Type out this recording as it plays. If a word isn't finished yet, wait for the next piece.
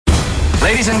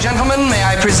Ladies and gentlemen, may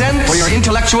I present for your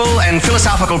intellectual and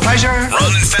philosophical pleasure, Ron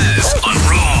and Fez on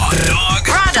Raw Dog.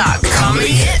 Raw Dog.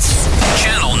 Comedy Hits.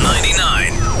 Channel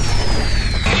 99.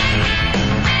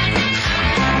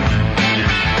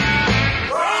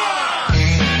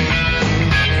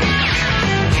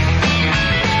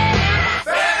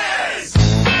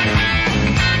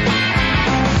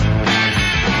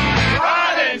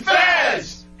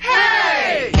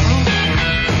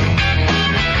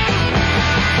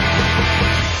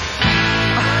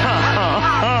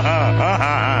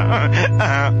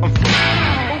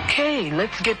 Okay,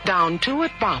 let's get down to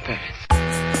it, boppers.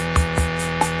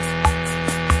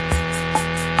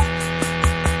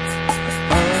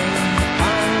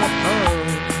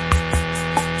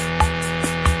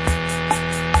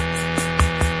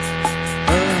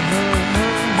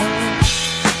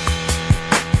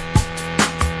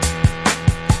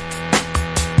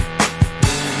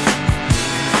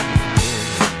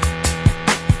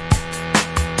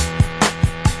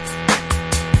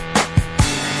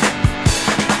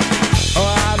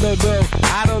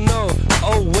 I don't know,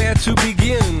 where to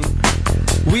begin.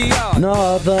 We are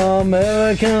North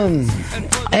American.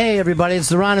 Hey, everybody, it's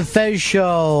the Ron and Fez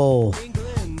Show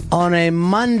on a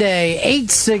Monday.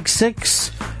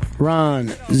 866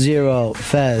 Ron Zero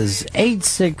Fez.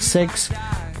 866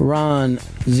 Ron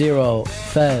Zero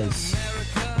Fez.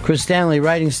 Chris Stanley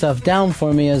writing stuff down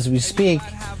for me as we speak,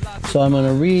 so I'm going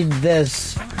to read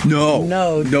this.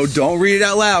 No, don't read it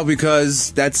out loud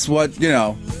because that's what,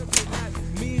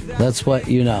 That's what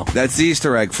you know. That's the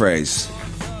Easter egg phrase.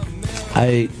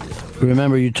 I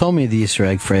remember you told me the Easter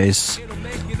egg phrase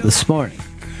this morning.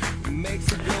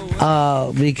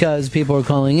 Because people are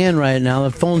calling in right now.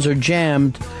 The phones are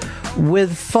jammed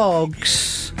with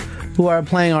folks who are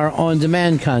playing our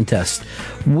on-demand contest.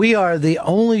 We are the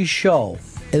only show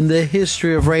in the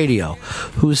history of radio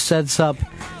who sets up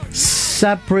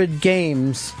separate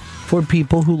games for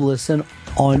people who listen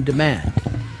on demand.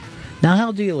 Now,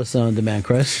 how do you listen on demand,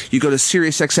 Chris? You go to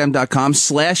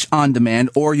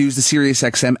SiriusXM.com/on-demand or use the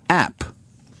SiriusXM app.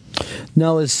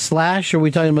 No, is slash? Are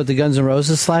we talking about the Guns N'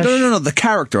 Roses slash? No. The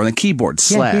character on the keyboard,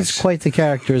 slash. Yeah, he's quite the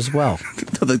character as well.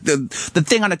 the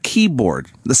thing on a keyboard,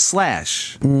 the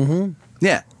slash. Mm-hmm.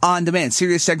 Yeah, on demand.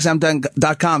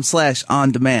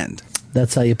 SiriusXM.com/on-demand.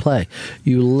 That's how you play.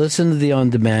 You listen to the on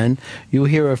demand. You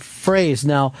hear a phrase.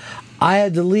 Now, I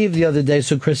had to leave the other day,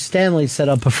 so Chris Stanley set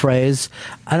up a phrase,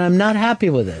 and I'm not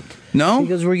happy with it. No?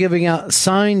 Because we're giving out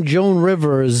signed Joan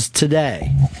Rivers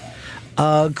today.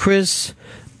 Chris,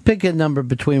 pick a number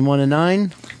between 1 and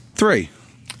 9. 3.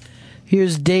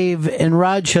 Here's Dave in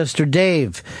Rochester.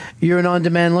 Dave, you're an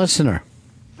on-demand listener.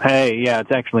 Hey, yeah,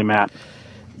 it's actually Matt.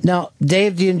 Now,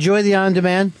 Dave, do you enjoy the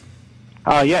on-demand?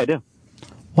 Yeah, I do.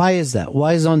 Why is that?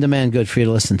 Why is on-demand good for you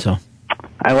to listen to?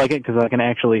 I like it because I can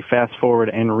actually fast forward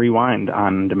and rewind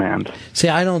on demand. See,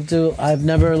 I've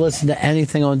never listened to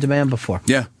anything on demand before.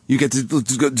 Yeah, you get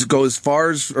to go as far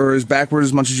as or as backward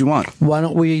as much as you want. Why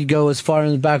don't we go as far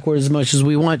and backward as much as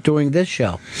we want during this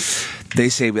show? They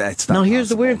say that's not Now, here's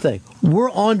possible. the weird thing. We're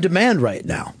on demand right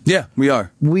now. Yeah, we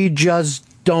are. We just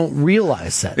don't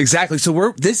realize that. Exactly.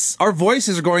 So our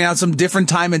voices are going out some different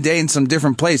time of day in some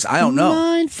different place. I don't know.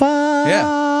 Mindfuck.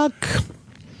 Yeah.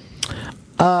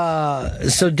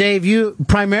 So, Dave, you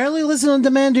primarily listen on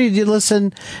demand, or do you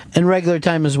listen in regular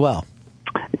time as well?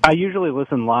 I usually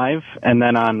listen live, and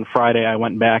then on Friday I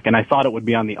went back, and I thought it would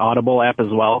be on the Audible app as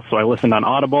well, so I listened on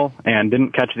Audible and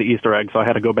didn't catch the Easter egg, so I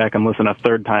had to go back and listen a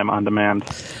third time on demand.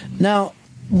 Now,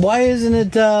 why isn't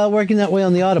it working that way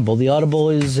on the Audible? The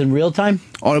Audible is in real time?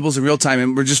 Audible's in real time,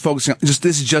 and we're just focusing on this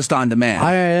is just on demand.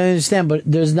 I understand, but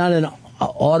there's not an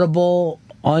Audible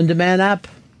on-demand app?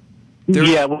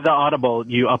 Yeah, with the Audible,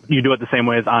 you do it the same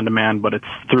way as on demand, but it's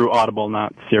through Audible,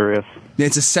 not Sirius.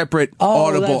 It's a separate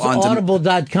Audible that's on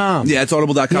Audible.com. Yeah, it's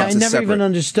Audible.com. Yeah, I it's never separate. even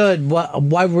understood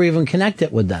why we're even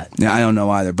connected with that. Yeah, I don't know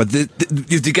either. But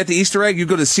to get the Easter egg, you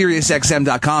go to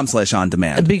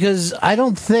SiriusXM.com/on-demand. Because I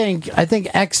think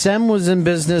XM was in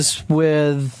business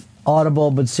with Audible,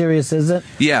 but Sirius isn't.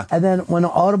 Yeah. And then when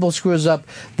Audible screws up,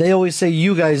 they always say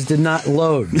you guys did not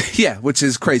load. Yeah, which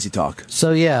is crazy talk.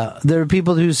 So yeah, there are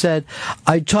people who said,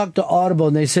 I talked to Audible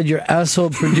and they said your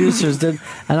asshole producers did,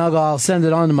 and I'll send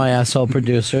it on to my asshole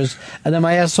producers. And then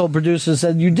my asshole producers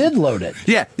said, you did load it.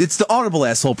 Yeah, it's the Audible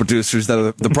asshole producers that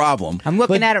are the problem. I'm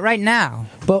looking at it right now.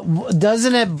 But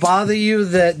doesn't it bother you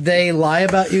that they lie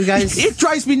about you guys? It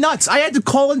drives me nuts. I had to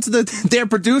call into their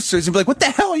producers and be like, what the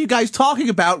hell are you guys talking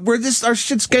about? Where our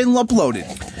shit's getting uploaded.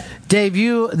 Dave,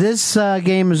 this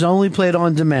game is only played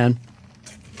on demand.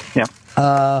 Yeah.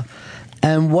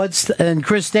 And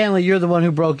Chris Stanley, you're the one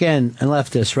who broke in and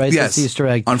left this, right? Yes. That's the Easter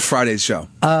egg. On Friday's show.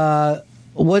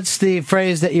 What's the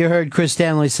phrase that you heard Chris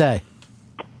Stanley say?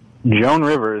 Joan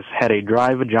Rivers had a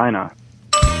dry vagina.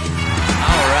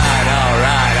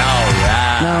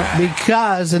 Now,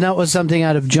 because, and that was something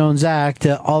out of Jones Act,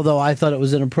 although I thought it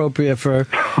was inappropriate for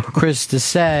Chris to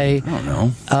say. I don't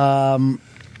know.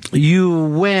 You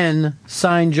win,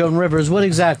 signed Joan Rivers. What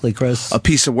exactly, Chris? A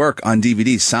piece of work on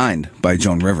DVD signed by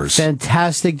Joan Rivers.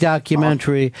 Fantastic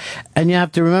documentary. And you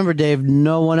have to remember, Dave,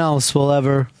 no one else will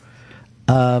ever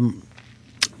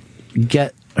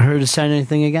get her to sign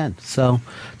anything again. So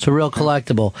it's a real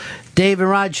collectible. Dave in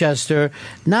Rochester,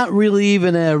 not really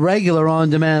even a regular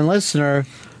on-demand listener,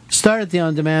 started the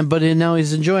on-demand, but now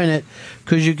he's enjoying it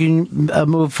because you can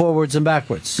move forwards and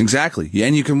backwards. Exactly. Yeah,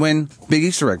 and you can win big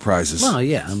Easter egg prizes. Well,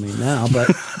 yeah, I mean now, but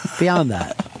beyond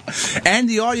that. And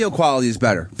the audio quality is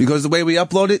better because the way we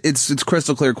upload it, it's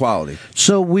crystal clear quality.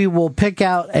 So we will pick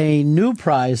out a new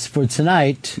prize for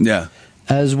tonight. Yeah.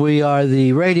 As we are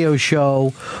the radio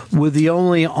show with the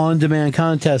only on-demand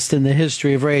contest in the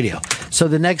history of radio. So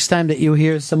the next time that you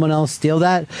hear someone else steal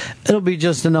that, it'll be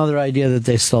just another idea that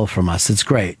they stole from us. It's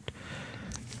great.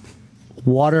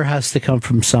 Water has to come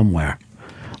from somewhere.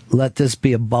 Let this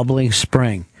be a bubbling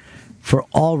spring for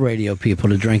all radio people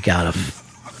to drink out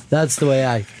of. That's the way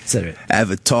I consider it.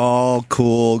 Have a tall,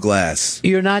 cool glass.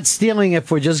 You're not stealing if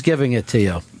we're just giving it to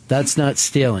you. That's not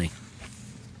stealing.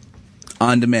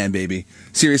 On demand, baby.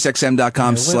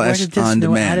 SiriusXM.com/on new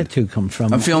demand. attitude come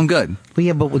from? I'm feeling good. Well,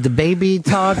 yeah, but with the baby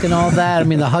talk and all that, I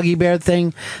mean, the Huggy Bear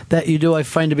thing that you do, I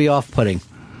find to be off-putting.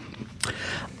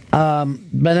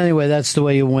 But anyway, that's the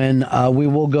way you win. We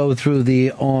will go through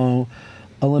the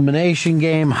elimination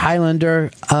game, Highlander,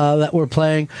 that we're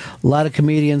playing. A lot of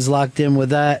comedians locked in with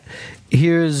that.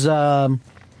 Here's,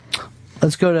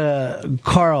 let's go to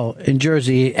Carl in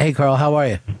Jersey. Hey, Carl, how are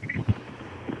you?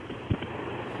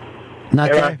 Not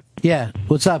hey, there? Ryan. Yeah.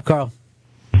 What's up, Carl?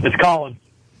 It's Colin.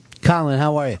 Colin,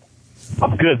 how are you?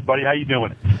 I'm good, buddy. How you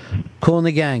doing? Cool in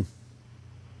the gang.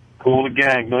 Cool in the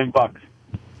gang. $1,000,000.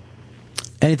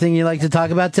 Anything you'd like to talk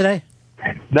about today?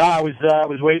 No, I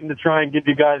was waiting to try and give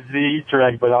you guys the Easter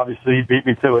egg, but obviously you beat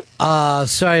me to it.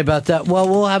 Sorry about that. Well,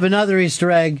 we'll have another Easter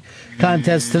egg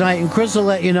contest tonight, and Chris will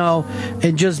let you know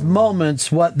in just moments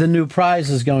what the new prize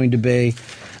is going to be.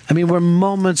 I mean, we're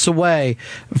moments away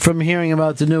from hearing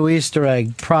about the new Easter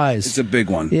egg prize. It's a big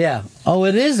one. Yeah. Oh,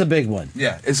 it is a big one.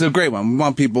 Yeah, it's a great one. We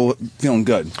want people feeling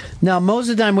good. Now, most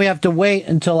of the time we have to wait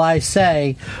until I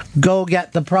say, go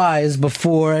get the prize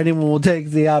before anyone will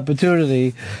take the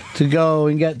opportunity to go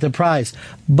and get the prize.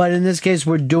 But in this case,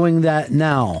 we're doing that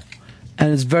now.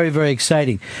 And it's very, very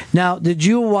exciting. Now, did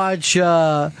you watch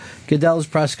Goodell's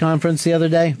press conference the other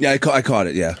day? Yeah, I caught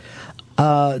it, yeah.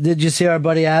 Did you see our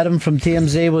buddy Adam from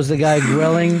TMZ was the guy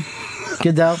grilling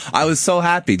Goodell? I was so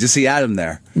happy to see Adam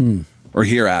there. Or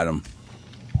hear Adam.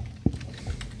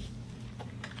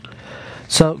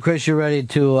 So, Chris, you're ready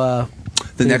to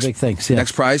the next big things. Yeah.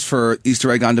 Next prize for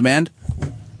Easter Egg on Demand?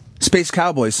 Space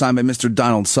Cowboys signed by Mr.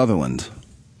 Donald Sutherland.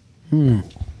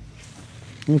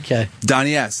 Okay.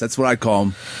 Donnie S. That's what I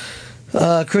call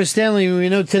him. Chris Stanley, we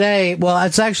know today, well,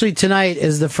 it's actually tonight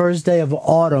is the first day of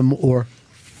autumn or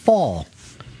fall,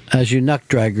 as you nuck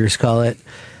draggers call it.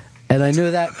 And I knew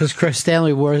that because Chris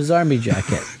Stanley wore his army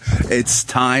jacket. It's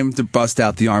time to bust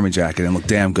out the army jacket and look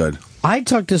damn good. I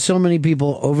talked to so many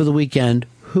people over the weekend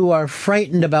who are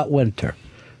frightened about winter,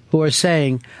 who are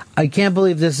saying, I can't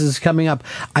believe this is coming up.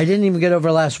 I didn't even get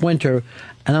over last winter.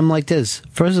 And I'm like this.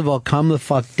 First of all, calm the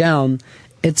fuck down.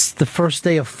 It's the first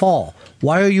day of fall.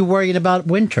 Why are you worried about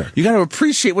winter? You got to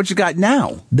appreciate what you got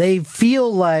now. They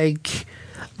feel like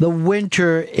the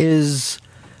winter is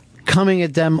coming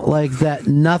at them like that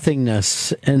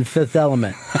nothingness in Fifth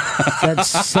Element. That's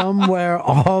somewhere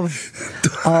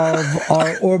off of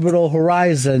our orbital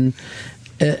horizon.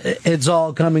 It's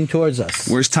all coming towards us.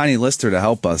 Where's Tiny Lister to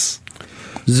help us?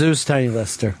 Zeus Tiny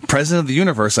Lister. President of the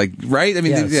universe, like, right? I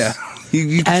mean, yes. Yeah.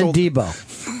 And Debo.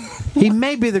 He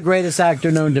may be the greatest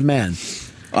actor known to man.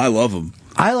 I love him.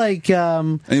 I like...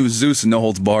 and he was Zeus and No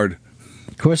Holds Barred.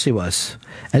 Of course he was.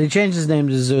 And he changed his name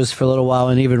to Zeus for a little while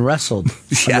and even wrestled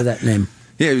under that name.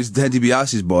 Yeah, he was Ted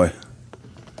DiBiase's boy.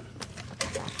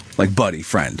 Like buddy,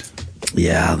 friend.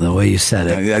 Yeah, the way you said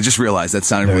it. I just realized that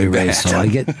sounded Very really bad. racial. I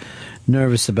get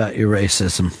nervous about your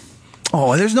racism.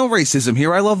 Oh, there's no racism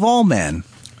here. I love all men.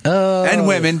 Oh. And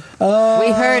women. Oh.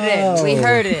 We heard it. We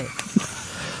heard it.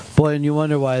 Boy, and you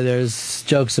wonder why there's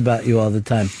jokes about you all the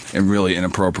time. And really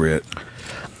inappropriate.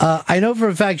 I know for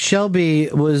a fact Shelby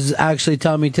was actually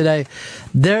telling me today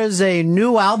there's a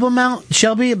new album out,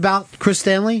 Shelby, about Chris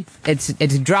Stanley.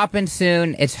 It's dropping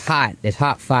soon. It's hot. It's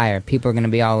hot fire. People are going to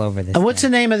be all over this. And what's the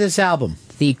name of this album?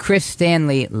 the Chris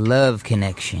Stanley Love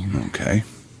Connection. Okay.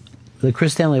 The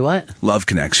Chris Stanley what? Love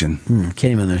Connection. Can't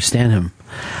even understand him.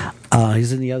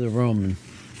 He's in the other room.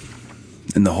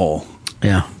 In the hole.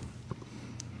 Yeah.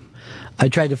 I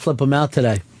tried to flip him out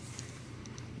today.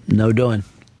 No doing.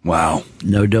 Wow.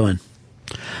 No doing.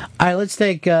 All right, let's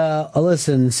take a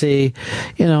listen and see,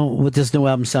 what this new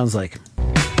album sounds like.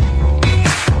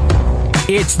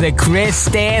 It's the Chris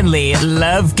Stanley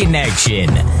Love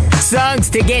Connection. Songs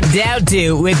to get down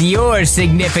to with your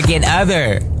significant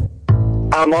other.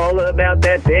 I'm all about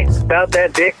that dick,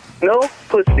 no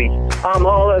pussy. I'm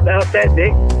all about that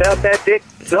dick,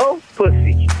 no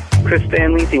pussy. Chris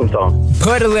Stanley theme song.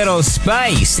 Put a little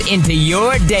spice into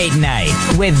your date night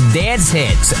with dance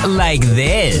hits like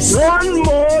this. One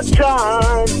more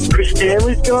time, Chris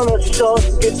Stanley's gonna suck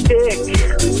a dick.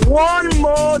 One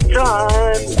more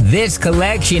time. This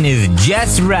collection is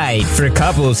just right for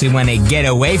couples who want to get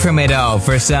away from it all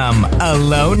for some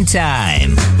alone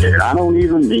time. Yeah, I don't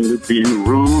even mean to be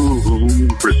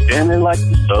rude. Chris Stanley likes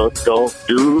to suck off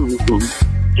dude.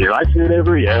 He likes it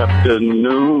every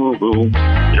afternoon.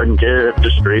 Doesn't care if they're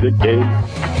straight or gay.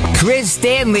 Chris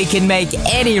Stanley can make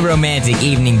any romantic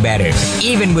evening better,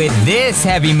 even with this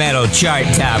heavy metal chart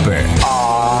topper.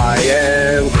 I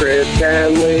am Chris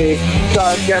Stanley.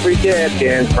 Suck every dick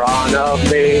in front of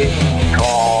me.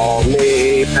 Call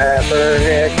me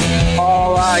Pepperhick.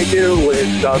 All I do is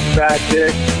suck that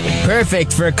dick.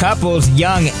 Perfect for couples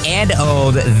young and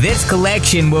old, this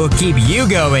collection will keep you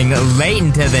going late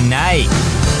into the night.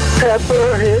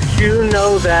 Pepperhick, you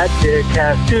know that dick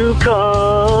has to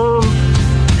come.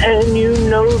 And you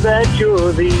know that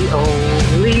you're the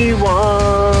only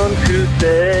one to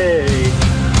say,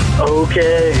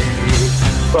 okay.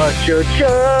 But you're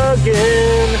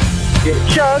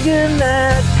chugging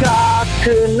that cock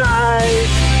tonight.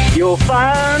 You'll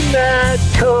find that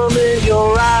come in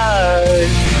your eyes,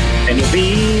 and you'll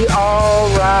be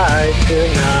alright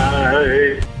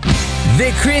tonight.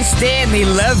 The Chris Stanley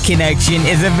Love Connection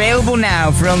is available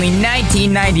now for only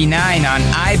 $19.99 on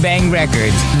iBang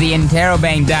Records,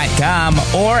 theinterrobang.com,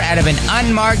 or out of an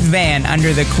unmarked van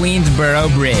under the Queensboro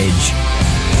Bridge.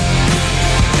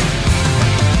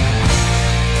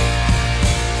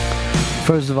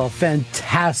 First of all,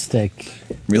 fantastic.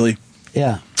 Really?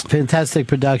 Yeah, fantastic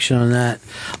production on that.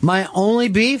 My only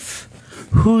beef,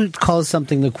 who calls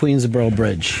something the Queensboro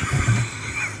Bridge?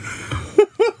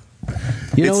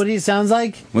 You know what he sounds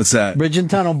like? What's that? Bridge and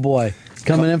Tunnel Boy,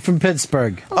 coming in from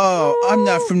Pittsburgh. Oh, I'm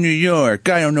not from New York.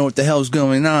 I don't know what the hell's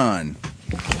going on.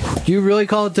 Do you really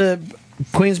call it the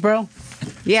Queensboro?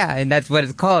 Yeah, and that's what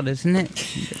it's called, isn't it?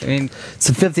 I mean, it's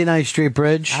the 59th Street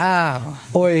Bridge. Oh.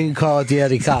 Or you can call it the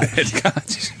Eddie Koch. Eddie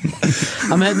Koch.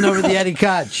 I'm heading over the Eddie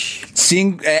Koch.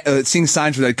 Seeing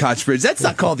signs for the Ed Koch Bridge. That's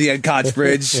not called the Ed Koch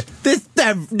Bridge.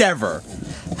 Never.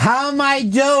 How am I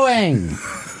doing?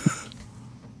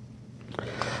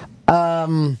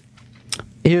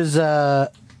 Here's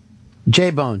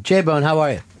J-Bone. J-Bone, how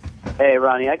are you? Hey,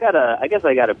 Ronnie, I guess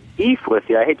I got a beef with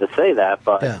you. I hate to say that,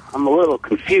 but yeah. I'm a little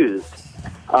confused.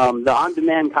 The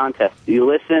on-demand contest, you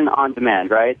listen on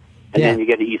demand, right? And then you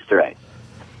get an Easter egg.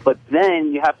 But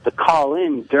then you have to call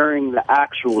in during the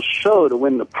actual show to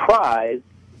win the prize.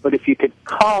 But if you could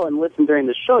call and listen during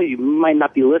the show, you might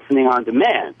not be listening on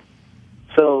demand.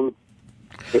 So,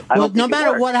 no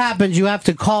matter what happens, you have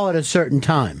to call at a certain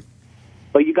time.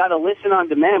 But you got to listen on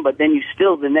demand, but then you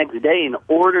still, the next day, in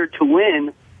order to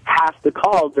win, have to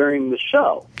call during the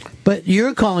show. But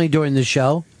you're calling during the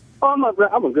show. Oh, I'm a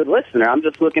good listener. I'm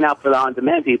just looking out for the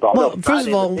on-demand people. Well, first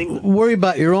of all, worry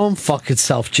about your own fucking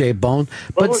self, J-Bone.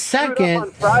 But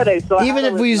second, Friday, so even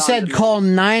if we said call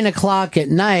 9 o'clock at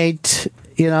night,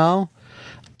 all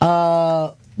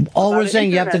we're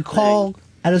saying, you have to call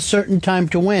at a certain time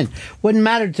to win. Wouldn't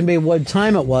matter to me what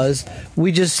time it was.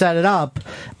 We just set it up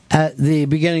at the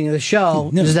beginning of the show.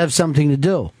 Just have something to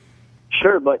do.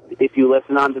 Sure, but if you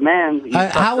listen on demand...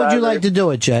 how would you like to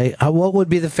do it, Jay? What would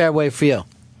be the fair way for you?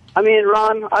 I mean,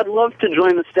 Ron, I'd love to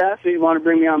join the staff if you want to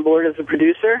bring me on board as a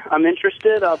producer. I'm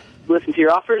interested. I'll listen to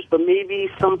your offers, but maybe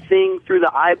something through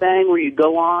the iBang where you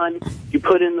go on, you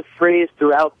put in the phrase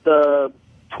throughout the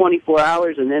 24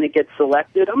 hours, and then it gets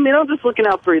selected. I mean, I'm just looking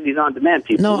out for these on-demand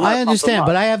people. No, I understand,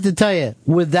 but I have to tell you,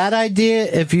 with that idea,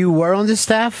 if you were on the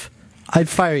staff, I'd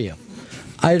fire you.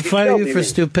 I'd fire you for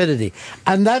stupidity.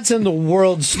 And that's in the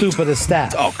world's stupidest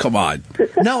staff. Oh, come on.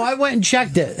 No, I went and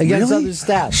checked it against other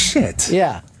staff. Shit.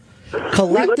 Yeah.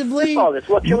 Collectively,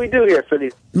 what can we do here for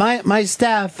these? My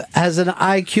staff has an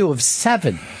IQ of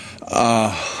 7.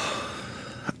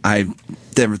 I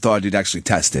never thought you'd actually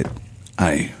test it.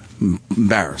 I'm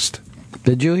embarrassed.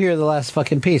 Did you hear the last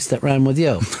fucking piece that ran with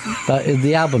you?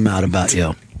 The album out about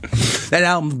you. That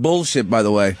album's bullshit, by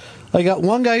the way. I got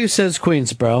one guy who says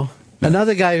Queensboro,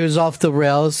 another guy who's off the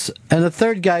rails, and a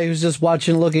third guy who's just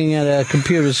looking at a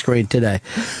computer screen today.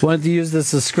 Wanted to use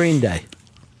this as Screen Day.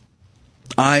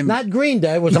 Not Green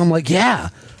Day, which I'm like, yeah,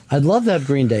 I'd love to have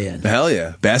Green Day in. Hell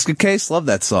yeah. Basket Case, love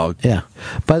that song. Yeah.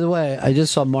 By the way, I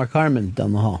just saw Mark Harmon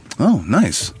down the hall. Oh,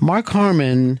 nice. Mark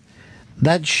Harmon,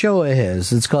 that show of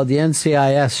his, it's called the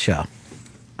NCIS show.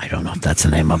 I don't know if that's the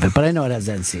name of it, but I know it has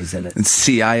NCs in it. It's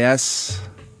CIS?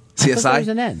 CSI? I thought there was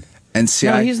an N.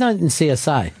 NCI? No, he's not in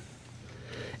CSI.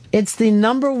 It's the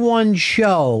 #1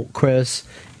 show, Chris,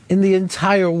 in the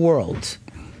entire world.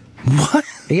 What?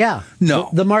 Yeah. No.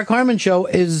 The Mark Harmon show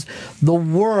is the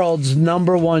world's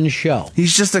 #1 show.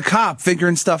 He's just a cop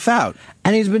figuring stuff out.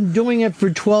 And he's been doing it for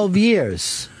 12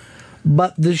 years.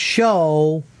 But the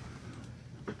show,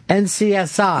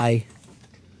 NCSI,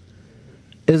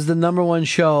 is the #1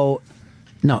 show.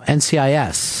 No,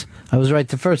 NCIS. I was right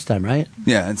the first time, right?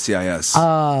 Yeah,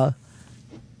 NCIS.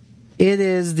 It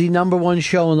is the #1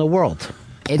 show in the world.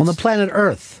 On the planet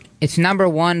Earth. It's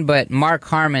 #1, but Mark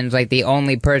Harmon's like the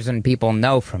only person people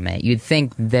know from it. You'd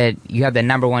think that you have the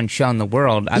 #1 show in the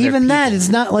world. Even that, it's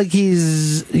not like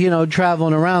he's,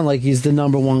 traveling around like he's the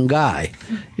 #1 guy.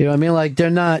 You know what I mean? Like,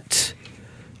 they're not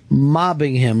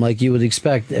mobbing him like you would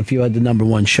expect if you had the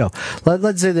 #1 show.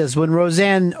 Let's say this. When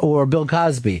Roseanne or Bill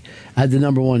Cosby had the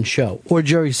 #1 show, or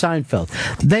Jerry Seinfeld,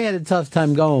 they had a tough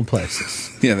time going places.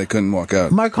 Yeah, they couldn't walk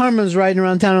out. Mark Harmon's riding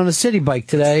around town on a city bike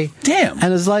today. Damn.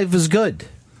 And his life is good.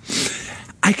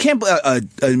 I can't believe an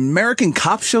American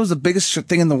cop show is the biggest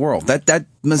thing in the world. That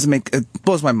doesn't it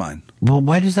blows my mind. Well,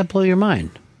 why does that blow your mind?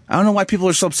 I don't know why people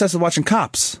are so obsessed with watching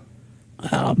cops.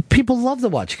 People love to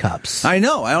watch cops. I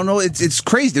know. I don't know. It's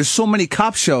crazy. There's so many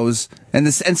cop shows, and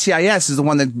this NCIS is the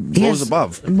one that blows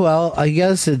above. Well, I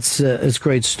guess it's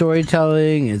great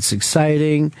storytelling. It's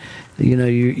exciting.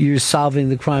 You're solving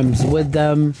the crimes with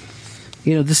them.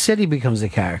 The city becomes a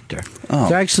character. Oh.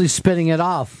 They're actually spinning it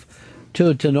off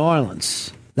to New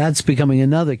Orleans. That's becoming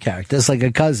another character. It's like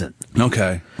a cousin.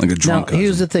 Okay, like a drunk cousin.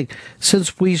 Here's the thing.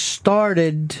 Since we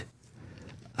started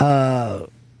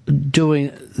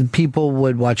doing, people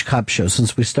would watch cop shows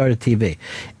since we started TV.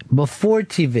 Before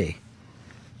TV,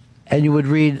 and you would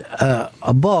read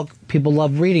a book, people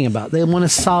love reading about. They want to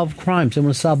solve crimes. They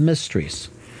want to solve mysteries.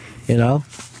 I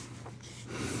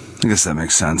guess that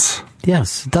makes sense.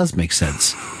 Yes, it does make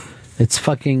sense. It's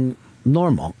fucking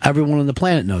normal. Everyone on the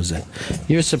planet knows it.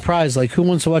 You're surprised, like, who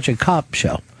wants to watch a cop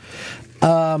show?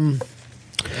 All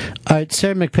right,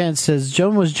 Sarah McPants says,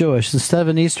 Joan was Jewish. Instead of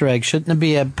an Easter egg, shouldn't it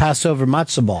be a Passover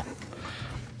matzo ball?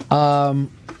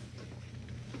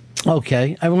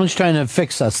 Okay, everyone's trying to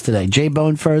fix us today.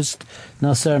 J-Bone first,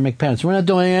 now Sarah McPants. We're not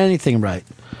doing anything right.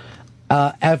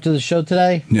 After the show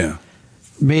today,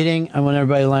 meeting, I want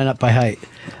everybody to line up by height.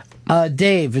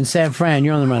 Dave in San Fran,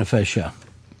 you're on the Ron and Fez show.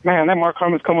 Man, that Mark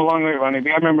Harmon's come a long way, Ronnie.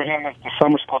 I remember him as the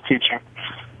summer school teacher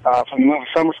from the movie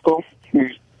Summer School.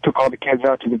 He took all the kids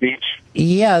out to the beach.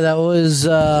 Yeah, that was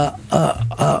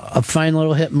a fine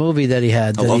little hit movie that he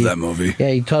had. I love that movie.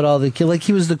 Yeah, he taught all the kids. Like,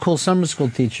 he was the cool summer school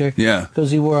teacher. Yeah. Because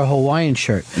he wore a Hawaiian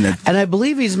shirt. And I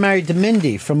believe he's married to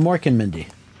Mindy from Mork and Mindy.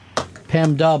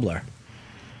 Pam Dobler.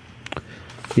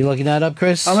 You looking that up,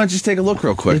 Chris? I'm going to just take a look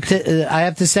real quick. I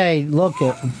have to say, look,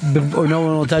 or no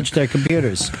one will touch their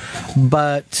computers.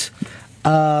 But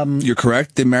you're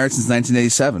correct. They've married since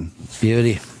 1987.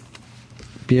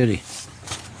 Beauty.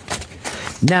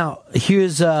 Now,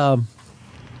 here's another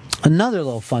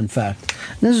little fun fact.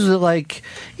 This is like,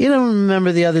 you don't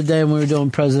remember the other day when we were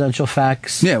doing presidential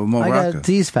facts? Yeah, with Mo I Rocca. got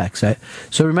these facts, right?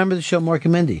 So remember the show Mork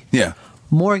and Mindy? Yeah.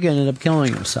 Morgan ended up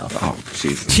killing himself. Oh,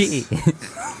 Jesus. Gee.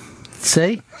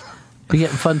 See? We're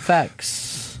getting fun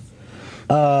facts.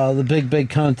 The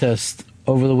big contest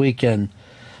over the weekend.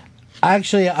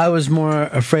 Actually, I was more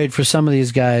afraid for some of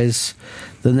these guys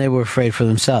than they were afraid for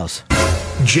themselves.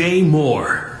 Jay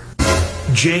Moore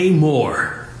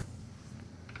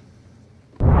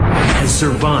has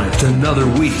survived another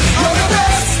week.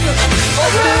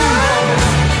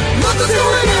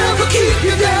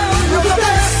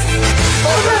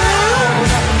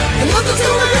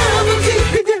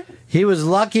 He was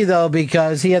lucky, though,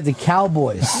 because he had the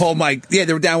Cowboys. Oh, my. Yeah,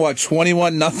 they were down,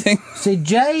 21-0? See,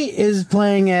 Jay is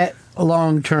playing it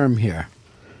long term here.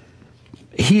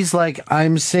 He's like,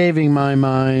 I'm saving my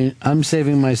mind. I'm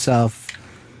saving myself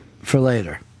for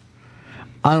later.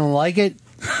 I don't like it.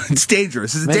 It's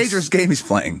dangerous. It's a dangerous game he's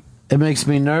playing. It makes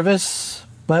me nervous,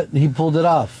 but he pulled it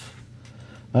off.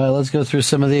 All right, let's go through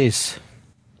some of these.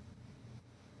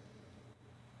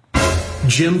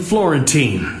 Jim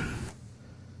Florentine.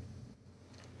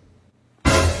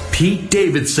 Pete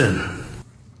Davidson,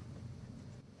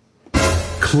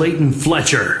 Clayton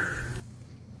Fletcher,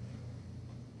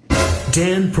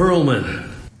 Dan Perlman,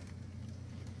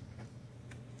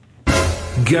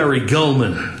 Gary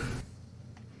Gulman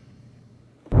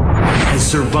has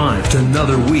survived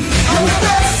another week.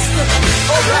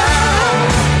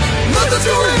 Nothing's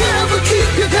gonna ever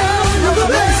keep you down. You're the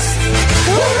best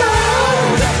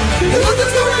around.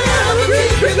 Nothing's gonna ever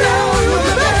keep you down. You're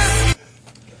the best.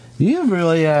 You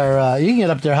really are. You can get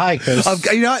up there high, Chris.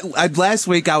 You know, last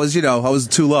week I was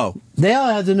too low. They all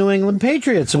had the New England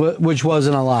Patriots, which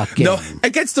wasn't a lock game. No,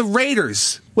 against the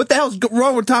Raiders. What the hell's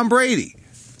wrong with Tom Brady?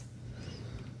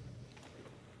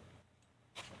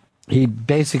 He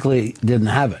basically didn't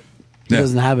have it. He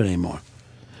doesn't have it anymore.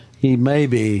 He may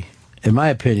be, in my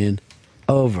opinion,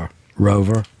 over,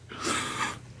 Rover.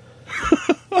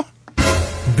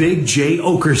 Big J.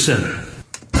 Okerson,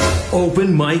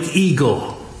 Open Mike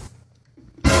Eagle,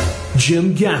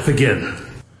 Jim Gaffigan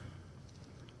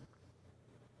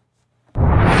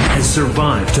has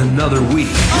survived another week.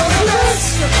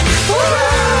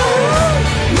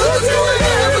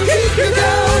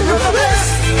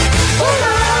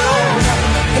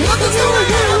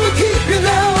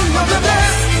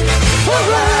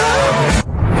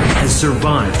 Has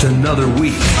survived another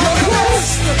week.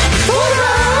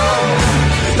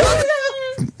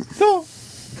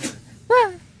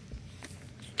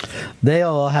 They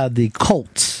all had the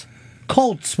Colts.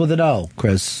 Colts with an O,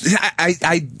 Chris.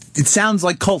 It sounds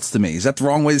like Colts to me. Is that the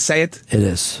wrong way to say it? It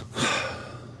is.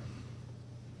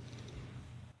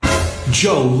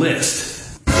 Joe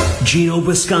List, Gino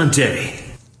Bisconte,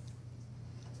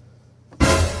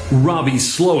 Robbie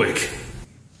Slowick,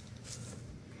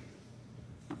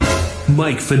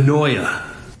 Mike Fenoya,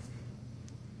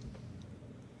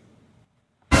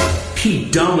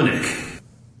 Pete Dominic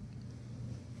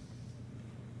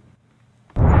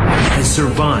has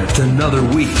survived another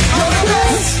week.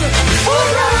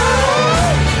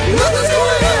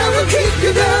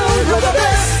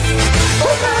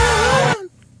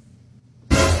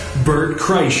 Bert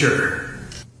Kreischer,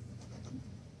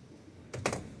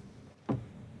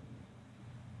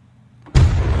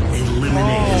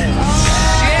 eliminated.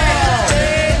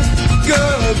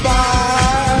 Goodbye.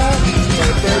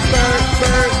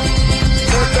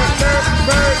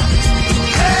 Bert.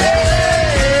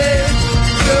 Hey,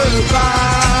 goodbye.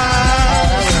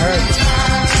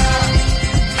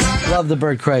 Love the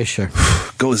Bert Kreischer.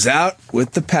 Goes out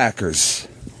with the Packers.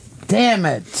 Damn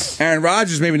it. Aaron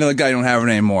Rodgers, maybe another guy you don't have it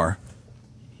anymore.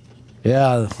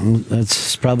 Yeah,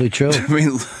 that's probably true. I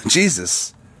mean,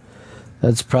 Jesus.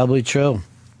 That's probably true.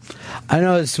 I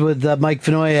know it's with Mike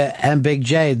Fenoya and Big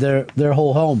J. Their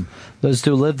whole home. Those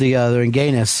two live together in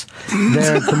Gayness.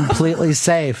 They're completely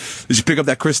safe. Did you pick up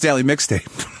that Chris Daly mixtape?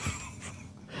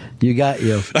 You got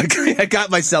you. I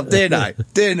got myself, didn't I?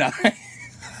 Didn't I?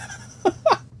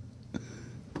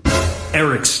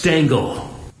 Eric Stengel,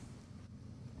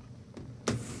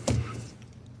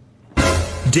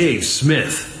 Dave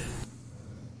Smith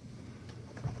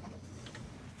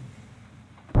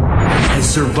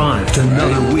has survived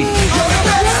another week.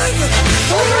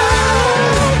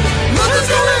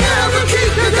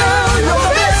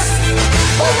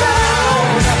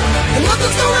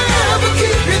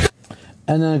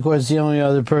 And then, of course, the only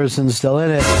other person still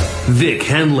in it, Vic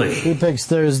Henley, he picks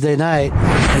Thursday night,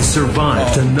 has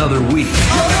survived another week.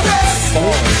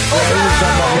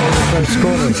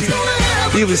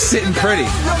 He was sitting pretty.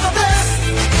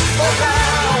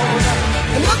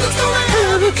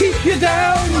 Keep you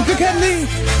down, Vic Henley.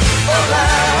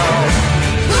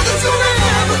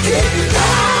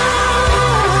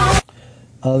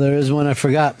 Oh, there is one I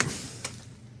forgot.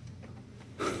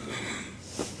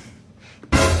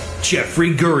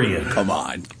 Jeffrey Gurian. Come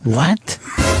on. What?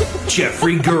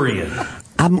 Jeffrey Gurian.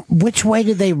 Which way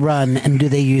do they run and do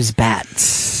they use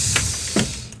bats?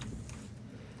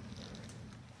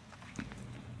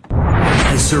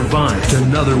 Has survived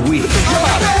another week.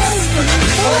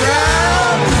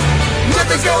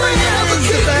 Nothing's going to ever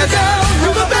keep you down.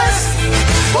 You're the best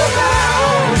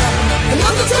around.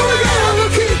 Nothing's going to ever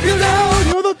keep you down.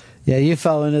 You're the Yeah, you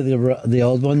fell into the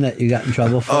old one that you got in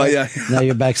trouble for. Oh, yeah. Now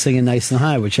you're back singing Nice and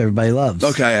High, which everybody loves.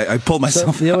 Okay, I pulled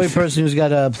myself. So the only person who's got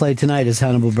to play tonight is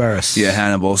Hannibal Buress. Yeah,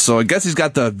 Hannibal. So I guess he's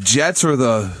got the Jets or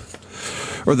the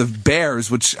Bears,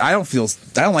 which I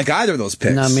don't like either of those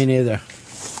picks. No, me neither.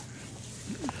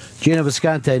 Gino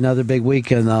Bisconte, another big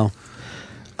weekend though.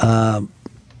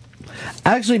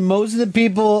 Actually, most of the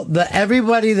people,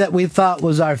 everybody that we thought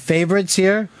was our favorites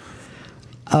here,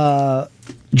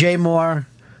 Jay Moore,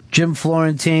 Jim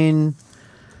Florentine,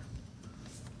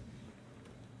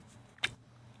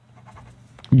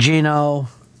 Gino,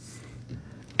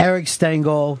 Eric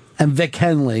Stengel, and Vic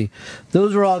Henley.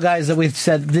 Those were all guys that we've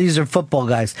said, these are football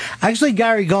guys. Actually,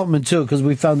 Gary Goldman, too, because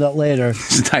we found out later.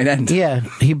 He's a tight end. Yeah,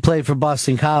 he played for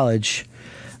Boston College.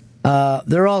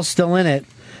 They're all still in it.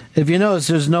 If you notice,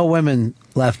 there's no women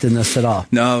left in this at all.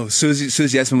 No, Susie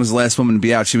Essman was the last woman to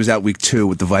be out. She was out week 2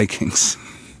 with the Vikings.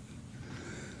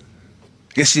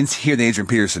 I guess she didn't hear the Adrian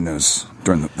Peterson news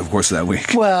during the course of that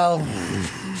week. Well,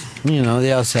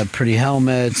 they also have pretty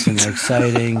helmets and they're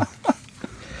exciting.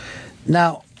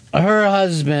 Now, her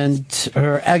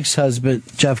ex-husband,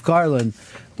 Jeff Garland,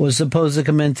 was supposed to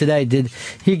come in today. Did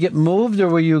he get moved, or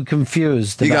were you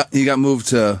confused? He got moved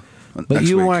to But next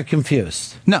you week. weren't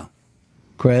confused? No.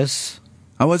 Chris?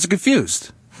 I wasn't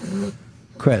confused.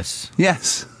 Chris?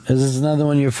 Yes. Is this another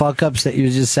one of your fuck-ups that you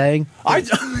were just saying?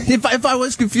 If I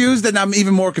was confused, then I'm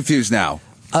even more confused now.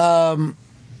 So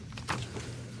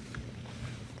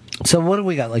what do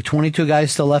we got? Like 22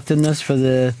 guys still left in this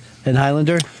in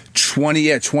Highlander? 21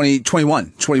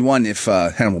 if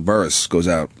Hannibal Buress goes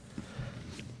out.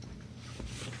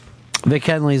 Vic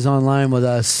Henley's online with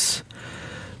us.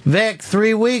 Vic,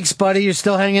 3 weeks, buddy. You're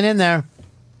still hanging in there.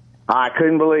 I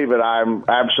couldn't believe it. I'm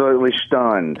absolutely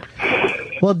stunned.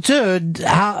 Well, dude,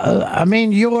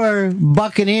 you were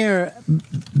Buccaneer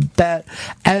bet,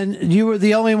 and you were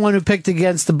the only one who picked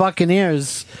against the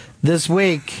Buccaneers this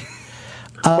week.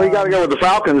 Well, you got to go with the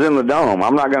Falcons in the Dome.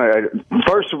 I'm not going to.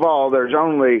 First of all,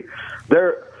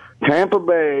 Tampa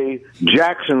Bay,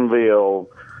 Jacksonville,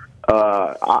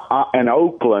 and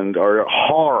Oakland are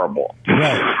horrible.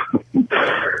 Right.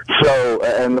 So,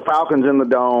 and the Falcons in the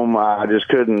Dome, I just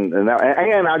couldn't. And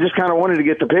I just kind of wanted to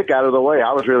get the pick out of the way.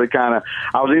 I was either going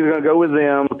to go with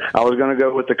them, I was going to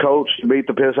go with the Colts to beat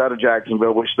the piss out of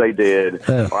Jacksonville, which they did,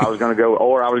 or I was going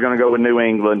to go with New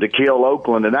England to kill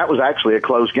Oakland, and that was actually a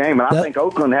close game. And I think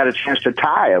Oakland had a chance to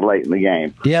tie it late in the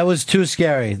game. Yeah, it was too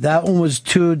scary. That one was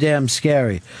too damn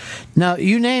scary. Now,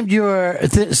 you named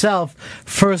yourself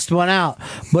first one out,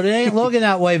 but it ain't looking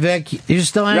that way, Vic. You're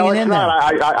still hanging in there. No,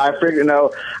 it's not. I figured,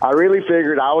 I really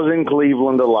figured I was in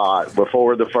Cleveland a lot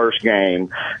before the first game,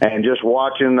 and just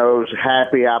watching those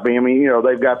happy. I mean,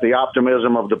 they've got the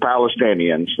optimism of the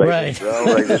Palestinians. They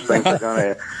just think they're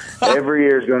going to, every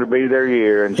year is going to be their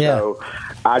year, and so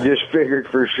I just figured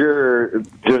for sure.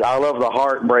 I love the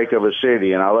heartbreak of a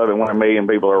city, and I love it when 1 million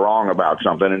people are wrong about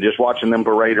something, and just watching them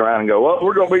parade around and go, "Well,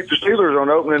 we're going to beat the Steelers on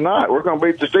opening night. We're going to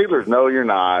beat the Steelers." No, you're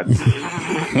not.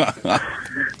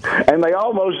 And they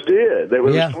almost did. It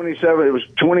was 27. It was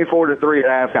 24-3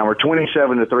 at halftime, or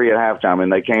 27-3 at halftime,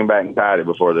 and they came back and tied it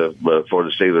before the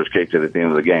Steelers kicked it at the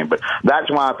end of the game. But that's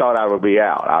why I thought I would be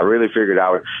out. I really figured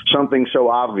something so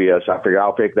obvious. I figured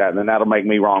I'll pick that, and then that'll make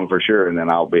me wrong for sure, and then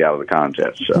I'll be out of the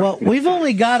contest. So. Well, we've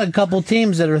only got a couple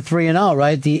teams that are 3-0,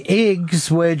 right? The Eagles,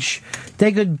 which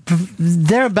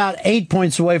they're about 8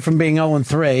 points away from being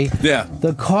 0-3. Yeah.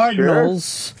 The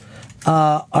Cardinals.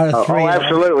 Are 3-0. Oh,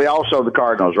 absolutely. Also, the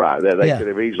Cardinals, right? They could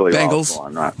have easily lost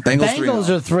one, right? Bengals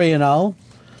are 3-0.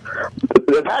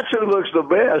 That's who looks the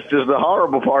best. Is the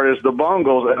horrible part is the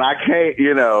Bungles, and I can't.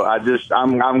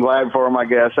 I'm glad for them. I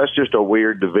guess that's just a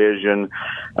weird division.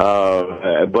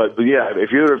 But yeah,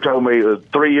 if you would have told me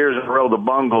 3 years in a row the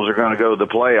Bungles are going to go to the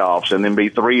playoffs and then be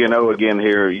 3-0 again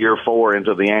here, year 4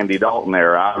 into the Andy Dalton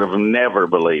era, I would have never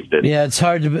believed it. Yeah, it's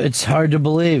hard to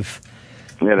believe.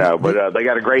 But they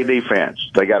got a great defense.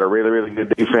 They got a really, really good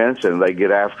defense, and they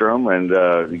get after them. And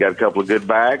you got a couple of good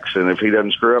backs. And if he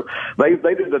doesn't screw up, they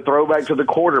did the throwback to the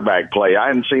quarterback play. I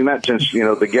hadn't seen that since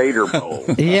the Gator Bowl.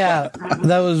 Yeah,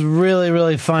 that was really,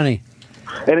 really funny.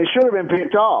 And it should have been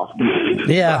picked off.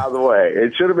 Yeah. By the way,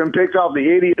 it should have been picked off.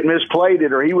 The idiot misplayed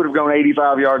it, or he would have gone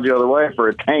 85 yards the other way for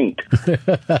a taint.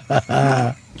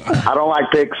 I don't like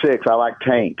pick six. I like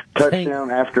taint. Touchdown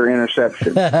after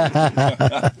interception.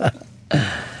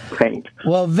 Taint.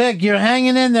 Well, Vic, you're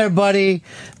hanging in there, buddy.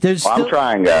 I'm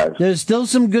trying, guys. There's still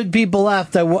some good people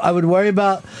left. I would worry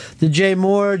about the Jay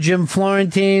Moore, Jim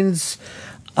Florentines.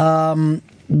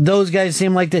 Those guys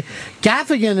seem like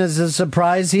Gaffigan is a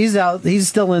surprise. He's out. He's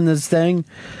still in this thing.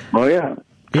 Oh, yeah.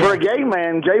 For a gay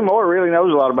man, Jay Moore really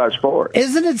knows a lot about sport.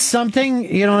 Isn't it something?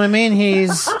 You know what I mean?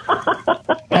 He's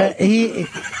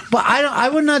but I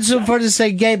would not so far to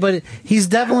say gay, but he's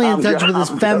definitely in touch with his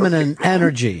feminine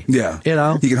energy. Yeah,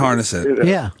 he can harness it.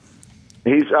 Yeah.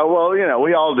 He's we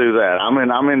all do that. I'm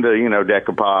into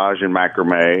decoupage and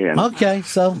macrame and okay,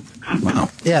 so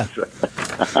yeah.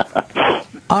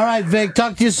 All right, Vic.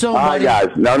 Talk to you soon, all right, buddy.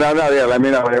 guys. No. Yeah, let me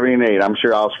know whatever you need. I'm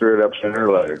sure I'll screw it up sooner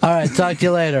or later. All right, talk to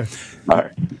you later. All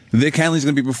right. Vic Henley's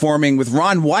going to be performing with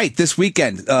Ron White this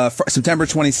weekend, September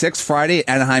 26th, Friday,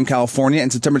 Anaheim, California,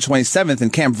 and September 27th in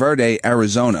Camp Verde,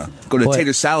 Arizona. Go to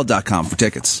tatersalad.com for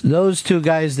tickets. Those two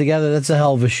guys together, that's a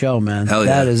hell of a show, man. Hell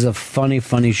yeah. That is a funny,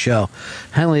 funny show.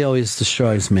 Henley always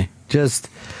destroys me. Just,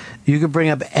 you could bring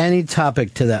up any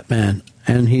topic to that man,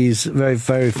 and he's very,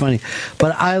 very funny.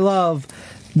 But I love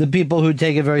the people who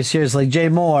take it very seriously. Jay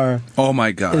Moore. Oh,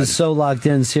 my God. Is so locked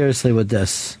in seriously with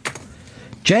this.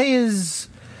 Jay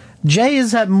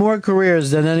has had more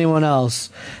careers than anyone else.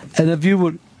 And if you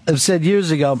would have said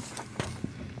years ago,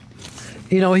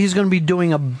 he's going to be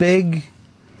doing a big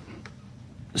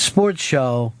sports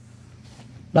show,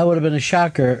 that would have been a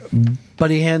shocker,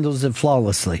 but he handles it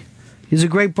flawlessly. He's a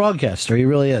great broadcaster. He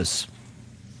really is.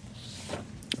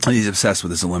 He's obsessed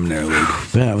with this Eliminator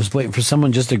League. Man, I was waiting for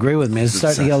someone just to agree with me. I was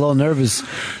starting to get a little nervous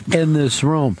in this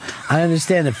room. I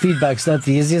understand that feedback's not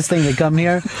the easiest thing to come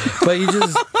here, but you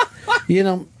just, you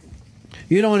don't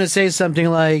want to say something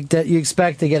like that you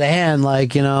expect to get a hand,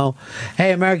 like,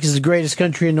 hey, America's the greatest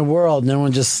country in the world, and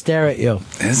everyone just stare at you.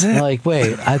 Is it? Like,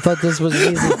 wait, I thought this was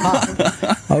an easy pop.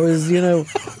 I was,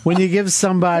 when you give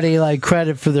somebody, like,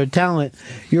 credit for their talent,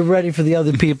 you're ready for the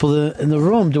other people in the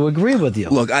room to agree with you.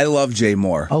 Look, I love Jay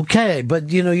Moore. Okay, but,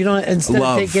 you don't, instead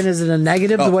of taking it as a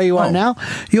negative the way you are now,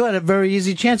 you had a very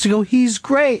easy chance to go, he's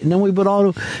great, and then we would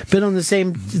all been on the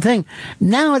same thing.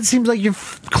 Now it seems like you're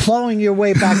clawing your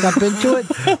way back up into it,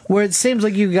 where it seems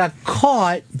like you got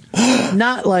caught,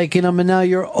 not like, and now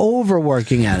you're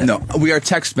overworking at it. No, we are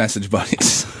text message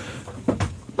buddies.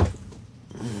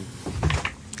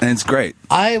 And it's great.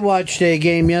 I watched a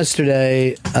game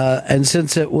yesterday, and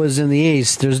since it was in the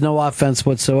East, there's no offense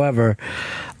whatsoever.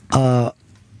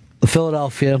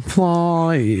 Philadelphia,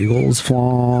 fly, Eagles,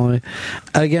 fly,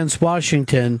 against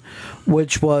Washington,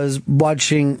 which was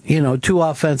watching, two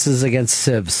offenses against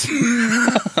Civs.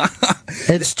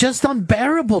 It's just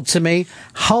unbearable to me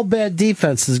how bad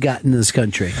defense has gotten in this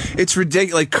country. It's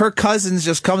ridiculous. Like, Kirk Cousins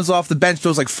just comes off the bench,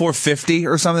 throws like 450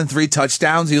 or something, 3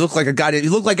 touchdowns. He looked like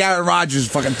Aaron Rodgers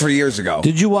fucking 3 years ago.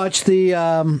 Did you watch the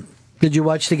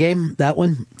game, that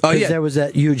one? Oh, yeah. There was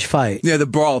that huge fight. Yeah, the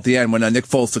brawl at the end when Nick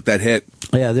Foles took that hit.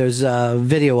 Yeah, there's a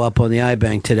video up on the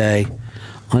iBank today.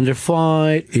 Under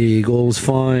fight, Eagles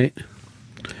fight.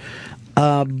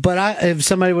 But if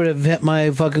somebody would have hit my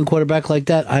fucking quarterback like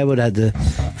that, I would have had to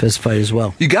fist fight as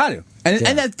well. You got to.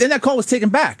 And that call was taken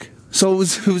back. So it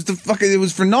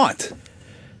was for naught.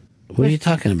 What are you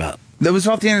talking about? That was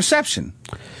off the interception.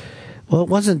 Well, it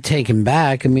wasn't taken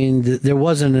back. I mean, there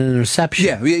wasn't an interception.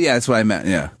 Yeah, that's what I meant,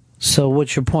 yeah. So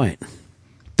what's your point?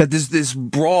 That this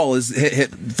brawl is hit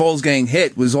Foles getting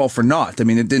hit was all for naught. I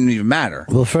mean, it didn't even matter.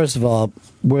 Well, first of all,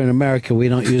 we're in America. We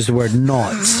don't use the word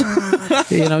naughts.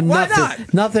 Why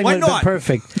not? Nothing would have been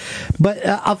perfect. But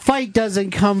a fight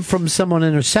doesn't come from someone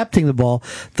intercepting the ball.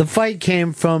 The fight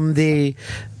came from that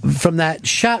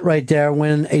shot right there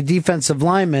when a defensive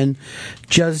lineman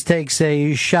just takes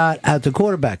a shot at the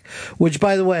quarterback, which,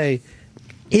 by the way,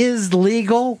 is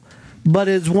legal, but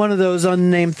it's one of those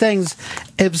unnamed things.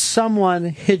 If someone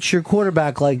hits your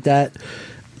quarterback like that,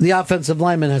 the offensive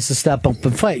lineman has to step up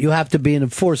and fight. You have to be an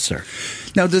enforcer.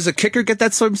 Now, does a kicker get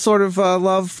that sort of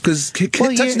love? Because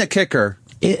touching the kicker,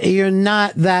 you don't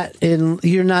have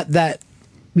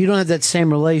that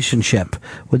same relationship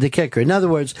with the kicker. In other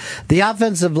words, the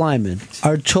offensive linemen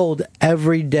are told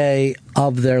every day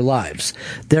of their lives,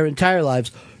 their entire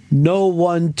lives, no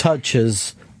one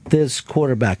touches this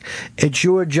quarterback. It's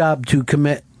your job to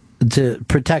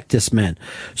protect this man.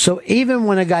 So even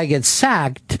when a guy gets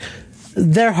sacked,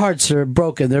 their hearts are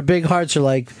broken. Their big hearts are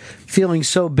like feeling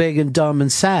so big and dumb and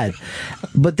sad.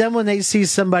 But then when they see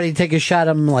somebody take a shot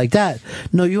at them like that,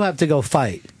 no, you have to go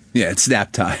fight. Yeah, it's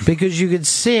nap time. Because you could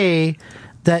see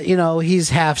that, he's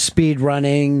half speed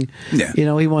running. Yeah.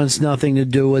 He wants nothing to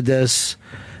do with this.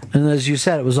 And as you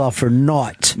said, it was all for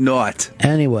naught. Naught.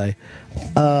 Anyway,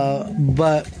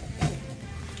 but,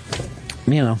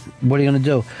 what are you going to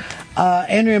do?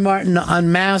 Andrea Martin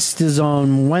Unmasked is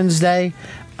on Wednesday.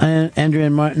 Andrea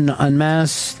Martin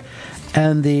Unmasked.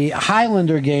 And the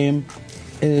Highlander game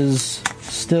is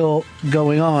still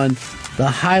going on. The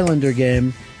Highlander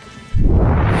game. Here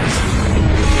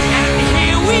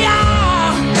we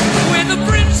are, we're the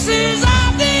princes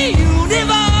of the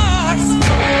universe.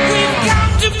 We've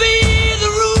got to be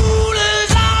the rulers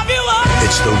of your world.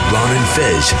 It's the Ron and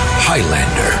Fez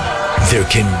Highlander. There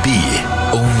can be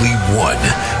only one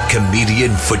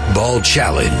comedian football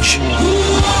challenge.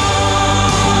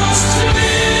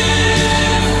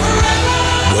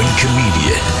 One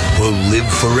comedian will live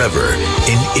forever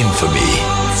in infamy,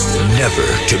 never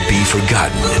to be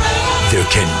forgotten. There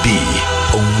can be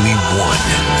only one.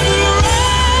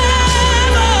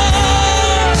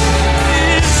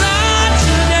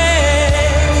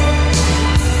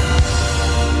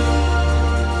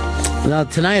 Now,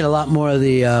 tonight, a lot more of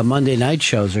the Monday night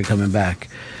shows are coming back.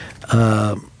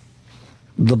 The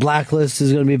Blacklist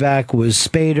is going to be back with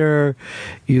Spader.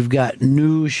 You've got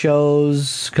new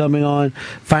shows coming on.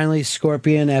 Finally,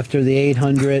 Scorpion after the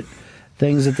 800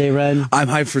 things that they ran. I'm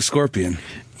hyped for Scorpion.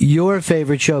 Your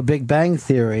favorite show, Big Bang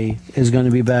Theory, is going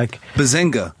to be back.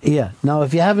 Bazinga. Yeah. Now,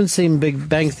 if you haven't seen Big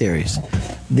Bang Theories,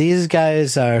 these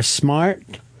guys are smart,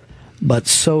 but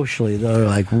socially, they're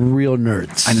like real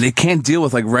nerds. And they can't deal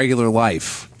with like regular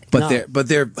life. But No.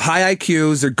 they're high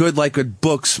IQs. They're good like with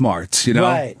book smarts. You know,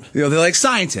 Right. You know, they're like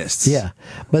scientists. Yeah.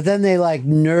 But then they like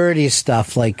nerdy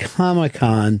stuff like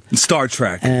Comic-Con. And Star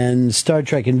Trek.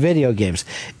 And video games.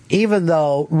 Even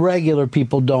though regular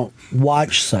people don't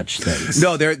watch such things.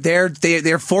 No,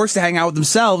 they're forced to hang out with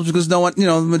themselves because no one, you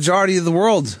know, the majority of the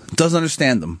world doesn't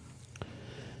understand them.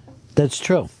 That's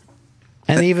true.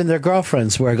 And even their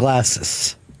girlfriends wear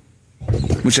glasses.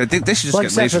 Which I think they should just Well, get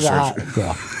except laser for the surgery. hot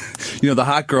girl. You know, the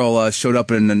hot girl showed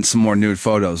up in some more nude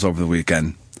photos over the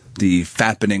weekend. The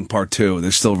Fappening Part 2.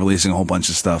 They're still releasing a whole bunch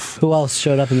of stuff. Who else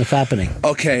showed up in the Fappening?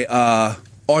 Okay,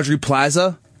 Audrey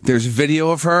Plaza. There's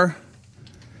video of her.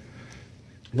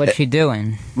 What's she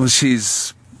doing? Well,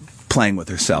 she's playing with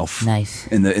herself. Nice.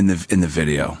 In the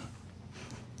video.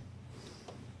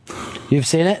 You've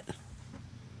seen it?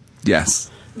 Yes.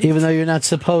 Even though you're not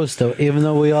supposed to. Even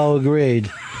though we all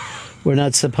agreed we're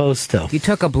not supposed to. You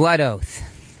took a blood oath.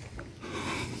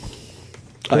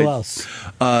 Who else?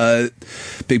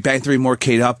 Big Bang Theory, more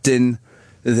Kate Upton.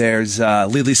 There's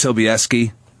Lily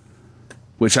Sobieski,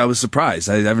 which I was surprised.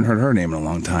 I haven't heard her name in a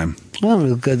long time. Well,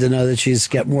 it's good to know that she's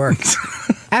getting work.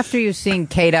 After you've seen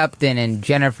Kate Upton and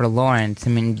Jennifer Lawrence, I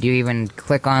mean, do you even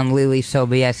click on Lily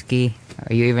Sobieski?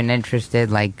 Are you even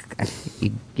interested? Like,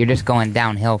 you're just going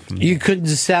downhill from You couldn't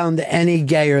sound any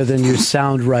gayer than you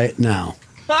sound right now.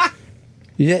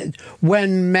 Yeah,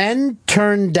 when men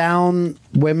turn down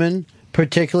women,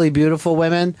 particularly beautiful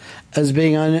women, as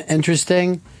being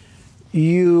uninteresting,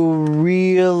 you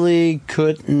really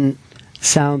couldn't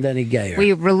sound any gayer.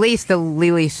 We release the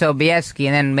Lily Sobieski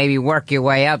and then maybe work your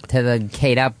way up to the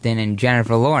Kate Upton and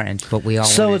Jennifer Lawrence, what we all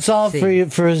So wanna it's all see. for you,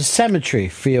 for symmetry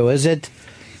for you, is it?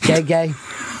 Gay?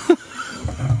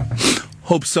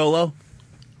 Hope Solo.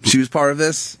 She was part of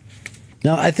this.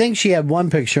 No, I think she had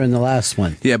one picture in the last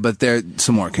one. Yeah, but there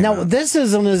some more came Now, this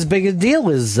isn't as big a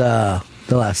deal as the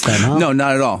last time, huh? No,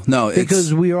 not at all. No,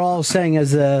 because we are all saying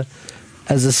as a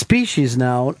species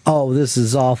now, oh, this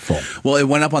is awful. Well, it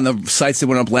went up on the sites that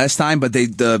went up last time, but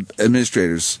the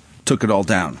administrators took it all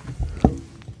down.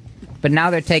 But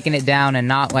now they're taking it down and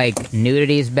not like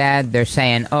nudity is bad. They're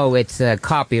saying, oh, it's a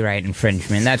copyright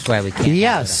infringement. That's why we can't.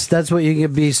 Yes, that's what you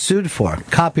can be sued for.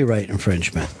 Copyright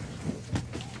infringement.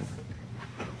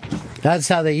 That's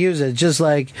how they use it. Just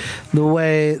like the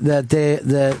way that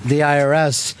the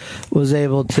IRS was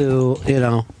able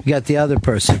to, get the other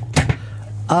person.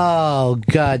 Oh,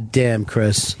 goddamn,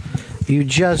 Chris. You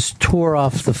just tore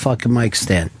off the fucking mic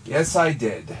stand. Yes, I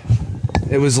did.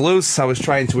 It was loose. I was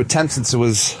trying to attempt since it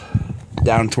was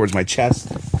down towards my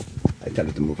chest. I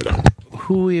tended to move it up.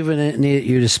 Who even needed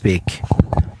you to speak?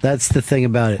 That's the thing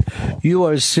about it. You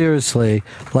are seriously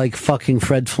like fucking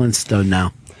Fred Flintstone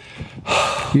now.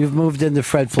 You've moved into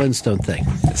Fred Flintstone thing.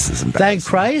 This is embarrassing. Thank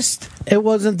Christ it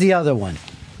wasn't the other one.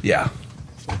 Yeah.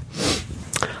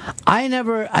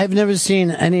 I've never seen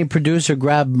any producer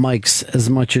grab mics as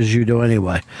much as you do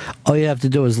anyway. All you have to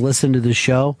do is listen to the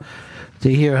show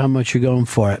to hear how much you're going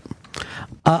for it.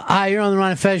 Hi, you're on the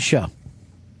Ron and Fez show.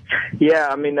 Yeah,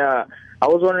 I mean, I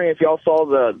was wondering if y'all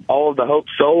saw all of the Hope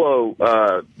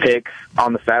Solo pics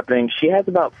on the Fappening. She has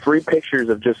about 3 pictures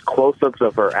of just close-ups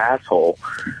of her asshole.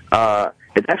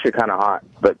 It's actually kind of hot,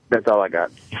 but that's all I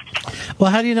got.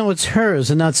 Well, how do you know it's hers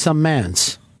and not some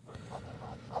man's?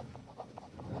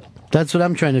 That's what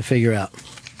I'm trying to figure out.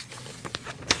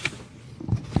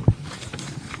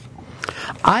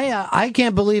 I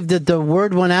can't believe that the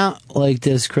word went out like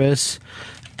this, Chris,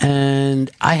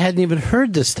 and I hadn't even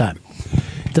heard this time.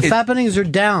 The Fappenings are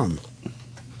down.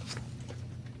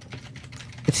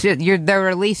 They're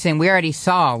releasing. We already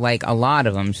saw like a lot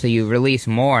of them, so you release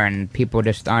more, and people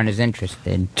just aren't as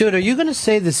interested. Dude, are you going to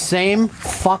say the same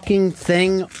fucking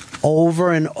thing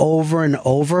over and over and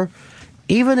over?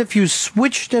 Even if you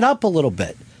switched it up a little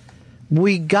bit.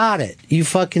 We got it. You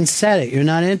fucking said it. You're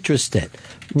not interested.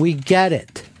 We get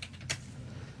it.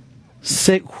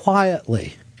 Sit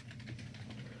quietly.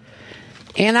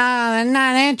 I'm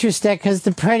not interested because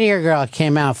the prettier girl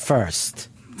came out first.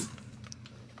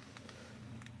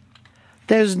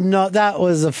 That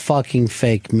was a fucking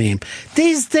fake meme.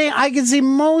 These things, I can see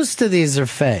most of these are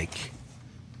fake.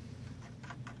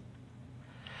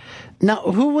 Now,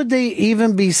 who would they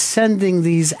even be sending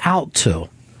these out to?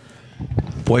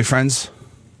 Boyfriends?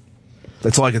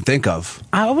 That's all I can think of.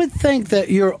 I would think that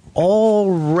you're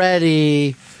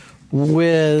already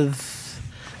with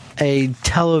a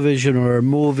television or a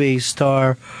movie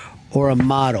star or a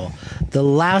model. The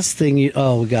last thing you...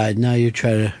 Oh, God, now you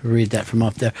try to read that from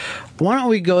up there. Why don't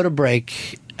we go to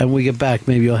break, and when we get back,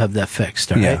 maybe you'll have that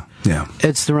fixed, all right? Yeah.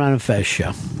 It's the Ron and Fez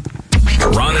Show.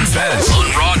 Ron and Fez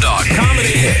on Raw Dog Comedy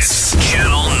Hits,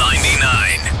 Channel 99.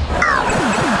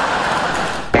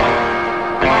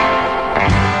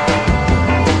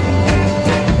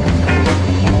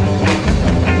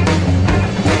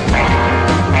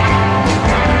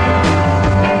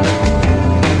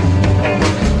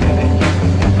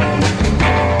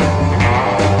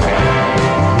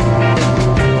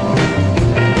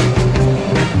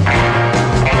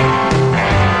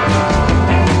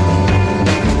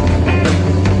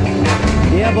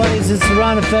 It's the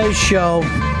Ron and Fez Show.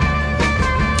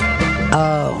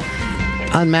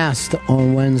 Unmasked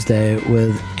on Wednesday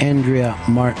with Andrea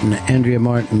Martin. Andrea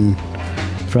Martin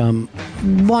from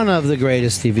one of the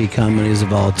greatest TV comedies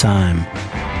of all time,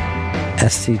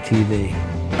 SCTV.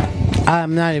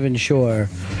 I'm not even sure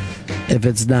if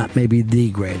it's not maybe the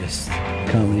greatest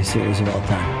comedy series of all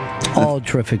time. All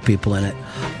terrific people in it.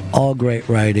 All great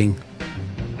writing.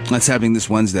 That's happening this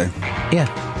Wednesday.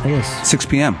 Yeah, it is. 6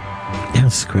 p.m.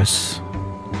 Yes, Chris.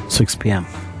 6 p.m.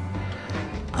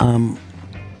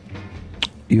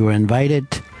 You were invited.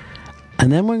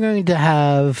 And then we're going to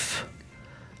have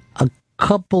a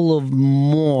couple of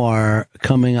more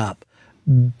coming up.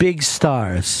 Big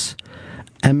stars.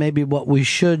 And maybe what we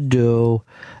should do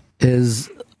is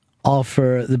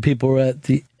offer the people who are at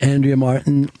the Andrea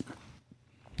Martin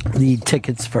the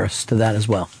tickets first to that as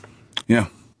well. Yeah,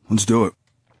 let's do it.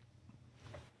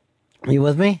 You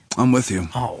with me? I'm with you.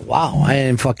 Oh, wow. I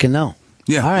didn't fucking know.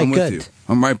 Yeah, all right, I'm with good.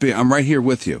 you. I'm right here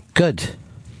with you. Good.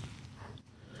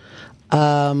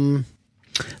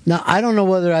 Now, I don't know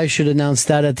whether I should announce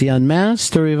that at the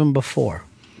Unmasked or even before.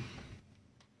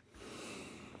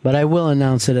 But I will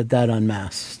announce it at that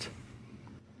Unmasked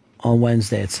on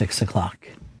Wednesday at 6 o'clock.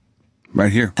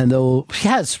 Right here. And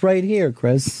yes, right here,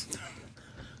 Chris.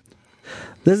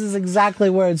 This is exactly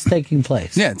where it's taking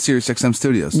place. Yeah, it's Sirius XM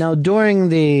Studios. Now, during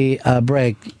the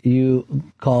break, you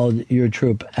called your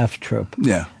troop F Troop.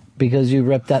 Yeah. Because you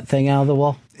ripped that thing out of the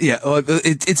wall? Yeah,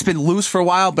 it's been loose for a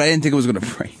while, but I didn't think it was going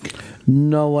to break.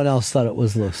 No one else thought it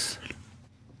was loose.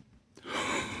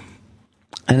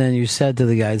 And then you said to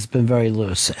the guy, it's been very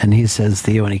loose. And he says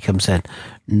to you when he comes in,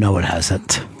 no, it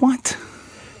hasn't. What?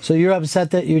 So you're upset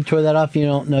that you tore that off? You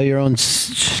don't know your own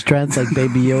strength like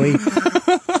Baby Huey?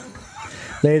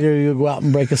 Later you go out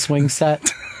and break a swing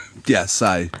set? Yes,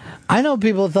 I know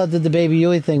people thought that the Baby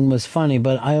Huey thing was funny,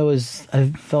 but I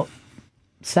felt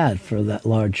sad for that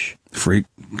large... freak,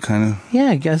 kind of? Yeah,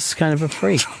 I guess kind of a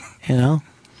freak, you know?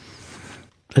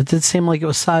 It did seem like it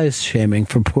was size shaming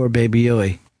for poor Baby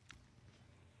Huey.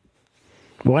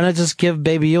 Why not just give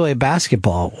Baby Huey a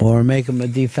basketball or make him a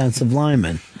defensive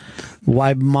lineman?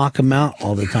 Why mock him out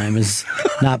all the time as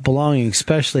not belonging,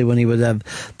 especially when he would have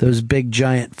those big,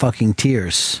 giant fucking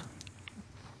tears?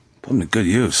 Put him to good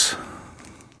use.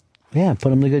 Yeah,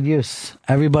 put him to good use.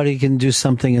 Everybody can do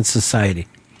something in society.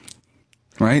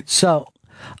 Right? So,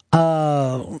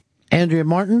 Andrea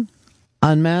Martin,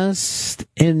 Unmasked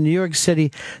in New York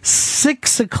City,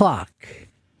 6 o'clock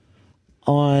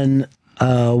on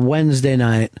Wednesday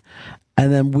night.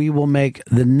 And then we will make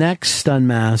the next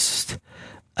Unmasked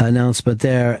announcement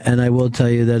there. And I will tell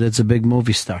you that it's a big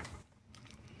movie star.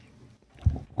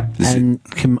 And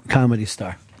comedy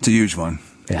star. It's a huge one.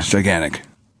 Yeah. It's gigantic.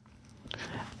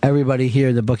 Everybody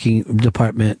here, the booking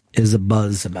department, is a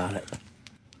buzz about it.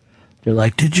 They're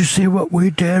like, did you see what we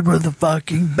did? We're the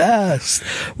fucking best.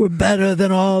 We're better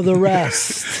than all the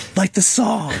rest. Like the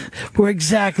song. We're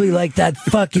exactly like that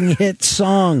fucking hit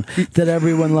song that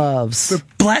everyone loves. We're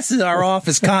blasting our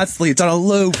office constantly. It's on a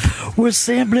loop. We're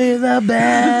simply the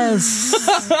best.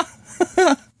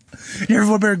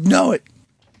 Everyone better know it.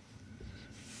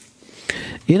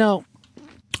 You know,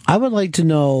 I would like to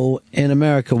know in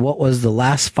America what was the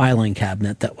last filing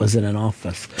cabinet that was in an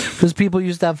office. Because people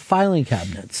used to have filing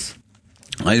cabinets.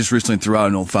 I just recently threw out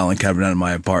an old filing cabinet in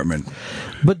my apartment.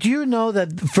 But do you know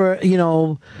that for,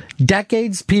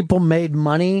 decades people made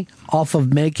money off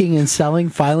of making and selling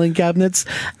filing cabinets?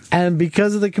 And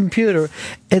because of the computer,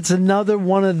 it's another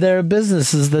one of their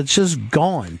businesses that's just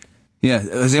gone. Yeah.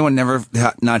 Has anyone never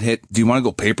not hit, do you want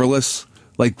to go paperless?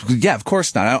 Like, yeah, of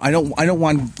course not. I don't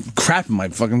want crap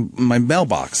in my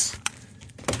mailbox.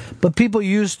 But people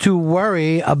used to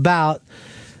worry about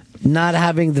not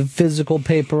having the physical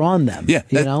paper on them. Yeah,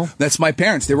 you know? That's my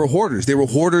parents. They were hoarders. They were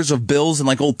hoarders of bills and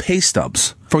like old pay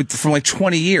stubs from like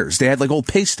 20 years. They had like old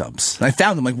pay stubs. And I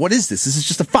found them like, what is this? This is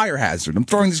just a fire hazard. I'm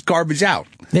throwing this garbage out.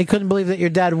 They couldn't believe that your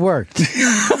dad worked.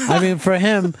 I mean, for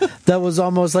him, that was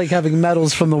almost like having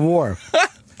medals from the war.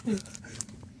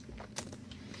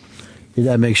 Your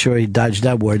dad make sure he dodged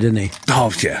that war, didn't he?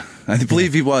 Oh, yeah. I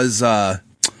believe he was,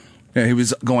 he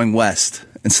was going west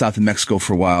and stopped in Mexico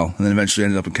for a while and then eventually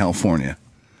ended up in California.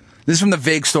 This is from the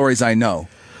vague stories I know.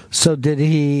 So did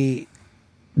he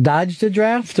dodge the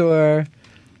draft or?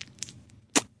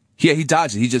 Yeah, he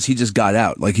dodged it. He just got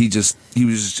out. Like he was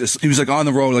like on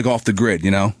the road, like off the grid, you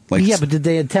know? Like, yeah, but did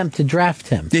they attempt to draft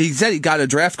him? Yeah, he said he got a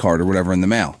draft card or whatever in the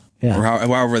mail. Yeah. Or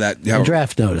however that. A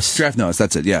draft notice. Draft notice,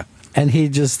 that's it, yeah. And he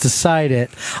just decided,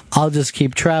 I'll just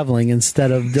keep traveling instead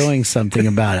of doing something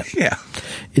about it. Yeah.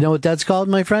 You know what that's called,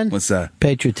 my friend? What's that?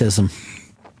 Patriotism.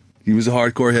 He was a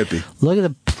hardcore hippie. Look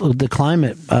at the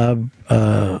climate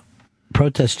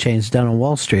protest chains down on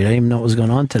Wall Street. I didn't even know what was going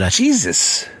on today.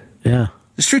 Jesus. Yeah.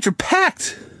 The streets are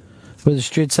packed. Where the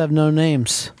streets have no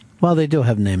names. Well, they do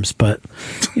have names, but,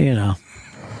 you know,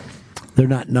 they're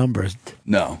not numbered.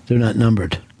 No. They're not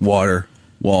numbered. Water,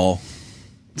 wall,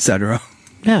 etc.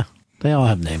 Yeah. They all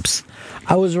have names.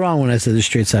 I was wrong when I said the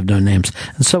streets have no names.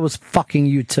 And so was fucking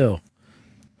you, too.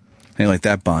 Hey, like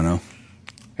that, Bono.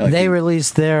 They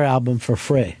released their album for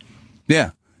free.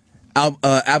 Yeah.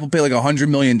 Apple paid like $100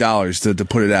 million to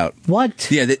put it out.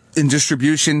 What? Yeah, in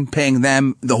distribution, paying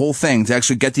them, the whole thing, to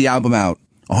actually get the album out.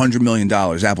 $100 million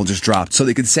Apple just dropped. So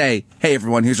they could say, hey,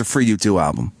 everyone, here's a free U2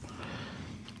 album.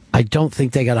 I don't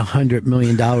think they got $100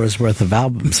 million worth of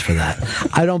albums for that.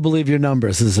 I don't believe your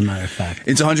numbers, as a matter of fact.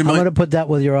 It's $100 million. I'm going to put that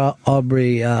with your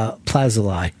Aubrey Plaza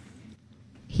lie.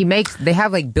 They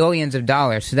have like billions of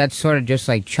dollars, so that's sort of just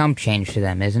like chump change to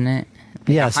them, isn't it?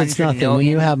 Yes, it's nothing. When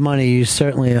you have money, you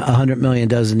certainly $100 million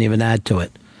doesn't even add to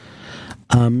it.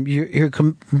 You're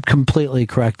completely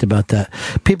correct about that.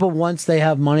 People, once they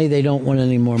have money, they don't want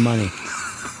any more money.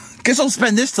 Guess I'll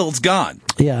spend this till it's gone.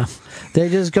 Yeah. They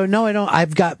just go, no, I don't.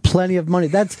 I've got plenty of money.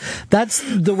 That's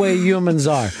the way humans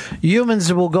are.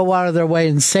 Humans will go out of their way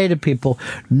and say to people,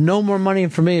 no more money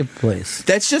for me, please.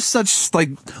 That's just such,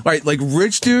 like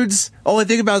rich dudes, all they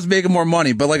think about is making more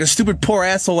money. But like a stupid poor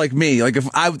asshole like me, like if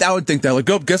I would think that, like,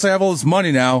 oh, guess I have all this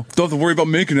money now. Don't have to worry about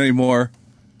making it anymore.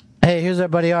 Hey, here's our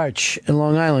buddy Arch in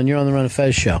Long Island. You're on the Run of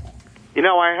Fez show. You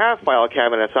know, I have file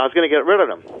cabinets. I was going to get rid of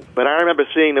them. But I remember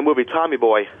seeing the movie Tommy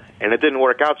Boy, and it didn't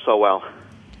work out so well.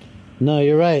 No,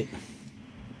 you're right.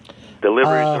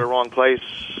 Deliveries to the wrong place.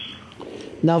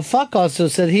 Now, Fuck also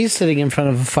said he's sitting in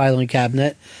front of a filing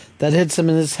cabinet that hits him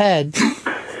in his head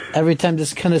every time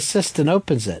this kind of assistant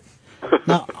opens it.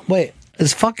 Now, wait,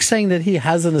 is Fuck saying that he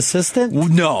has an assistant?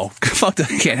 No, Fuck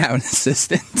can't have an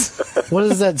assistant. What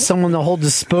is that, someone to hold the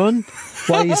spoon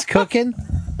while he's cooking?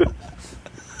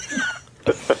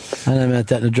 I never meant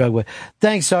that in a drug way.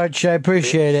 Thanks, Arch, I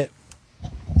appreciate it.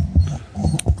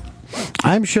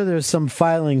 I'm sure there's some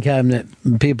filing cabinet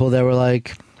people that were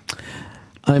like,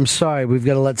 I'm sorry, we've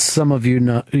got to let some of you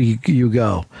know you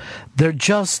go. They're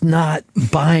just not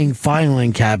buying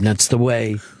filing cabinets the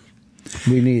way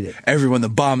we need it. Everyone, the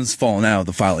bomb is falling out of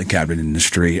the filing cabinet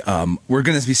industry. We're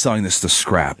going to be selling this to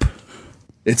scrap.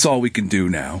 It's all we can do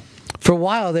now. For a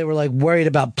while, they were like worried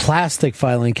about plastic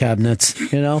filing cabinets.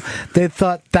 You know, they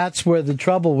thought that's where the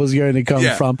trouble was going to come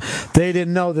from. They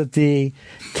didn't know that the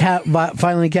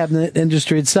filing cabinet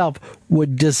industry itself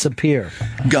would disappear.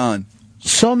 Gone.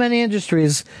 So many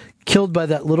industries killed by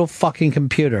that little fucking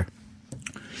computer.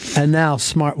 And now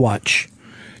smartwatch.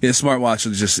 Yeah, smartwatch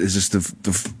is just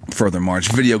the further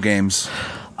march. Video games.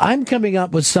 I'm coming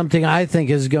up with something I think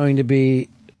is going to be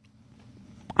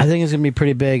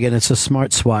pretty big, and it's a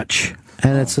smart swatch.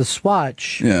 And it's a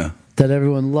swatch that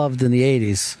everyone loved in the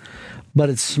 80s, but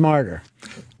it's smarter.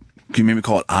 Can you maybe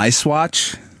call it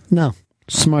iSwatch? No,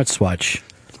 smart swatch.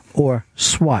 Or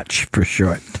swatch for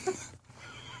short.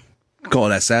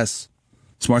 Call it SS.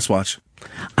 Smart swatch.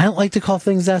 I don't like to call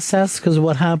things SS because of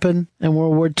what happened in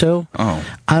World War II.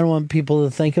 Oh. I don't want people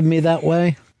to think of me that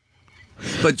way.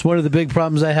 But it's one of the big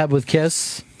problems I have with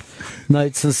KISS.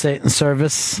 Knights in Satan's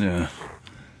Service. Yeah.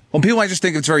 Well, people might just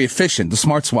think it's very efficient. The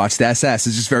smartwatch, the SS,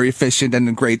 is just very efficient and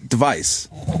a great device.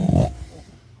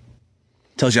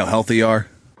 Tells you how healthy you are.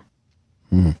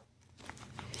 Mm.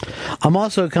 I'm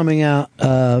also coming out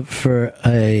for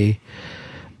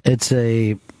it's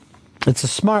a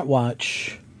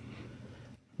smartwatch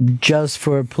just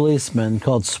for policemen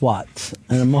called SWAT,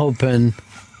 and I'm hoping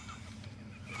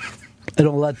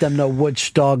it'll let them know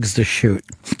which dogs to shoot.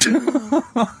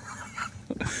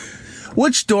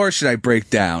 Which door should I break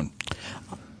down?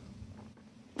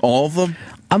 All of them?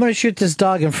 I'm going to shoot this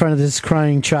dog in front of this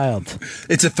crying child.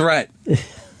 It's a threat.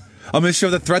 I'm going to show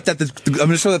the threat that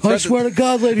I swear to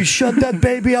God, lady, shut that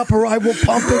baby up or I will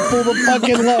pump it full of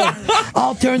fucking load.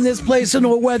 I'll turn this place into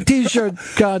a wet t-shirt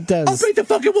contest. I'll break the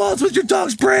fucking walls with your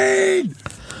dog's brain.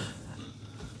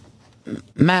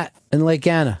 Matt in Lake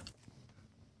Anna.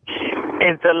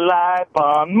 It's a life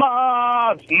on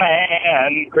Mars,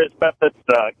 man. Chris Pepper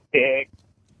suck dick.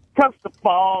 Cuffs the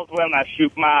balls when I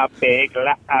shoot my big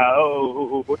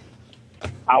loud.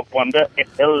 I wonder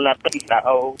if he'll ever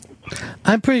know.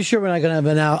 I'm pretty sure we're not going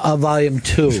to have a volume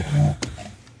 2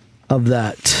 of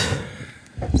that.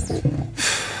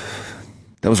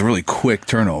 That was a really quick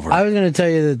turnover. I was going to tell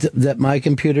you that my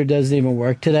computer doesn't even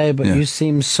work today, but you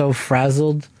seem so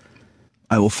frazzled.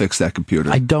 I will fix that computer.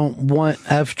 I don't want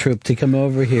F-Troop to come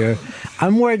over here.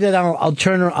 I'm worried that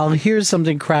I'll hear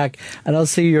something crack, and I'll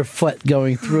see your foot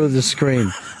going through the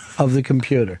screen of the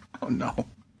computer. Oh, no.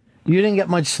 You didn't get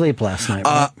much sleep last night,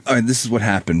 right? All right, this is what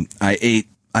happened. I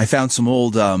found some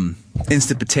old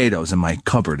instant potatoes in my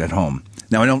cupboard at home.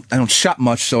 Now, I don't shop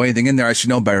much, so anything in there I should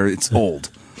know better. It's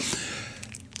old.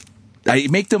 I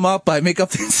make them up. I make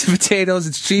up the instant potatoes.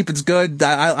 It's cheap. It's good.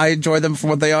 I enjoy them for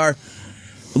what they are.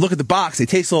 Look at the box. They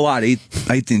taste a lot. I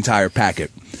eat the entire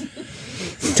packet.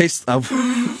 First of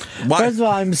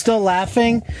all, I'm still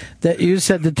laughing that you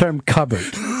said the term cupboard.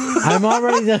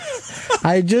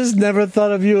 I just never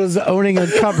thought of you as owning a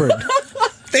cupboard.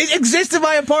 They exist in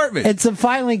my apartment. It's a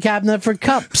filing cabinet for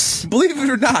cups. Believe it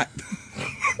or not.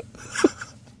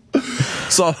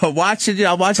 So I'll watch it.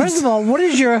 First of all, what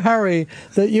is your hurry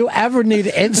that you ever need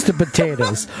instant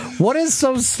potatoes? What is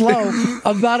so slow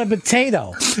about a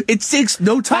potato? It takes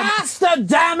no time. Faster,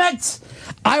 damn it!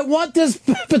 I want this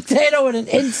potato in an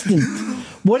instant.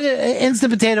 What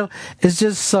instant potato is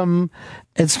just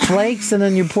it's flakes and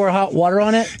then you pour hot water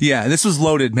on it? Yeah, this was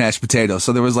loaded mashed potatoes,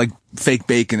 so there was like fake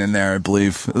bacon in there, I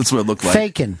believe. That's what it looked like.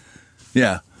 Bacon.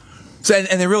 Yeah. So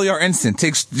and they really are instant.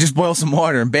 Just boil some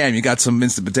water and bam, you got some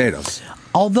instant potatoes.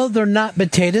 Although they're not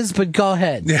potatoes, but go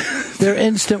ahead. Yeah. They're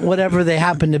instant whatever they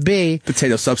happen to be.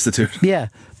 Potato substitute. Yeah.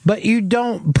 But you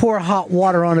don't pour hot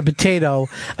water on a potato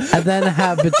and then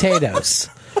have potatoes.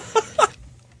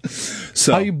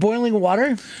 So, are you boiling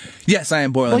water? Yes, I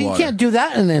am boiling water. Well, you can't do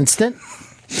that in an instant.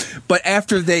 But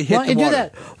after they hit the water. You do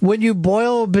that. When you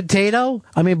boil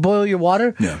your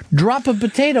water, drop a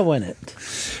potato in it.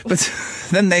 But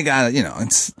then they got,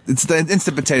 it's the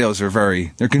instant potatoes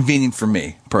they're convenient for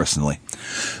me, personally.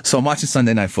 So I'm watching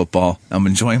Sunday Night Football. I'm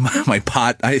enjoying my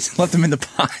pot. I left them in the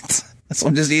pot. So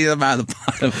I'm just eating them out of the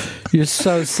pot. You're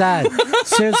so sad.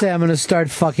 Seriously, I'm going to start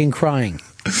fucking crying.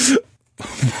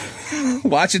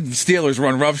 Watching Steelers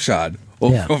run roughshod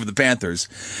over the Panthers.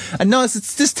 I noticed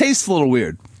it just tastes a little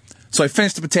weird. So I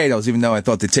finished the potatoes, even though I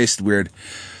thought they tasted weird.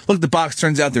 Look at the box.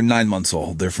 Turns out they're 9 months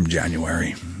old. They're from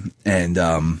January. And,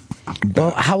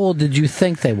 well, how old did you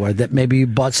think they were? That maybe you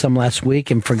bought some last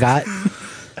week and forgot?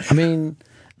 I mean,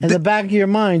 in the back of your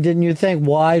mind, didn't you think,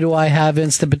 why do I have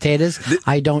instant potatoes?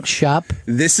 I don't shop.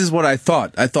 This is what I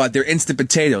thought. I thought they're instant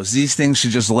potatoes. These things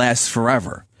should just last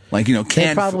forever. Like, canned.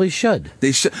 They probably should.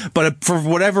 They should. But for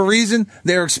whatever reason,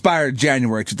 they're expired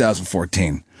January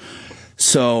 2014.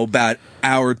 So about an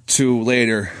hour or two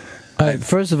later.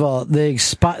 First of all,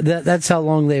 that's how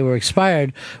long they were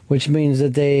expired, which means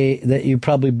that you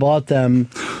probably bought them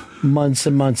months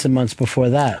and months and months before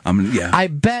that. Yeah. I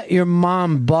bet your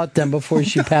mom bought them before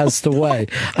she passed away.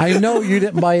 I know you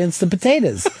didn't buy instant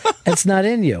potatoes. It's not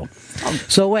in you.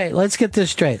 So wait, let's get this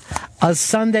straight. A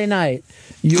Sunday night,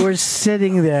 you were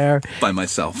sitting there by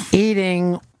myself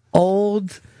eating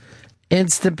old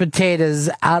instant potatoes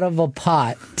out of a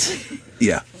pot.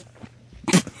 Yeah.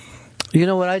 You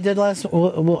know what I did I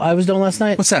was doing last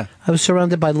night? What's that? I was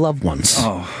surrounded by loved ones.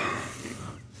 Oh.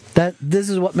 This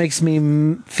is what makes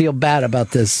me feel bad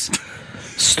about this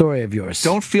story of yours.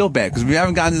 Don't feel bad, because we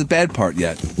haven't gotten to the bad part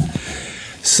yet.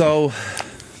 So,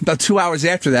 about 2 hours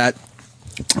after that,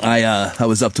 I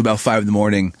was up to about 5 in the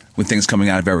morning with things coming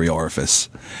out of every orifice.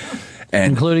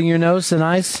 And including your nose and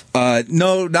eyes?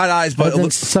 No, not eyes,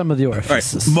 but some of the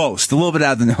orifices. Right, most. A little bit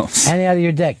out of the nose. And out of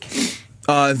your dick?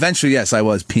 Eventually, yes, I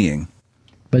was peeing.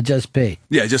 But just pee?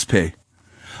 Yeah, just pee.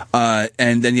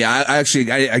 And then,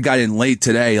 I got in late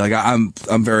today. Like, I'm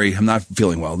not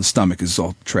feeling well. The stomach is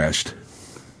all trashed.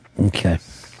 Okay.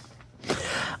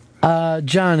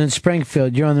 John in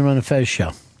Springfield, you're on the Ron and Fez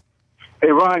show. Hey,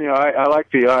 Ron, I like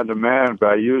the on-demand, but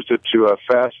I used it to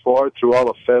fast forward through all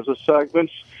the Fez's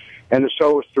segments, and the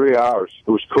show was 3 hours.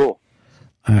 It was cool.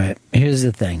 All right, here's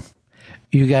the thing.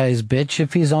 You guys bitch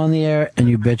if he's on the air, and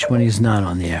you bitch when he's not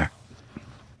on the air.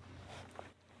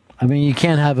 I mean, you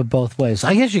can't have it both ways.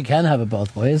 I guess you can have it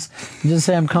both ways. You just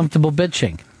say I'm comfortable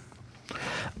bitching.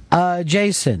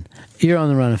 Jason, you're on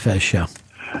the Ron and Fez show.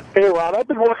 Hey, Ron, I've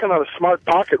been working on a smart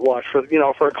pocket watch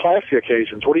for classy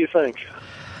occasions. What do you think?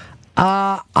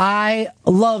 I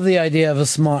love the idea of a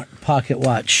smart pocket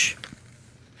watch.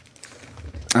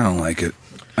 I don't like it.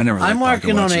 I never. I'm liked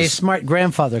working pocket on a watches. smart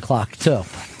grandfather clock too.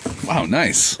 Wow,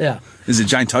 nice. Yeah. Is it a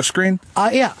giant touchscreen?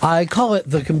 Yeah, I call it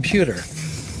the computer.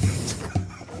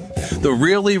 The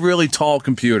really, really tall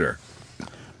computer.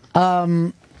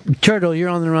 Turtle, you're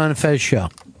on the Ron and Fez show.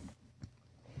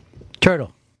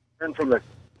 Turtle.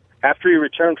 After he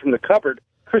returned from the cupboard,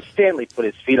 Chris Stanley put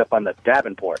his feet up on the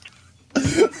Davenport.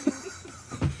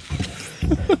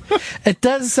 It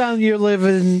does sound you're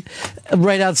living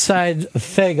right outside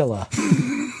Fagala.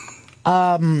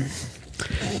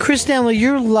 Chris Stanley,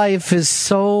 your life is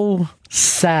so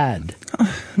sad.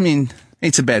 I mean,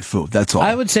 it's a bad food, that's all.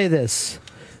 I would say this.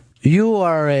 You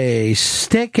are a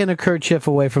stick and a kerchief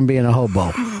away from being a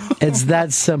hobo. It's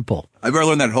that simple. I better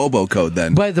learn that hobo code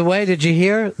then. By the way, did you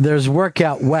hear? There's work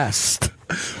out west.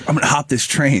 I'm going to hop this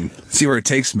train, see where it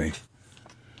takes me.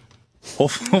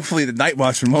 Hopefully the night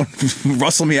watchman won't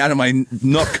rustle me out of my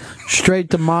nook.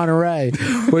 Straight to Monterey,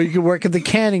 where you can work in the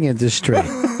canning industry.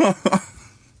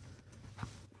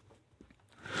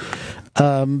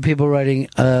 People writing,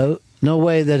 no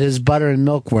way that his butter and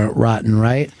milk weren't rotten,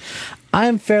 right?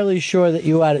 I'm fairly sure that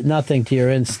you added nothing to your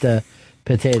Insta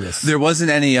potatoes. There wasn't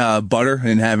any butter. I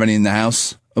didn't have any in the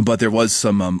house, but there was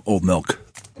some old milk.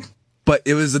 But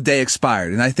it was a day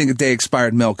expired, and I think a day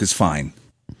expired milk is fine.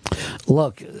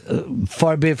 Look,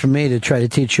 far be it from me to try to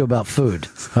teach you about food,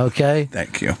 okay?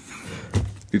 Thank you.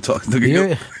 You look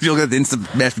at the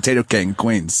instant mashed potato king in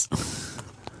Queens.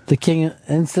 The king,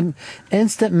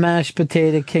 instant mashed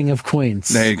potato king of Queens.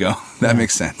 There you go. That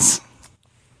makes sense.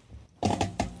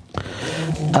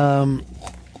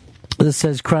 This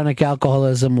says chronic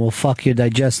alcoholism will fuck your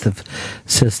digestive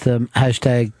system.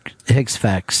 Hashtag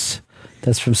HicksFacts.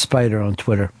 That's from Spider on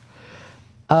Twitter.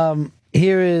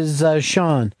 Here is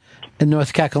Sean in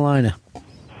North Carolina.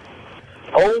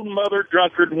 Old mother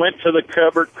drunkard went to the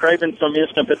cupboard craving some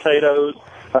instant potatoes.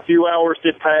 A few hours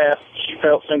did pass. She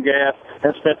felt some gas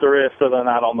and spent the rest of the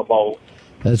night on the bowl.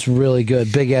 That's really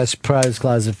good. Big ass prize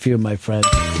closet for you, my friend.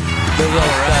 All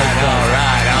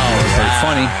right. Very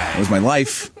funny. It was my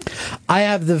life. I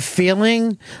have the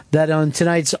feeling that on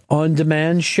tonight's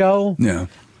on-demand show,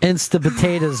 Instant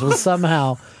Potatoes will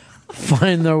somehow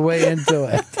find their way into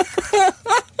it.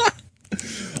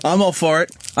 I'm all for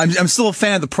it. I'm still a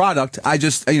fan of the product. I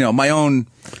just, my own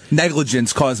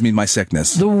negligence caused me my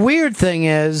sickness. The weird thing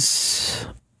is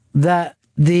that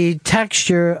the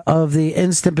texture of the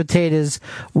instant potatoes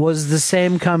was the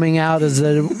same coming out as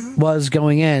it was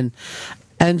going in,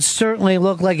 and certainly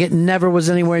looked like it never was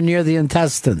anywhere near the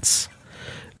intestines.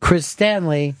 Chris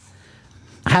Stanley,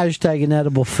 hashtag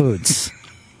inedible foods.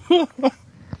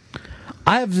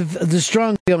 I have the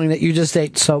strong feeling that you just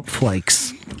ate soap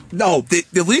flakes. No,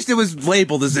 at least it was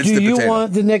labeled as instant potato. Do you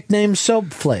want the nickname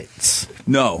soap flakes?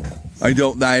 No, I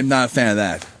don't. I'm not a fan of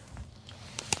that.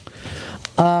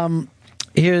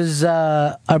 Here's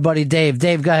our buddy Dave.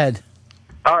 Dave, go ahead.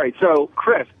 All right, so,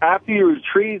 Chris, after you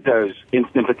retrieved those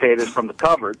instant potatoes from the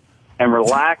cupboard and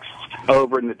relaxed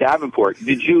over in the Davenport,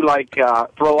 did you,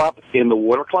 throw up in the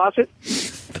water closet?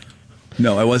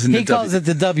 No, I wasn't. He calls it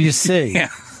the WC. Yeah.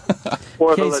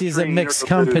 Or in case he's a mixed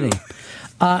company.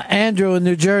 Andrew in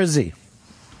New Jersey.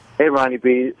 Hey, Ronnie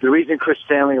B. The reason Chris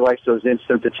Stanley likes those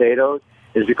instant potatoes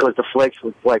is because the flakes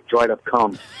look like dried up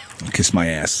cum. Kiss my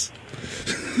ass.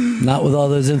 Not with all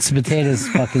those instant potatoes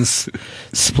fucking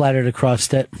splattered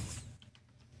across it.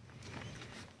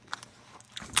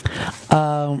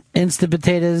 Instant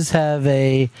potatoes have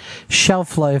a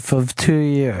shelf life of 2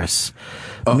 years,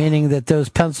 meaning that those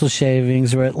pencil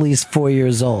shavings are at least 4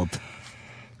 years old.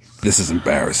 This is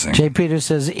embarrassing. Jay Peters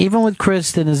says, even with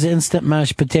Chris and his instant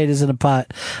mashed potatoes in a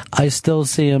pot, I still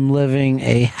see him living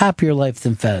a happier life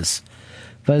than Fez.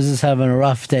 Fez is having a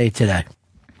rough day today.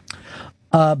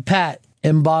 Pat,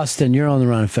 in Boston, you're on the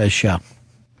Ron and Fez show.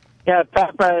 Yeah,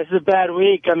 Pat, this is a bad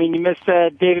week. I mean, you missed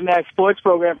David Mack Sports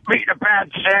Program. Eating a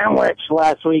bad sandwich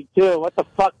last week, too. What the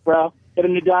fuck, bro? Get a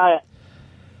new diet.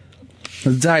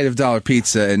 The diet of dollar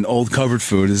pizza and old covered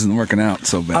food isn't working out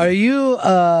so bad. Are you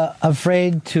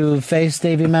afraid to face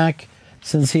Davey Mack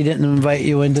since he didn't invite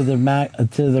you into the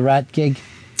rat gig?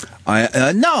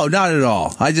 No, not at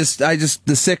all. I just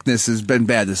the sickness has been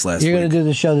bad this last week. You're going to do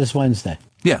the show this Wednesday?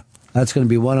 Yeah. That's going to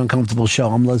be one uncomfortable show.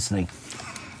 I'm listening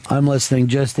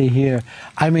just to hear.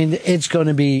 I mean, it's going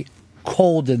to be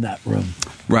cold in that room.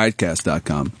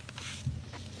 Riotcast.com.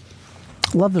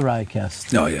 Love the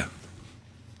Riotcast. Oh, yeah.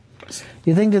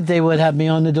 You think that they would have me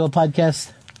on to do a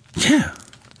podcast? Yeah.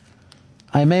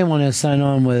 I may want to sign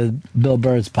on with Bill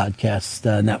Burr's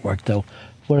podcast network, though.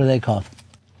 What are they called?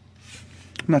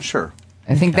 I'm not sure.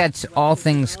 I think that's All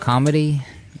Things Comedy.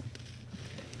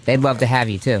 They'd love to have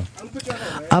you, too.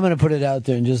 I'm going to put it out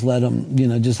there and just let them,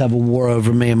 just have a war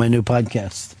over me and my new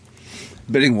podcast.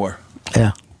 Bidding war.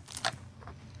 Yeah.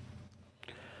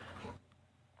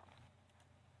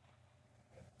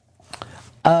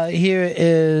 Here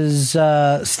is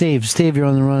Steve. Steve, you're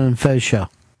on the Ron and Fez show.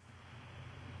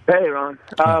 Hey, Ron.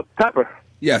 Pepper.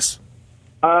 Yes.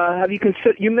 Have you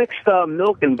considered, you mixed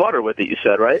milk and butter with it, you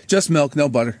said, right? Just milk, no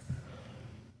butter.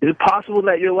 Is it possible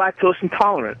that you're lactose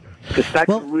intolerant? Because that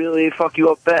could really fuck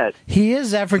you up bad. He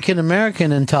is African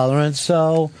American intolerant,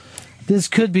 so this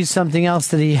could be something else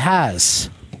that he has.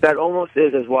 That almost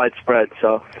is as widespread,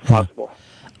 so it's possible.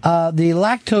 The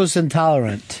lactose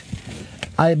intolerant,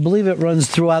 I believe it runs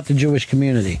throughout the Jewish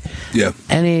community. Yeah.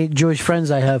 Any Jewish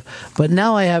friends I have. But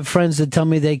now I have friends that tell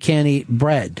me they can't eat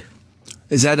bread.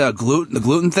 Is that the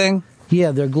gluten thing?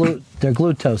 Yeah, they're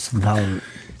glucose intolerant.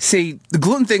 See, the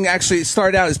gluten thing actually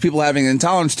started out as people having an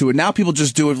intolerance to it. Now people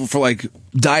just do it for like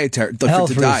dietary,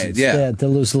 Health to diet. reasons. Yeah, to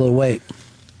lose a little weight.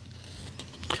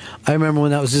 I remember when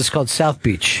that was just called South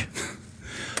Beach.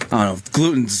 I don't know.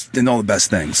 Gluten's in all the best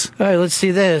things. All right, let's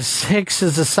see this. Hicks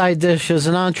is a side dish as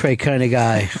an entree kind of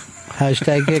guy.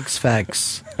 Hashtag Hicks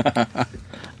facts.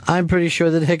 I'm pretty sure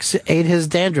that Hicks ate his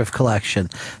dandruff collection.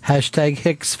 Hashtag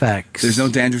Hicks facts. There's no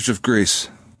dandruff grease.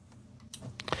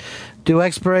 Do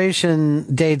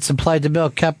expiration dates apply to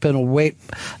milk kept in a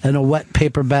wet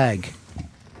paper bag?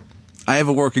 I have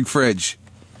a working fridge.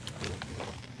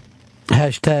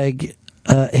 Hashtag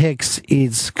Hicks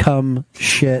eats cum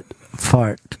shit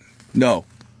fart. No.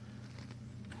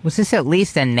 Was this at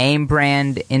least a name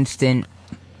brand instant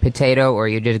potato, or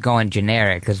you're just going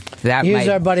generic? Because that Here's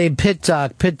might... our buddy Pit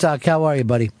Doc. Pit Doc, how are you,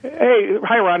 buddy? Hey,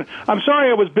 hi, Ron. I'm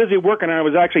sorry I was busy working, and I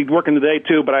was actually working today,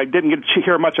 too, but I didn't get to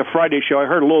hear much of Friday's show. I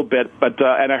heard a little bit,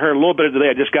 and I heard a little bit of today.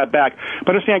 I just got back. But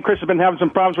I understand Chris has been having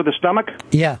some problems with his stomach?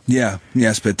 Yeah. Yeah.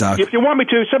 Yes, Pit Doc. If you want me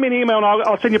to, send me an email, and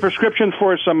I'll send you a prescription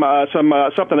for some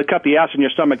something to cut the acid in your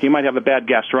stomach. You might have a bad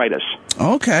gastritis.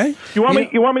 Okay. You want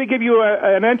me to give you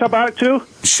an antibiotic, too?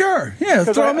 Sure. Yeah,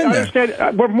 throw them in I there.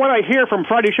 understand, from what I hear from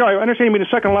Friday's show, I understand you've been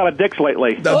sucking a lot of dicks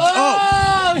lately.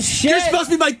 Oh, shit! You're supposed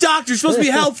to be my doctor. You're supposed to be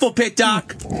helpful, Pit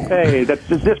Doc. Hey, that's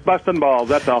just busting balls,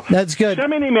 that's all. That's good. Send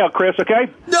me an email, Chris,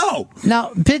 okay? No!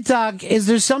 Now, Pit Doc, is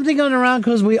there something going around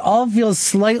because we all feel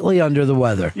slightly under the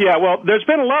weather? Yeah, well, there's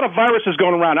been a lot of viruses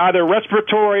going around, either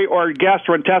respiratory or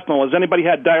gastrointestinal. Has anybody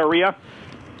had diarrhea?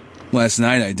 Last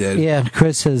night I did. Yeah,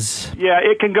 Chris has. Yeah,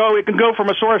 it can go from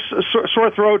a sore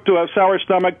throat to a sour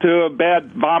stomach to a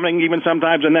bad vomiting even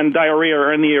sometimes, and then diarrhea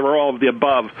or any or all of the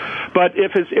above. But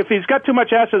if he's got too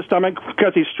much acid in his stomach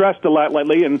because he's stressed a lot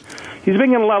lately, and he's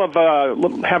been getting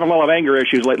having a lot of anger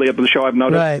issues lately up in the show, I've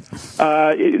noticed.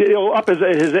 Right. It'll up his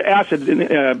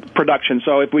acid production.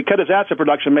 So if we cut his acid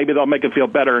production, maybe they'll make him feel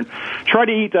better. And try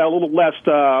to eat a little less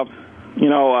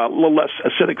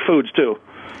acidic foods too.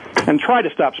 And try to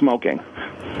stop smoking.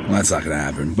 Well, that's not going to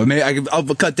happen. But maybe I'll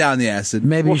cut down the acid.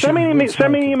 Maybe well, send me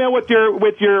an email with your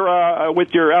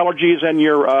allergies and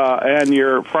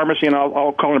your pharmacy, and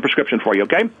I'll call in a prescription for you.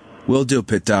 Okay? Will do,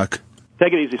 Pit Doc.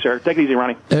 Take it easy, sir. Take it easy,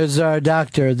 Ronnie. There's our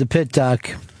doctor, the Pit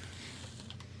Doc.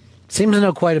 Seems to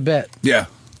know quite a bit. Yeah.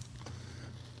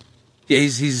 Yeah,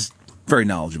 he's very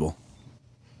knowledgeable.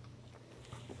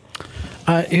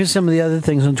 Here's some of the other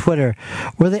things on Twitter.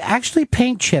 Were they actually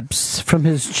paint chips from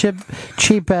his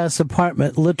cheap-ass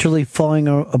apartment literally falling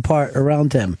apart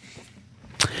around him?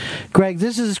 Greg,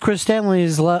 this is Chris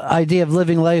Stanley's idea of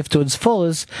living life to its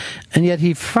fullest, and yet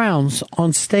he frowns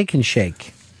on Steak and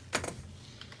Shake.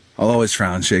 I'll always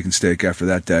frown on Shake and Steak after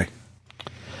that day.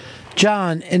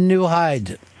 John in New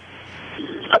Hyde.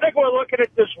 I think we're looking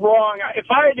at this wrong. If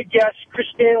I had to guess, Chris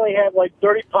Stanley had like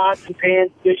 30 pots and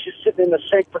pans, dishes sitting in the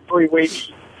sink for 3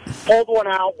 weeks, pulled one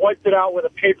out, wiped it out with a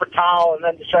paper towel, and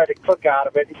then decided to cook out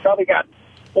of it. He probably got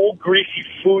old greasy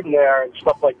food in there and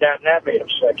stuff like that, and that made him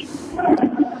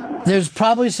sick. There's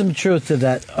probably some truth to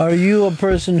that. Are you a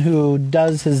person who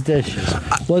does his dishes?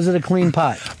 Was it a clean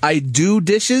pot? I do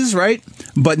dishes, right?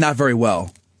 But not very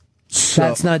well. So,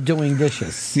 that's not doing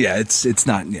dishes. Yeah, it's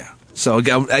not, yeah. So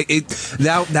now it's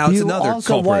another You also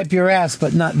culprit. wipe your ass,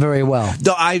 but not very well.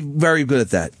 No, I'm very good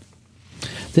at that.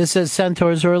 This says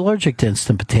centaurs are allergic to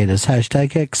instant potatoes.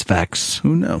 Hashtag X-Facts.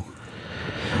 Who knew?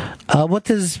 What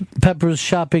does Pepper's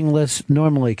shopping list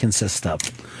normally consist of?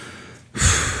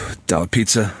 Dollar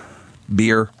pizza,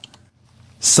 beer,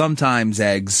 sometimes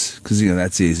eggs, because,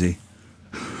 that's easy.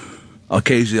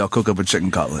 Occasionally, I'll cook up a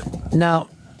chicken cutlet. Now,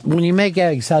 when you make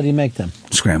eggs, how do you make them?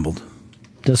 Scrambled.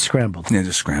 Just scrambled. Yeah,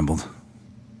 just scrambled.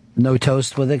 No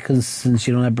toast with it, since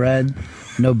you don't have bread.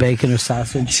 No bacon or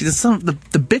sausage. See,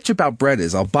 the bitch about bread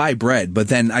is I'll buy bread, but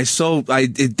then it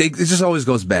just always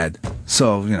goes bad.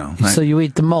 So So you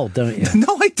eat the mold, don't you?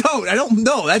 No, I don't. I don't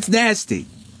know. That's nasty.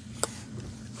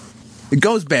 It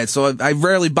goes bad, so I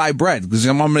rarely buy bread because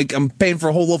I'm paying for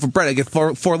a whole loaf of bread. I get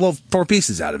four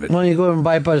pieces out of it. Why don't you go over and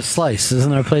buy a slice?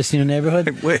 Isn't there a place in your neighborhood?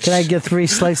 I wish. Can I get 3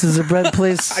 slices of bread,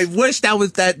 please? I wish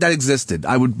that existed.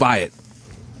 I would buy it.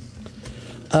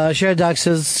 Shared Doc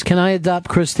says, "Can I adopt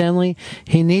Chris Stanley?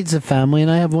 He needs a family, and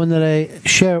I have one that I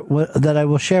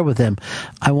will share with him.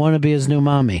 I want to be his new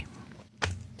mommy."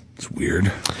 It's weird.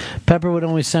 Pepper would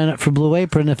only sign up for Blue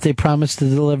Apron if they promised to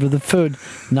deliver the food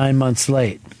 9 months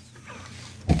late.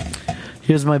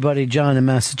 Here's my buddy John in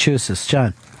Massachusetts.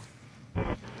 John.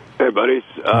 Hey, buddies.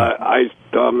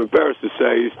 I'm embarrassed to say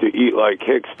I used to eat like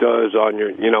Hicks does when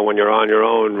you're on your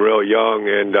own real young,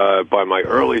 and by my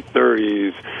early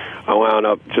 30s, I wound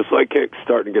up just like Hicks,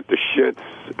 starting to get the shits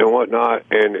and whatnot,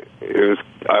 and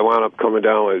I wound up coming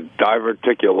down with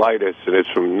diverticulitis, and it's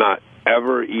from not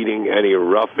ever eating any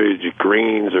roughage,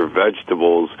 greens, or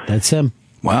vegetables. That's him.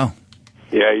 Wow.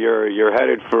 Yeah, you're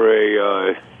headed for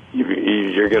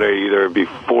you're going to either be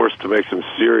forced to make some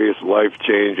serious life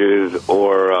changes,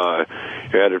 or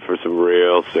you're headed for some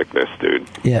real sickness, dude.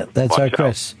 Yeah, that's our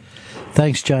Chris.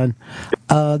 Thanks, John.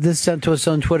 This sent to us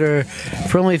on Twitter.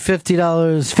 For only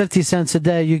 $50, 50 cents a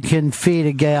day, you can feed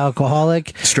a gay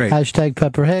alcoholic. Straight. Hashtag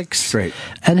Pepper Hicks. Straight.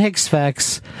 And Hicks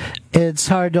Facts. It's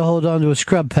hard to hold on to a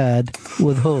scrub pad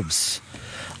with hooves.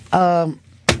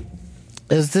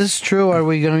 Is this true? Are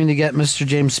we going to get Mr.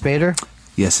 James Spader?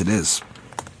 Yes, it is.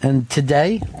 And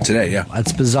today? Today, yeah.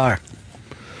 That's bizarre.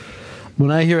 When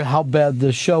I hear how bad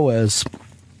this show is,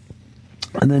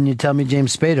 and then you tell me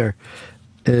James Spader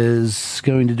is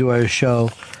going to do our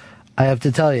show, I have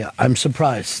to tell you, I'm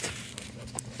surprised.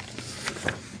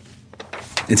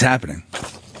 It's happening.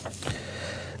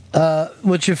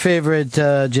 What's your favorite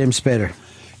James Spader?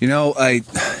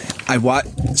 I watch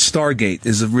Stargate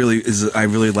I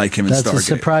really like him in Stargate. That's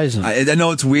surprising. I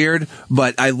know it's weird,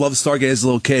 but I loved Stargate as a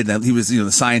little kid. He was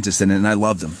the scientist in it, and I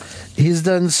loved him. He's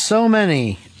done so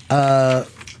many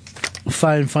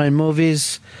fine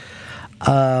movies.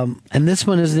 And this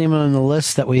one isn't even on the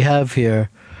list that we have here.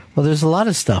 Well, there's a lot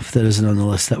of stuff that isn't on the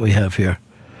list that we have here.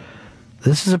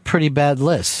 This is a pretty bad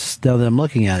list, now that I'm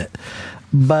looking at it.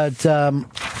 But 2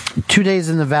 Days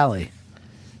in the Valley.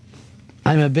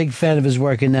 I'm a big fan of his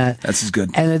work in that. That's good.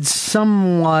 And it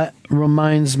somewhat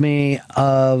reminds me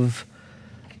of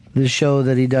the show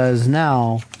that he does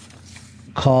now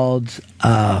called,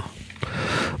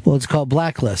 it's called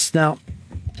Blacklist. Now,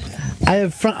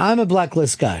 I'm a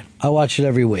Blacklist guy. I watch it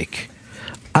every week.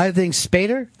 I think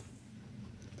Spader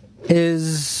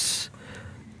is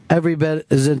every bit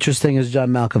as interesting as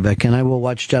John Malkovich, and I will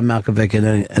watch John Malkovich in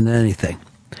anything.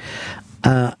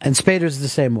 And Spader's the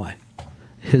same way.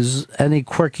 Any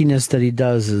quirkiness that he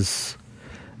does is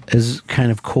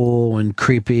kind of cool and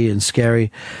creepy and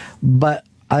scary. But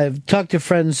I've talked to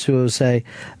friends who say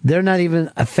they're not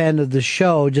even a fan of the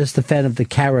show, just a fan of the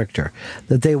character,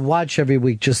 that they watch every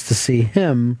week just to see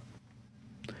him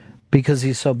because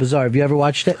he's so bizarre. Have you ever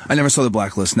watched it? I never saw The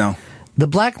Blacklist, no. The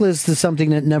Blacklist is something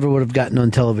that never would have gotten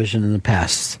on television in the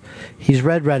past. He's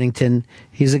Red Reddington.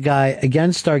 He's a guy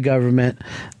against our government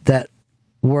that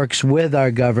works with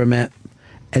our government,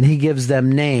 and he gives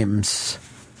them names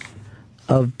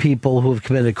of people who have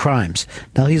committed crimes.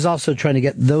 Now, he's also trying to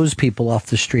get those people off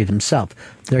the street himself.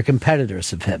 They're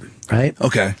competitors of him, right?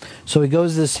 Okay. So he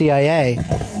goes to the CIA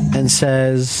and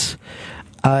says,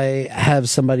 I have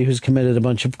somebody who's committed a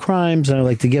bunch of crimes, and I'd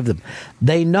like to give them.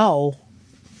 They know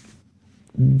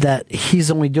that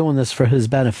he's only doing this for his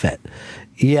benefit.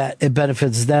 Yet it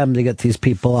benefits them to get these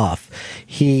people off.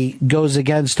 He goes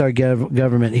against our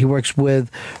government. He works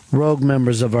with rogue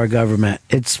members of our government.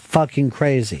 It's fucking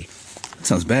crazy.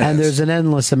 Sounds bad. And there's an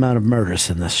endless amount of murders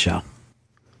in this show.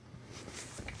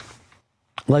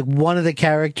 Like one of the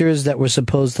characters that we're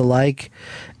supposed to like,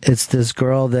 it's this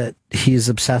girl that he's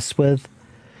obsessed with.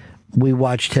 We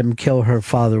watched him kill her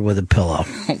father with a pillow.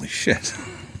 Holy shit.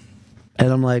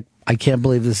 And I'm like, I can't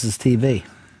believe this is TV.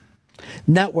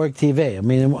 Network TV. I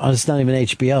mean, it's not even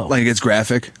HBO. Like it's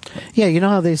graphic? Yeah, you know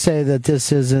how they say that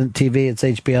this isn't TV, it's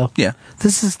HBO? Yeah.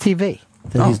 This is TV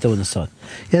that he's doing this on.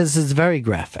 Yes, it's very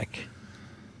graphic.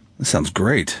 That sounds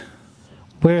great.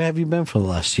 Where have you been for the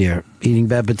last year? Eating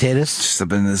bad potatoes? Just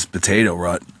been in this potato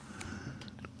rut.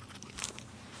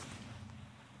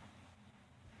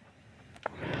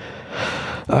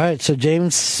 All right, so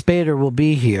James Spader will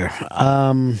be here.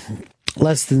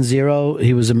 Less Than Zero,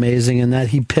 he was amazing in that.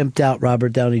 He pimped out Robert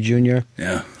Downey Jr.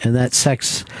 Yeah. And that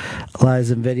Sex, Lies,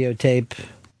 and Videotape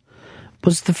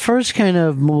was the first kind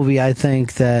of movie, I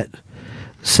think, that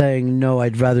saying, no,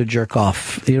 I'd rather jerk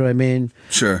off. You know what I mean?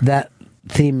 Sure. That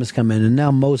theme has come in, and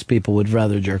now most people would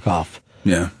rather jerk off.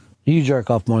 Yeah. You jerk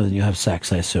off more than you have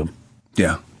sex, I assume.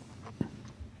 Yeah.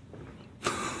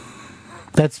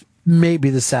 That's maybe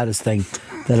the saddest thing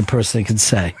that a person can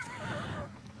say.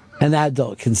 An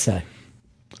adult can say.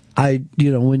 And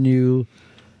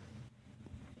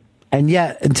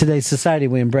yet, in today's society,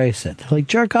 we embrace it. Like,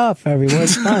 jerk off, everyone.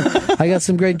 It's fun. I got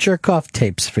some great jerk off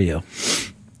tapes for you.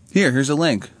 Here's a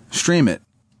link. Stream it.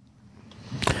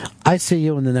 I see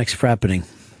you in the next Frappening.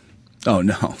 Oh,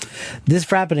 no. This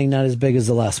Frappening not as big as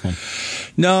the last one.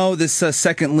 No, this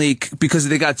second leak, because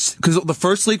the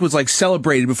first leak was like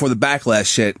celebrated before the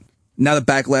backlash shit. Now the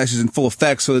backlash is in full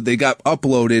effect, so that they got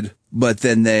uploaded, but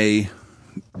then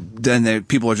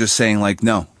people are just saying like,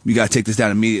 no, you got to take this down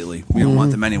immediately. We don't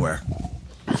want them anywhere.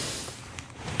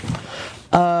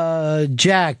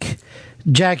 Jack,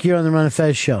 you're on the Ron and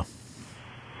Fez show.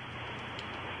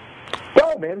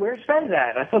 Oh man, where's Fez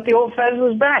at? I thought the old Fez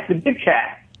was back, the big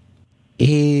cat.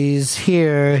 He's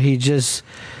here. He just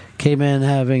came in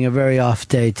having a very off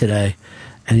day today,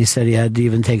 and he said he had to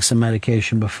even take some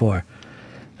medication before.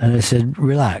 And I said,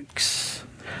 relax,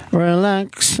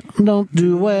 don't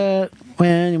do it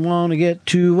when you want to get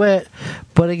too wet.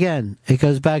 But again, it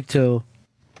goes back to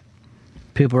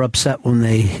people are upset when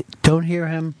they don't hear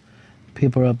him.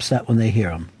 People are upset when they hear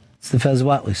him. It's the Fez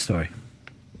Whatley story.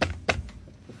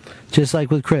 Just like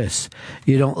with Chris.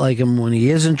 You don't like him when he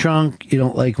isn't drunk. You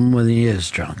don't like him when he is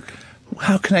drunk.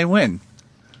 How can I win?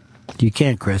 You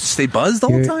can't, Chris. Stay buzzed the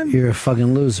whole time? You're a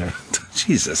fucking loser.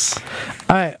 Jesus.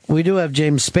 All right, we do have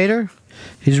James Spader.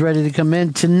 He's ready to come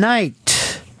in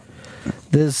tonight.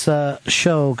 This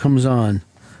show comes on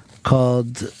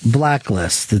called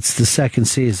Blacklist. It's the second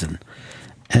season.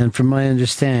 And from my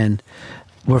understand,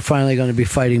 we're finally going to be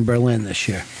fighting Berlin this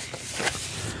year.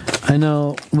 I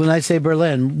know, when I say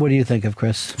Berlin, what do you think of,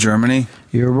 Chris? Germany?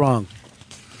 You're wrong.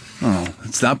 Oh,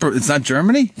 it's not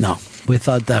Germany? No, we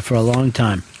thought that for a long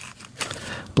time.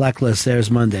 Blacklist airs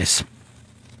Mondays,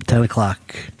 10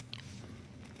 o'clock.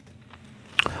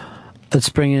 Let's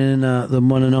bring in the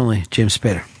one and only James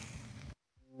Spader.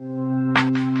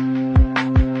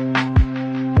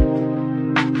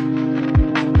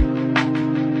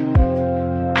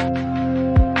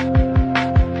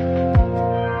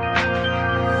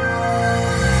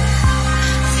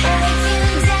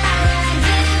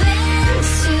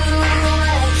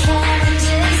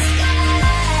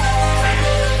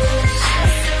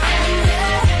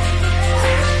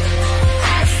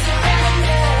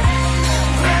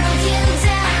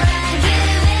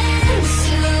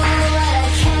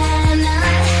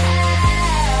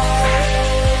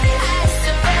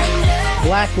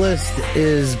 Blacklist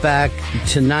is back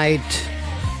tonight,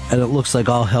 and it looks like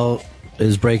all hell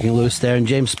is breaking loose there. And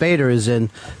James Spader is in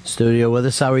studio with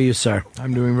us. How are you, sir?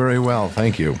 I'm doing very well,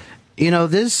 thank you. You know,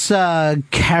 this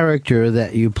character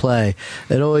that you play,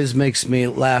 it always makes me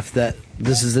laugh that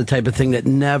this is the type of thing that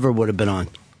never would have been on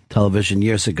television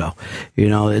years ago. You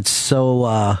know, it's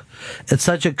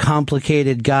such a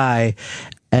complicated guy,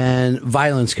 and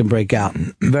violence can break out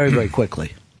very, very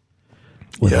quickly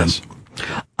with him.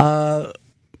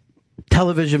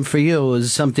 Television for you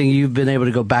is something you've been able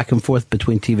to go back and forth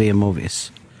between TV and movies.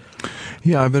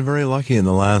 Yeah, I've been very lucky in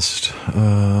the last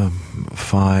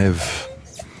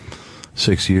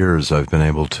 5-6 years. I've been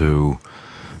able to,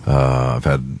 I've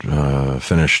had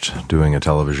finished doing a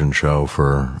television show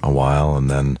for a while, and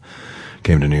then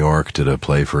came to New York, did a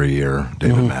play for a year,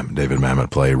 David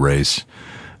Mamet play, Race.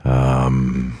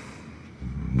 Then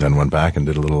went back and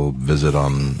did a little visit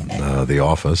on The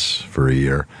Office for a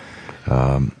year.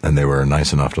 And they were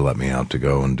nice enough to let me out to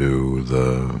go and do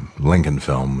the Lincoln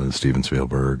film with Steven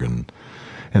Spielberg, and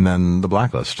then The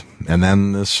Blacklist, and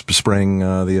then this spring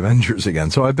the Avengers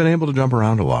again. So I've been able to jump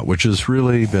around a lot, which has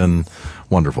really been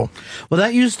wonderful. Well,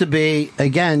 that used to be,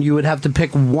 again, you would have to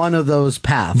pick one of those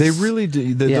paths. They really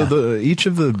do. Each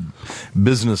of the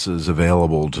businesses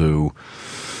available to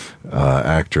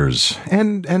actors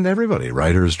and everybody,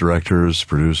 writers, directors,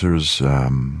 producers,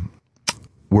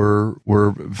 were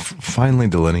finally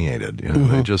delineated. You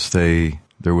know,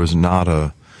 there was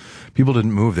not people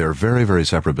didn't move. They were very, very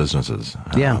separate businesses.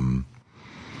 Yeah.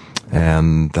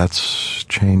 And that's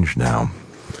changed now.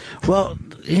 Well,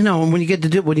 you know, when you get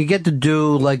to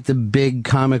do like the big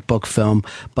comic book film,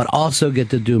 but also get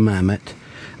to do Mamet,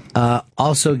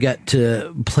 also get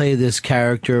to play this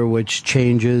character, which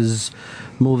changes,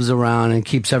 moves around, and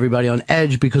keeps everybody on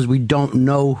edge because we don't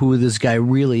know who this guy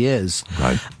really is.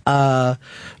 Right.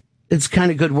 It's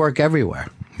kind of good work everywhere.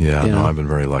 Yeah, you know? I've been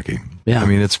very lucky. Yeah. I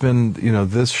mean, it's been,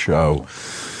 this show,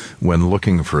 when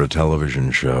looking for a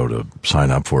television show to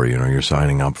sign up for, you're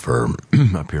signing up for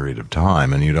a period of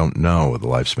time, and you don't know what the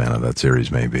lifespan of that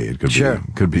series may be. It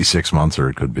could be 6 months, or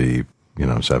it could be,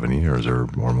 7 years or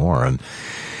more.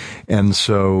 And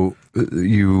so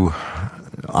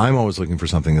I'm always looking for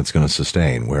something that's going to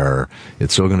sustain, where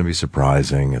it's still going to be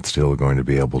surprising. It's still going to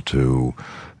be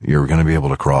you're going to be able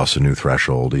to cross a new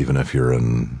threshold, even if you're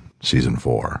in season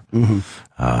 4.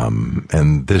 Mm-hmm.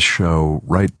 And this show,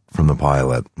 right from the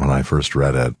pilot, when I first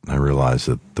read it, I realized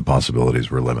that the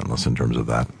possibilities were limitless in terms of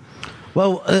that.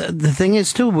 Well, the thing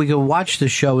is, too, we can watch the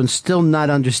show and still not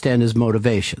understand his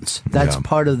motivations. That's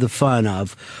part of the fun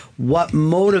of what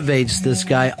motivates this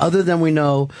guy, other than we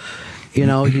know,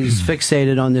 he's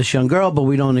fixated on this young girl, but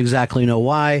we don't exactly know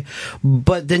why.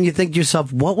 But then you think to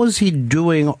yourself, what was he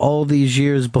doing all these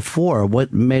years before?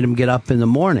 What made him get up in the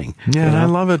morning? Yeah, and I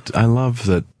love it. I love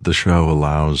that the show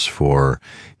allows for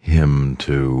him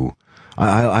to...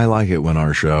 I like it when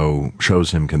our show shows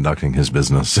him conducting his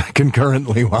business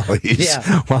concurrently while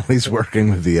he's working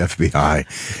with the FBI,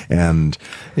 and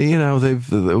we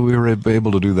were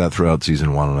able to do that throughout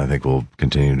season 1, and I think we'll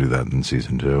continue to do that in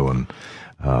season 2.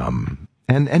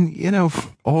 And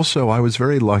also I was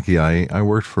very lucky. I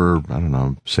worked for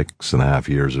 6.5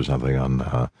 years or something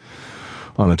on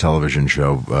a television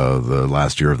show the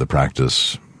last year of the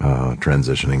practice,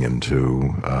 transitioning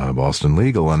into Boston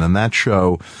Legal, and in that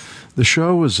show. The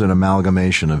show was an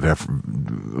amalgamation of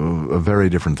very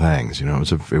different things.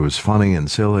 It was funny and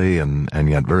silly and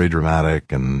yet very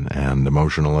dramatic and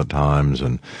emotional at times.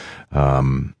 And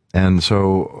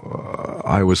so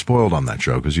I was spoiled on that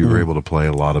show because you were able to play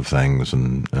a lot of things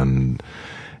and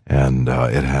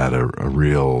it had a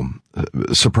real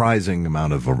surprising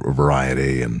amount of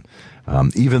variety. And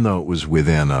even though it was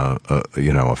within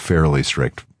a fairly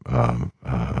strict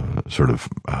sort of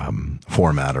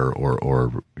format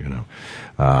or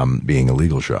being a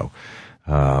legal show.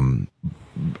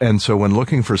 And so when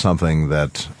looking for something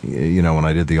that, when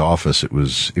I did The Office, it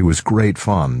was great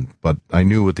fun, but I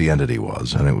knew what the entity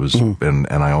was, and it was, and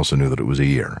I also knew that it was a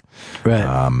year.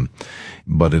 Right.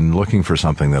 But in looking for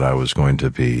something that I was going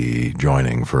to be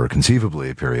joining for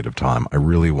conceivably a period of time, I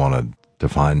really wanted to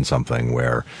find something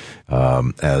where,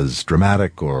 as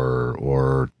dramatic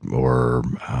or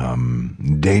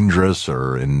dangerous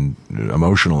or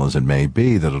emotional as it may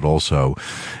be, that it also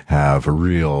have a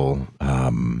real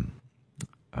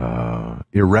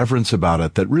irreverence about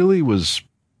it that really was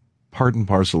part and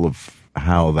parcel of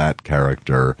how that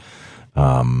character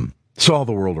saw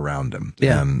the world around him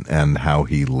and how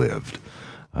he lived.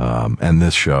 And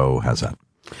this show has that.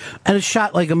 And it's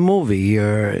shot like a movie.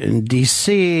 You're in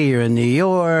D.C., you're in New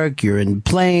York, you're in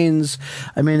planes.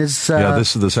 I mean, it's...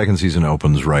 this is the second season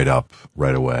opens right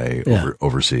away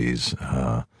overseas.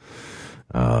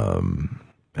 And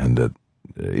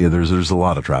there's a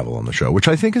lot of travel on the show, which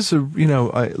I think is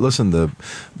the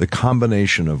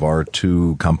combination of our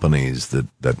two companies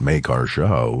that make our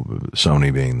show,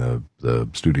 Sony being the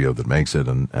studio that makes it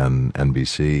and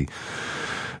NBC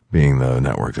being the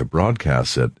network that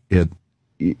broadcasts it, it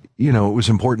was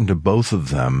important to both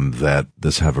of them that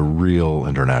this have a real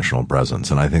international presence.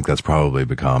 And I think that's probably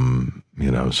become,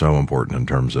 so important in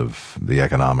terms of the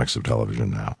economics of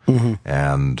television now. Mm-hmm.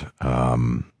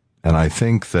 And I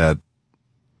think that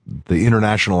the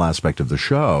international aspect of the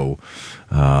show,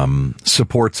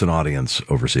 supports an audience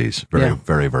overseas very,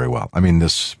 very, very well. I mean,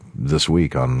 this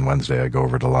week on Wednesday, I go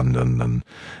over to London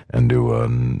and do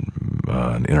an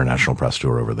international press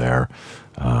tour over there.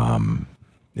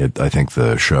 I think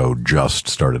the show just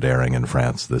started airing in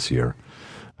France this year.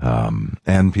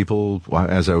 And people,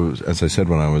 as I said,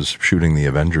 when I was shooting the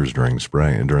Avengers during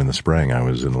the spring, I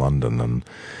was in London, and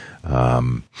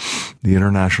the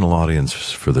international audience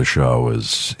for the show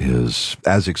is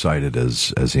as excited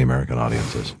as the American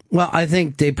audience is. Well, I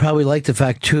think they probably like the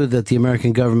fact too that the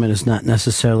American government is not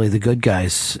necessarily the good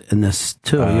guys in this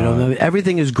too.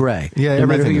 Everything is gray. Yeah, no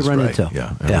matter who you is run gray. into.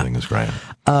 Yeah, everything is gray.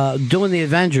 Doing the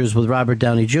Avengers with Robert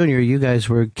Downey Jr., you guys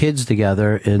were kids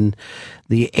together in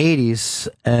the 80s,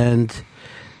 and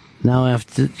now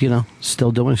after,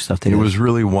 still doing stuff together. It was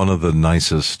really one of the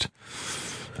nicest,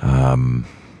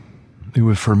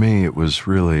 for me, it was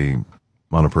really,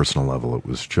 on a personal level, it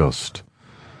was just,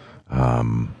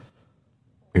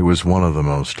 it was one of the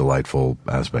most delightful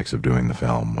aspects of doing the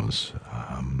film was,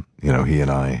 he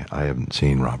and I haven't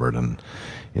seen Robert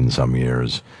in some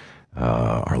years.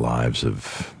 Our lives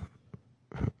have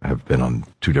have been on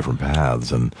two different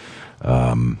paths, and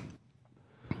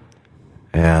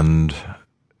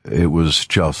it was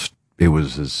just.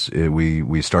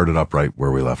 We started up right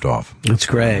where we left off. It's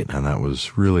great. And that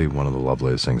was really one of the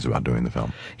loveliest things about doing the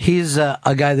film. He's a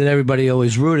guy that everybody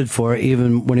always rooted for,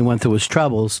 even when he went through his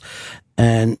troubles.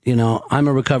 And, you know, I'm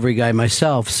a recovery guy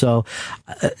myself, so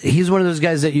he's one of those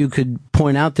guys that you could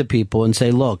point out to people and say,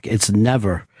 look, it's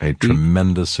never a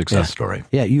tremendous success story.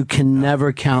 Yeah, you can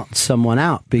never count someone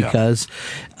out because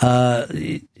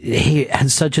he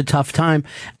has such a tough time.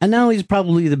 And now he's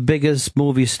probably the biggest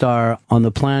movie star on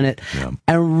the planet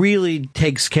and really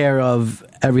takes care of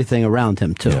everything around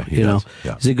him, too. Yeah, he does.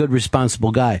 Yeah. He's a good,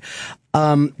 responsible guy.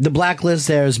 The Blacklist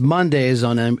airs Mondays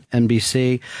on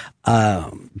NBC,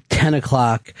 10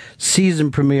 o'clock.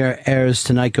 Season premiere airs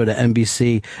tonight. Go to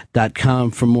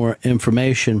NBC.com for more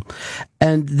information.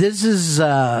 And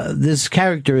this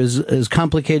character is as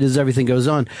complicated as everything goes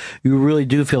on. You really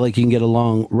do feel like you can get a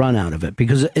long run out of it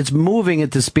because it's moving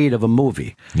at the speed of a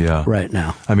movie right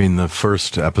now. I mean, the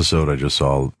first episode I just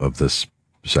saw of this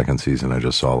second season I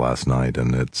just saw last night,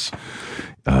 and it's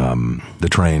the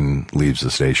train leaves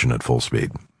the station at full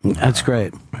speed. That's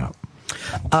great.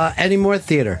 Any more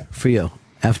theater for you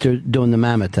after doing the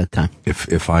Mammoth that time?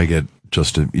 If I get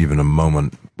just even a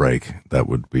moment break, that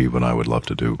would be what I would love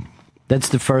to do. That's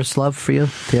the first love for you,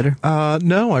 theater? No,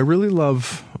 the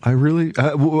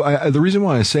reason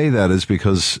why I say that is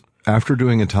because after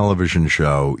doing a television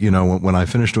show, you know, when I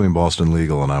finished doing Boston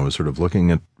Legal and I was sort of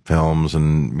looking at films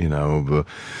and, you know,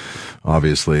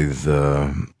 obviously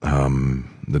the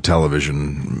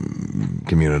television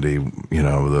community, you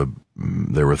know,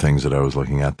 there were things that I was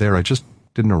looking at there. I just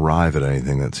didn't arrive at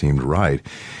anything that seemed right.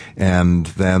 And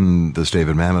then this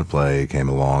David Mamet play came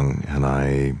along, and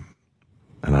I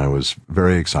was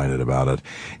very excited about it.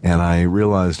 And I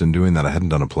realized in doing that, I hadn't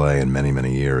done a play in many,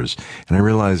 many years. And I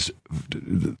realized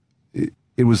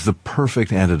it was the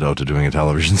perfect antidote to doing a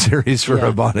television series for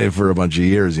a bunch of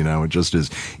years. You know,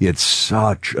 it's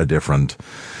such a different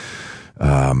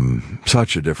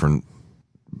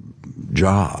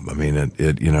job. I mean,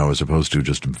 it you know, as opposed to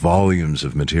just volumes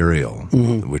of material,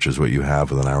 which is what you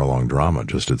have with an hour-long drama.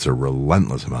 It's a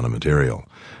relentless amount of material.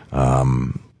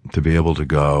 To be able to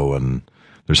go, and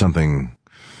there's something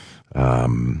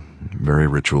very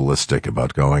ritualistic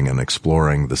about going and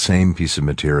exploring the same piece of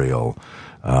material,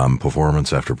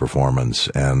 performance after performance,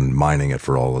 and mining it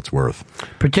for all it's worth.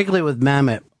 Particularly with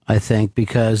Mamet, I think,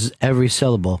 because every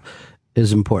syllable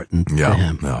is important to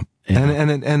him. Yeah.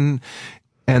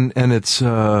 And it's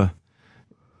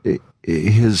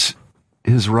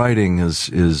his writing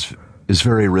is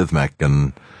very rhythmic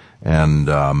and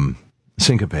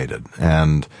syncopated,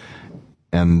 and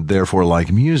therefore,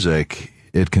 like music,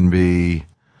 that can be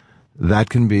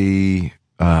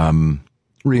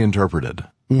reinterpreted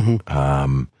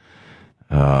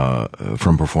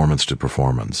from performance to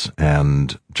performance,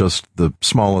 and just the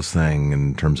smallest thing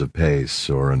in terms of pace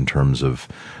or in terms of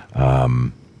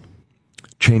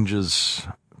changes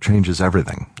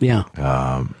everything. Yeah.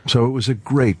 So it was a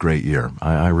great year.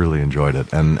 I really enjoyed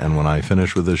it. And when I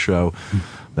finish with this show,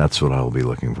 that's what I'll be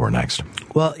looking for next.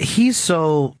 Well, he's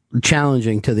so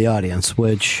challenging to the audience,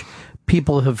 which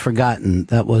people have forgotten.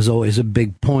 That was always a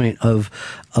big point of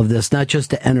this, not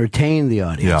just to entertain the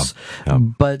audience,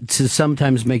 but to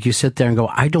sometimes make you sit there and go,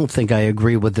 I don't think I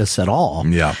agree with this at all.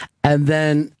 Yeah. And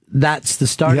then that's the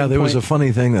starting point. Yeah, there was a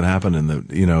funny thing that happened in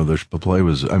the play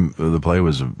was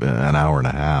an hour and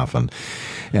a half, and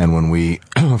when we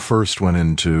first went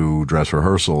into dress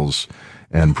rehearsals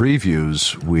and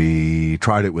previews, we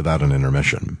tried it without an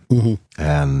intermission,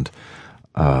 and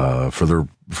for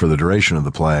the duration of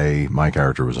the play, my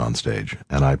character was on stage,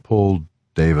 and I pulled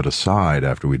David aside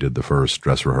after we did the first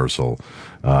dress rehearsal,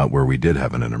 where we did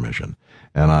have an intermission,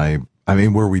 and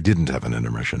where we didn't have an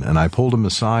intermission. And I pulled him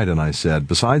aside and I said,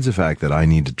 besides the fact that I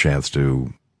need a chance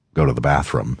to go to the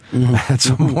bathroom at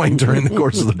some point during the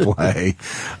course of the play,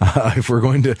 if we're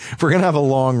going to have a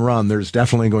long run, there's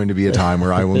definitely going to be a time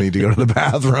where I will need to go to the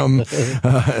bathroom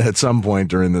at some point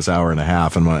during this hour and a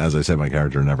half. And as I said, my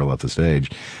character never left the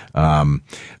stage.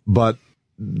 But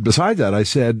besides that, I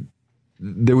said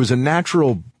there was a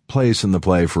natural place in the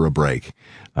play for a break.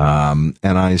 And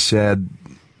I said,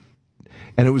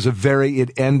 and it was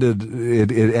it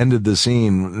ended the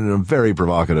scene in a very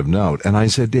provocative note. And I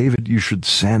said, David, you should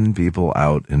send people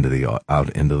out into the hall,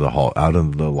 out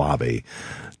into the lobby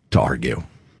to argue.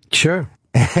 Sure.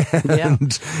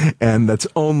 And that's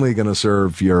only going to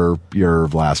serve your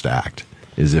last act.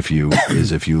 is if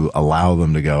you allow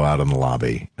them to go out in the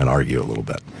lobby and argue a little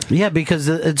bit. Yeah, because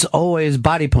it's always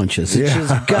body punches. It's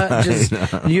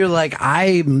just you're like,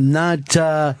 I'm not,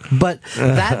 but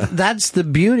that's the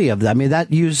beauty of that. I mean,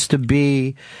 that used to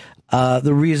be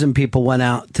the reason people went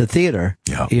out to theater,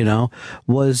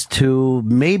 was to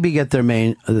maybe get their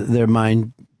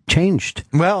mind changed.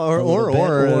 Well,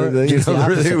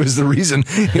 it was the reason.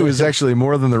 It was actually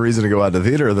more than the reason to go out to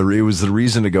theater. It was the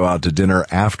reason to go out to dinner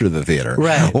after the theater.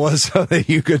 Right. Was so that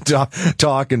you could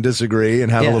talk and disagree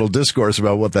and have a little discourse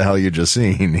about what the hell you just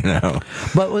seen,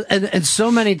 But, and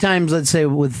so many times, let's say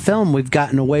with film, we've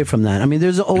gotten away from that. I mean,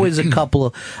 there's always a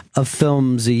couple of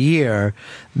films a year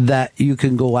that you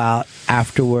can go out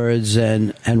afterwards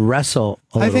and wrestle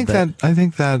a little bit. I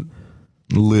think that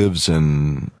lives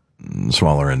in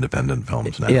smaller independent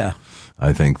films now. Yeah.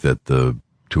 I think that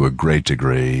to a great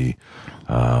degree,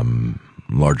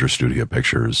 larger studio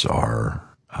pictures are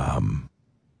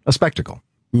a spectacle,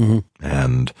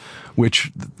 and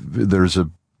which there's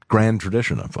a grand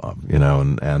tradition of,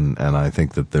 and I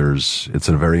think that it's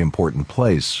a very important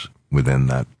place within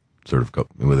that sort of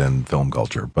within film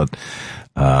culture. But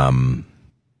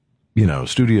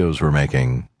studios were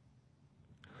making.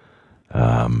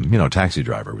 Taxi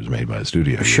Driver was made by a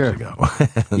studio years ago.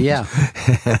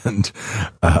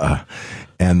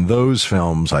 And those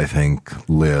films, I think,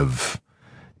 live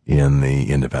in the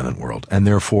independent world, and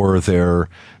therefore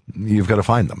you've got to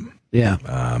find them. Yeah.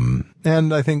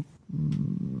 And I think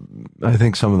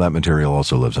some of that material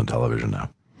also lives on television now.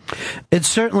 It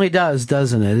certainly does,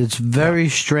 doesn't it? It's very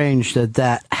strange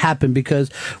that happened, because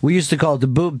we used to call it the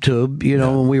boob tube,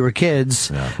 when we were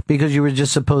kids, because you were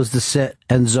just supposed to sit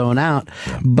and zone out.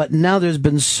 Yeah. But now there's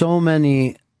been so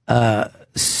many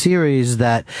series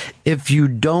that if you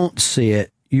don't see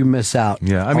it, you miss out.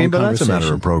 Yeah, I mean, but that's a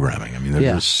matter of programming. I mean,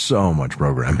 there's so much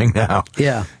programming now.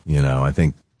 Yeah. I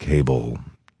think cable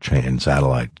and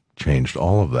satellite changed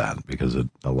all of that because it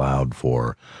allowed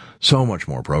for so much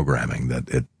more programming that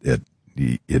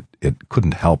it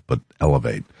couldn't help but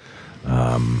elevate,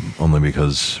 only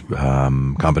because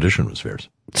competition was fierce.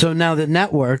 So now the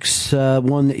networks,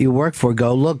 one that you work for,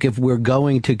 go, look, if we're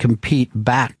going to compete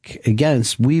back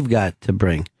against, we've got to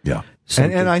bring. Yeah.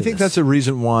 And I think that's a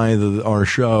reason why our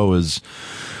show is,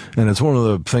 and it's one of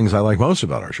the things I like most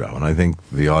about our show, and I think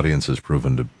the audience has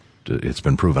it's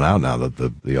been proven out now that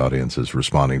the audience is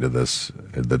responding to this,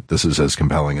 that this is as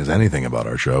compelling as anything about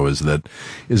our show, is it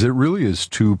really is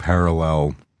two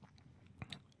parallel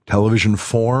television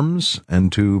forms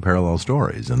and two parallel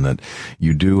stories, and that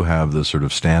you do have this sort of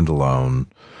standalone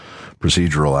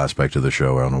procedural aspect of the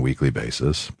show on a weekly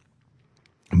basis,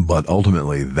 but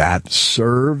ultimately that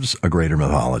serves a greater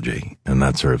mythology, and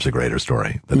that serves a greater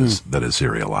story that is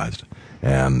serialized.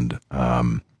 And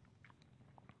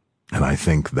I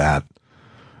think that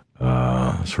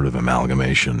sort of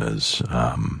amalgamation has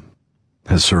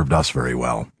served us very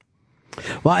well.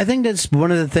 Well, I think that's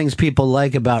one of the things people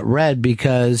like about Red,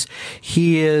 because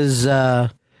he is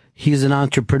he's an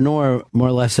entrepreneur more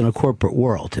or less in a corporate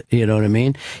world. You know what I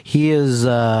mean? He is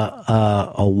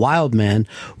a wild man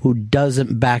who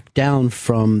doesn't back down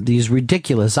from these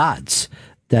ridiculous odds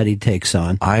that he takes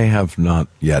on. I have not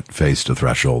yet faced a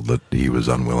threshold that he was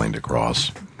unwilling to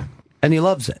cross. And he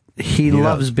loves it. He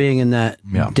loves being in that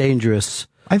dangerous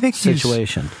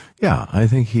situation. I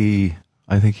think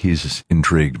he's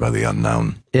intrigued by the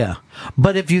unknown. Yeah.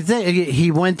 But if you think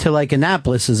he went to like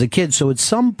Annapolis as a kid, so at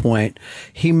some point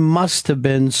he must have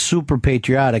been super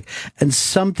patriotic, and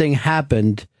something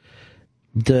happened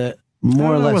that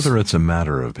more or less. Whether it's a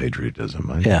matter of patriotism,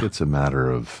 I think it's a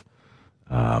matter of.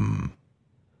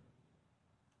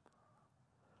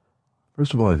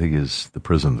 First of all, I think the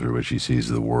prism through which he sees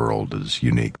the world is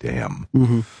unique to him.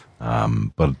 Mm-hmm.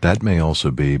 But that may also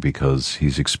be because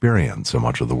he's experienced so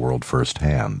much of the world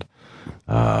firsthand.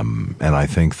 And I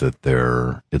think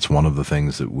that it's one of the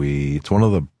things it's one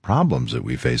of the problems that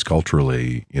we face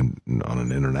culturally on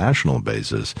an international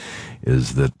basis,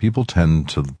 is that people tend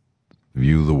to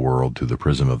view the world through the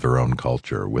prism of their own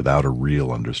culture without a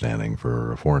real understanding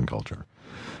for a foreign culture.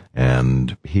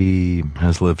 And he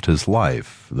has lived his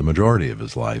life, the majority of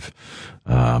his life,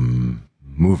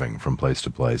 moving from place to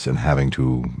place and having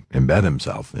to embed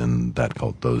himself in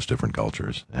those different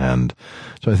cultures. And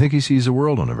so I think he sees the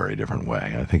world in a very different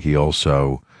way. I think he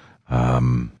also,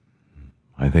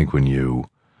 I think when you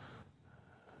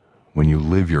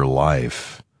live your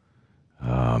life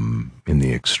in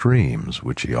the extremes,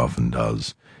 which he often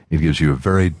does, it gives you a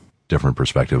very different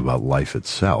perspective about life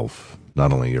itself.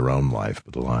 Not only your own life,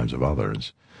 but the lives of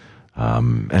others.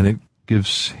 And it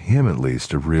gives him, at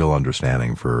least, a real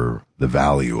understanding for the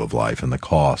value of life and the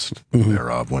cost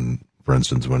thereof when for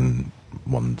instance, when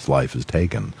one's life is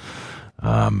taken.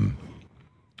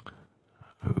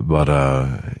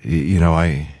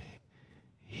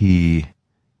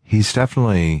 He's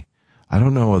definitely, I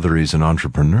don't know whether he's an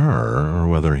entrepreneur or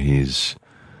whether he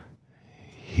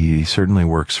certainly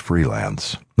works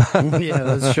freelance. Yeah,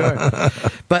 that's sure.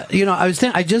 But,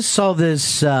 I just saw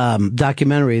this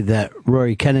documentary that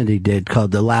Rory Kennedy did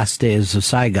called The Last Days of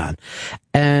Saigon.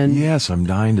 And yes, I'm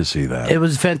dying to see that. It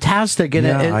was fantastic. And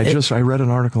I read an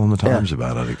article in the Times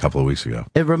about it a couple of weeks ago.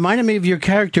 It reminded me of your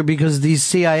character because these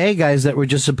CIA guys that were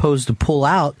just supposed to pull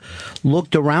out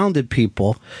looked around at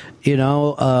people,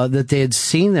 that they had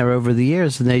seen there over the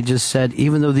years, and they just said,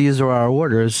 even though these are our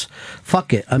orders,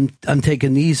 fuck it, I'm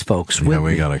taking these folks with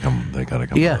me. They gotta come with us.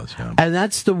 Yeah. And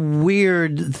that's the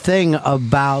weird thing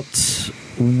about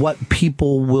what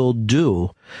people will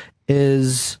do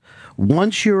is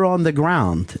once you're on the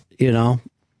ground,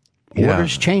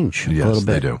 orders change a little bit.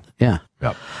 They do. Yeah.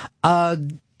 Yep.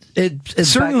 It's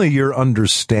certainly your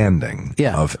understanding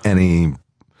of any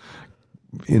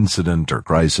incident or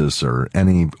crisis or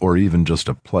even just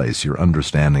a place, your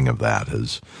understanding of that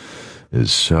is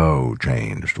so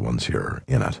changed once you're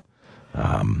in it.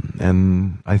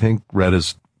 And I think Red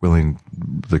is willing,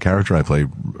 the character I play,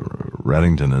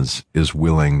 Reddington, is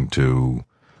willing to,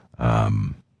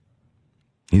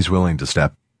 he's willing to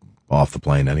step off the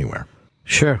plane anywhere.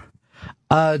 Sure.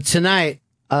 Tonight,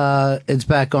 it's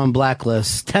back on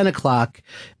Blacklist, 10 o'clock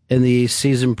in the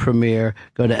season premiere.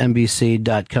 Go to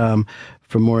NBC.com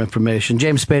for more information.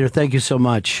 James Spader, thank you so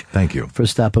much. Thank you. For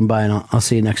stopping by, and I'll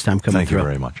see you next time coming through. Thank you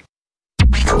very much.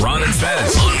 Ron and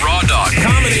Fez on Raw Dog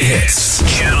Comedy Hits,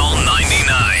 Channel 99.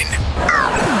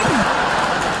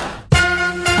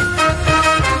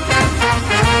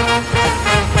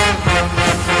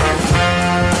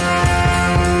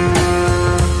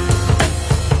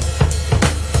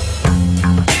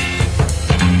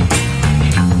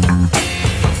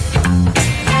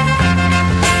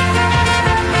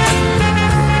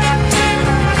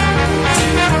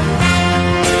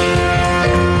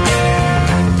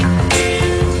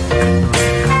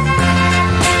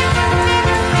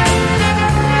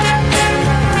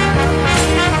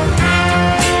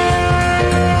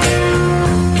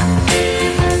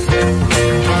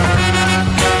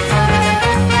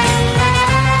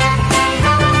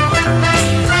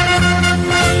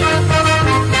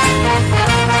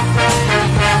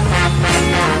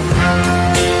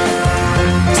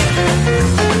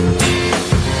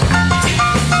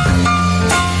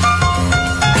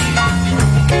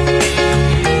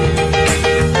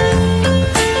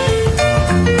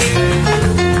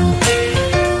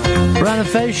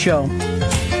 Show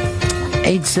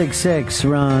 866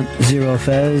 Ron Zero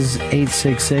Fez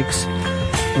 866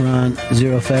 Ron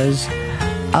Zero Fez.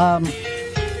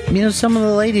 Some of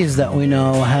the ladies that we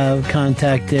know have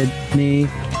contacted me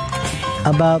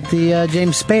about the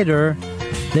James Spader.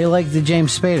 They like the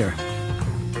James Spader.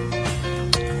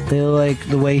 They like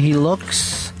the way he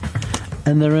looks,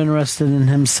 and they're interested in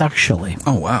him sexually.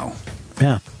 Oh wow!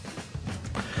 Yeah.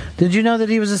 Did you know that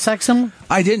he was a sex symbol?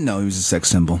 I didn't know he was a sex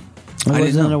symbol. I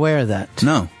wasn't aware of that.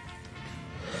 No.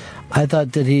 I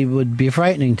thought that he would be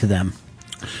frightening to them.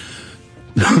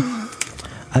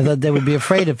 I thought they would be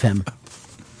afraid of him.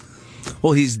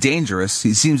 Well, he's dangerous.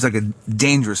 He seems like a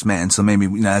dangerous man, so maybe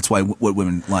that's what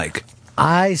women like.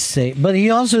 I see. But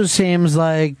he also seems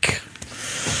like...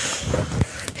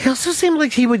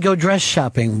 he would go dress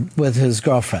shopping with his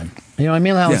girlfriend. You know what I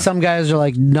mean? How some guys are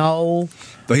like, no...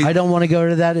 I don't want to go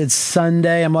to that. It's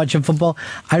Sunday. I'm watching football.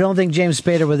 I don't think James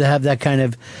Spader would have that kind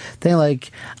of thing. Like,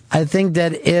 I think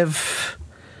that if,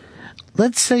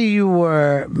 let's say you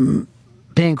were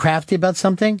being crafty about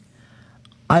something,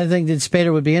 I think that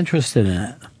Spader would be interested in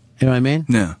it. You know what I mean?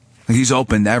 Yeah. He's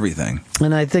open to everything.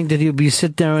 And I think that he would be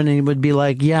sit there and he would be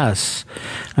like, yes,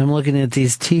 I'm looking at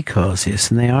these tea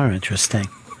cozies and they are interesting.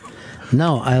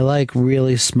 No, I like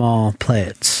really small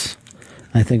plates.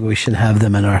 I think we should have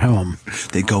them in our home.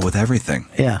 They go with everything.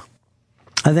 Yeah.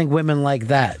 I think women like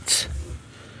that.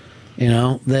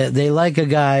 They like a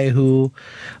guy who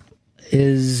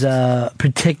is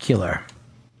particular.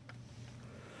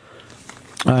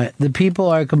 All right. The people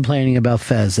are complaining about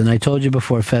Fez, and I told you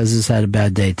before, Fez has had a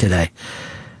bad day today.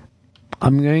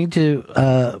 I'm going to,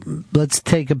 let's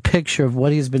take a picture of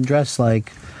what he's been dressed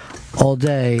like all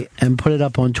day and put it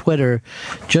up on Twitter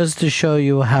just to show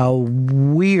you how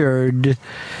weird it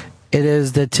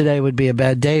is that today would be a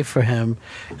bad day for him,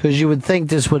 because you would think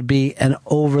this would be an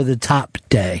over-the-top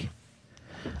day.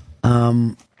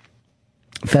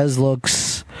 Fez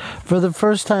looks, for the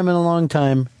first time in a long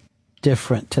time,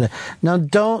 different today. Now,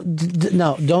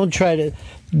 don't try to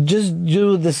just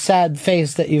do the sad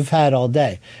face that you've had all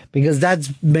day, because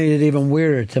that's made it even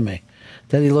weirder to me.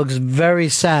 That he looks very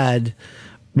sad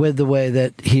with the way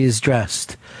that he's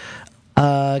dressed.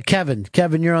 Kevin,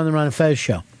 you're on the Ron and Fez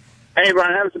show. Hey,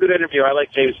 Ron, that was a good interview. I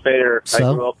like James Spader. So?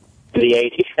 I grew up in the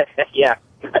 80s. Yeah,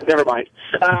 never mind.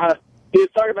 He was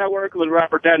talking about working with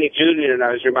Robert Downey Jr., and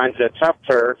I was reminded of Tough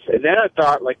Turf. And then I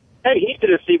thought, like, hey, he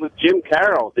did a scene with Jim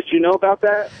Carroll. Did you know about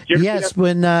that? Did you ever see Yes,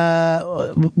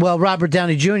 that? when Robert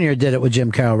Downey Jr. did it with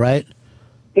Jim Carroll, right?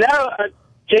 No,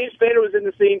 James Spader was in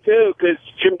the scene, too, because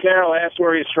Jim Carroll asked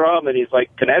where he's from, and he's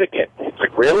like, Connecticut. It's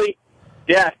like, really?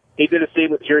 Yeah, he did a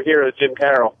scene with your hero, Jim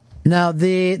Carroll. Now,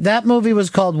 that movie was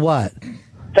called what?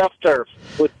 Tough Turf,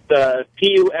 with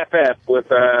T-U-F-F,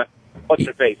 with what's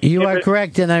her face? You are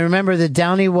correct, and I remember that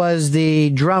Downey was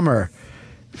the drummer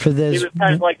for this. He was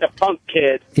kind of like the punk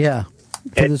kid. Yeah,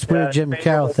 for this weird Jim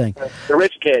Carroll thing. The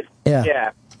rich kid. Yeah.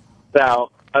 Yeah.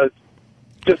 So, I was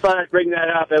just thought I'd bring that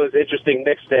up. That was an interesting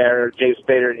mix there, James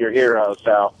Spader and your hero,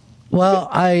 so. Well,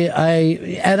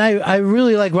 I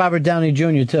really like Robert Downey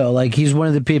Jr. too. Like, he's one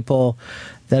of the people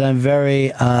that I'm very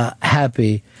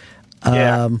happy.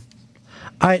 Yeah.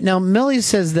 All right, now Millie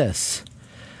says this.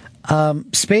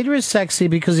 Spader is sexy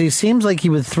because he seems like he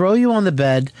would throw you on the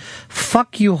bed,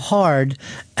 fuck you hard,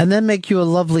 and then make you a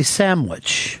lovely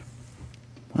sandwich.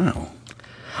 Wow.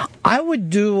 I would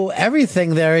do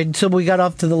everything there until we got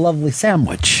off to the lovely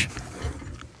sandwich.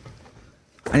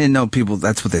 I didn't know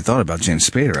that's what they thought about James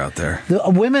Spader out there. The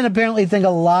women apparently think a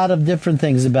lot of different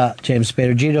things about James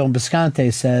Spader. Gino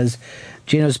Bisconte says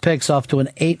Gino's picks off to an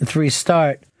 8-3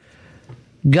 start.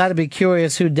 Got to be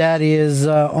curious who Daddy is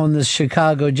on the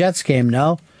Chicago Jets game,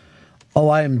 no? Oh,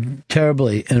 I am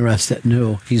terribly interested in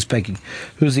who he's picking.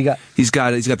 Who's he got? He's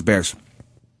got the Bears.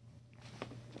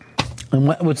 And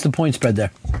what's the point spread there?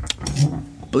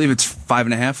 I believe it's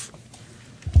 5.5.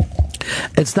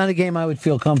 It's not a game I would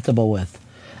feel comfortable with.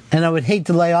 And I would hate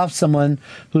to lay off someone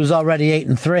who's already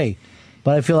 8-3.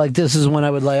 But I feel like this is when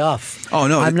I would lay off. Oh,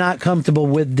 no. I'm not comfortable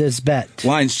with this bet.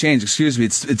 Lines change. Excuse me.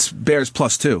 It's Bears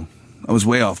 +2. I was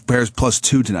way off. Bears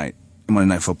 +2 tonight in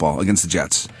Monday Night Football against the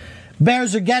Jets.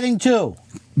 Bears are getting 2.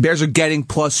 Bears are getting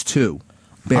 +2.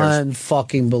 Bears.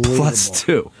 Unfucking believable.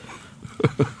 +2.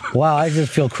 Wow, I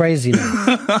just feel crazy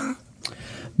now.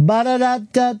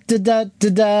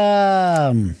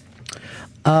 Ba-da-da-da-da-da-da.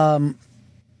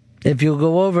 If you'll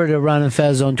go over to Ron and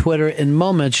Fez on Twitter in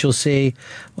moments, you'll see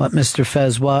what Mr.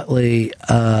 Fez Watley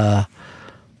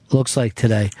looks like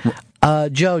today.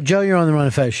 Joe, you're on the Ron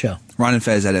and Fez show. Ron and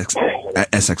Fez at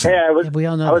SXM. Hey, I was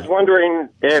wondering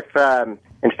if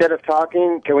instead of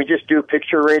talking, can we just do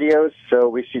picture radios so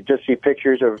we should just see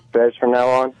pictures of Fez from now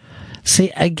on?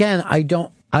 See, again, I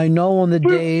know on the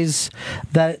days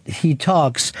that he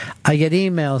talks, I get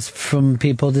emails from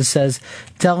people that says,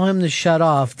 tell him to shut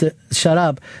up.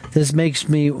 This makes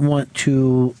me want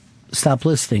to stop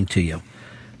listening to you.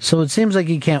 So it seems like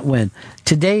he can't win.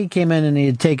 Today he came in and he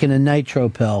had taken a nitro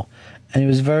pill, and he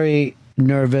was very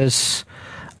nervous.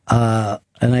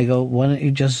 And I go, why don't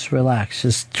you just relax?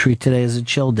 Just treat today as a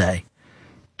chill day.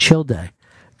 Chill day.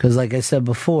 Because like I said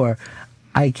before,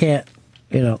 I can't,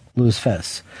 lose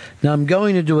Fez. Now I'm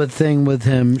going to do a thing with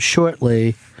him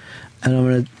shortly, and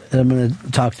I'm gonna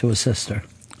talk to his sister.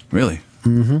 Really?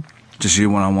 Mm-hmm. Just you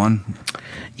one-on-one?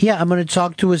 Yeah, I'm going to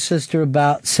talk to his sister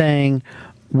about saying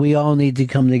we all need to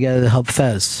come together to help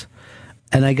Fez.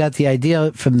 And I got the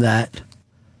idea from a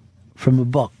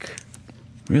book.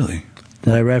 Really?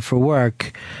 That I read for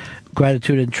work,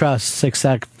 Gratitude and Trust, 6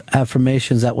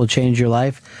 Affirmations That Will Change Your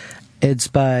Life. It's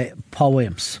by Paul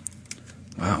Williams.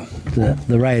 Wow.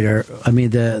 The writer,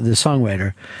 the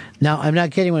songwriter. Now, I'm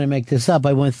not kidding when I make this up.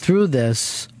 I went through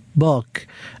this book,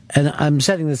 and I'm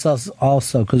setting this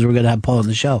also because we're going to have Paul on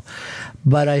the show.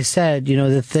 But I said,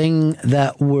 the thing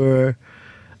that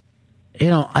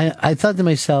I thought to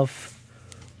myself,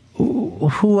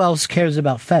 who else cares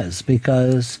about Fez?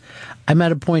 Because I'm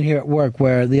at a point here at work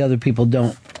where the other people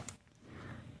don't.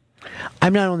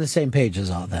 I'm not on the same page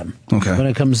as all of them. Okay. When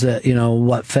it comes to,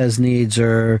 what Fez needs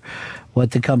or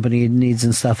what the company needs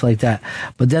and stuff like that.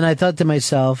 But then I thought to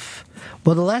myself,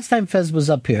 well, the last time Fez was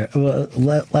up here,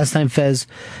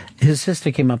 his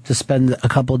sister came up to spend a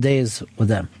couple of days with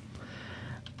them.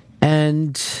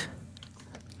 And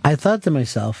I thought to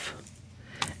myself,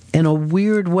 in a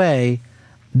weird way,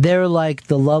 they're like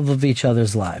the love of each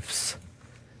other's lives.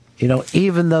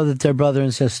 Even though that they're brother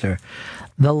and sister,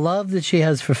 the love that she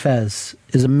has for Fez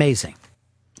is amazing.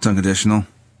 It's unconditional?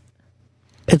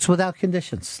 It's without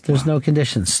conditions. There's no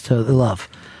conditions to the love.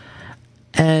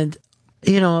 And,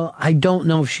 I don't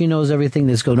know if she knows everything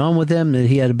that's going on with him, that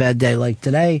he had a bad day like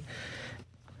today.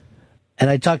 And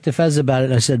I talked to Fez about it,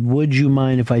 and I said, would you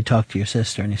mind if I talked to your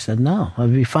sister? And he said, no,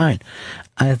 I'd be fine.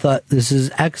 I thought, this is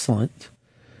excellent.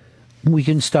 We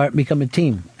can become a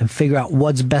team and figure out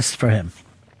what's best for him.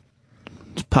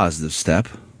 It's a positive step.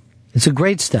 It's a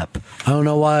great step. I don't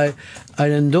know why I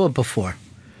didn't do it before.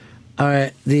 All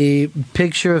right, the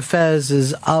picture of Fez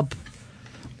is up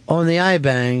on the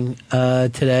iBang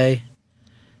today.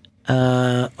 It's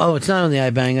not on the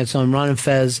iBang. It's on Ron and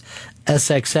Fez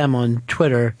SXM on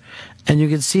Twitter. And you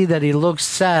can see that he looks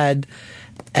sad.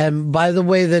 And by the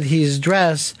way that he's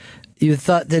dressed, you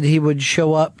thought that he would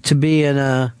show up to be in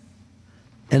a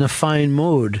fine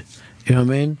mood. You know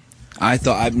what I mean? I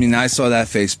saw that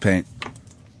face paint.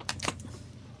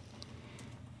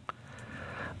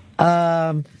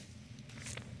 So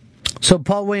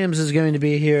Paul Williams is going to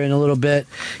be here in a little bit.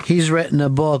 He's written a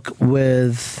book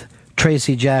with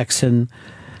Tracy Jackson,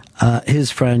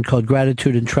 his friend, called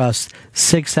Gratitude and Trust,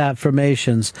 6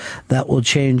 affirmations that will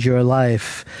change your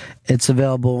life. It's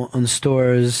available on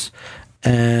stores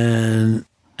and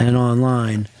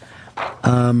online.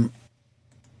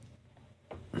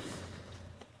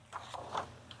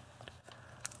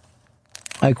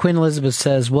 Queen Elizabeth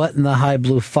says, what in the high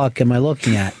blue fuck am I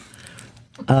looking at?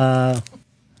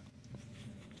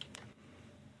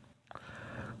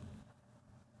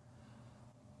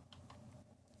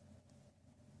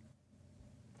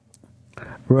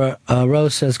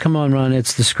 Rose says, come on, Ron,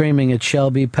 it's the screaming. It's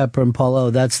Shelby, Pepper, and Paul O.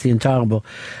 That's the intolerable.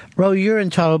 Ro, you're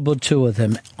intolerable too with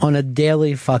him on a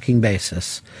daily fucking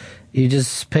basis. You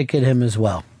just pick at him as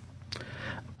well.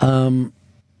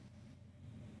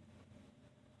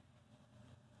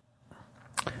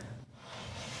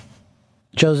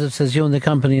 Joseph says, you and the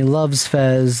company loves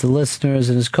Fez. The listeners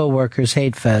and his co-workers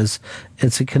hate Fez.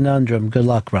 It's a conundrum. Good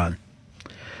luck, Ron.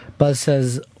 Buzz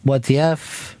says, what the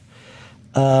F?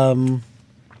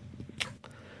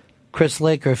 Chris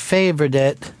Laker favored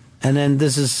it, and then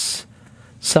this is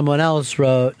someone else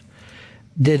wrote,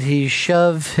 did he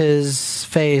shove his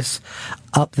face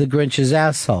up the Grinch's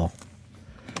asshole?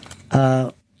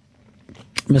 Mr.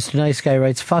 Nice Guy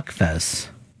writes, fuck Fez.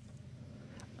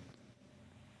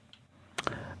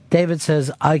 David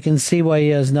says, I can see why he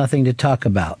has nothing to talk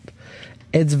about.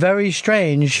 It's very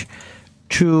strange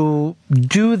to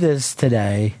do this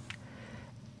today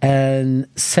and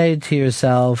say to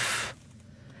yourself,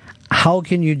 how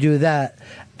can you do that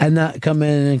and not come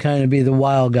in and kind of be the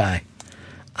wild guy?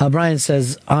 Brian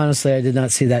says, honestly, I did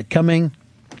not see that coming.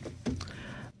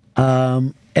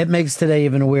 It makes today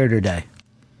even a weirder day.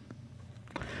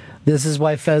 This is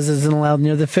why Fez isn't allowed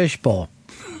near the fishbowl.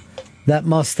 That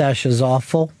mustache is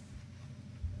awful.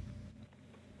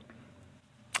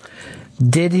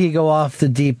 Did he go off the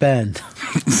deep end?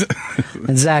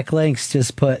 And Zach Links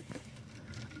just put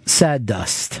sad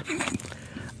dust.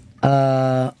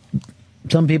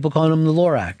 Some people call him the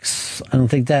Lorax. I don't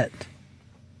think that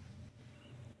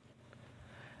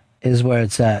is where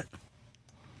it's at.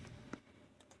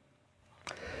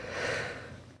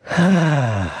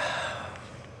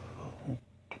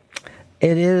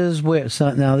 It is weird.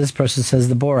 So now this person says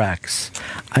the Borax.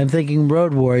 I'm thinking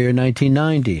Road Warrior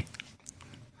 1990.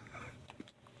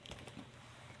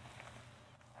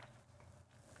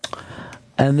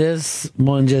 And this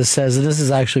one just says, and this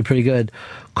is actually pretty good,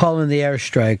 calling the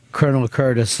airstrike, Colonel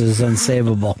Curtis is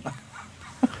unsavable.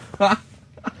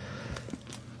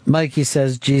 Mikey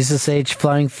says, Jesus H.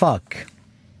 flying fuck.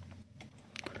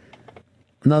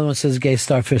 Another one says, gay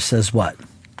starfish says what?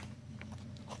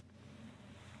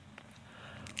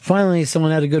 Finally,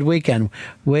 someone had a good weekend.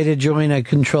 Way to join a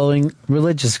controlling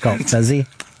religious cult, says he.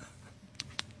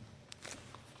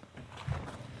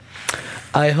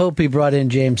 I hope he brought in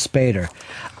James Spader.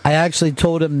 I actually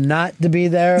told him not to be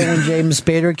there when James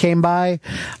Spader came by,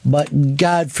 but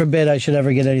God forbid I should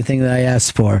ever get anything that I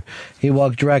asked for. He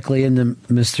walked directly into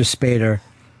Mr. Spader.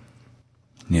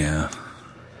 Yeah.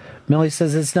 Millie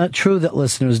says, it's not true that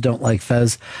listeners don't like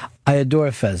Fez. I adore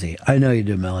Fezzy. I know you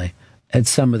do, Millie. It's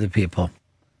some of the people.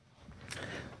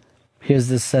 Here's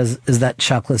this says, is that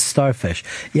chocolate starfish?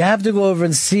 You have to go over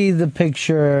and see the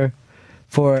picture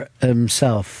for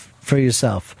yourself.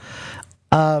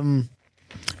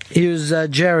 Here's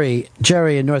Jerry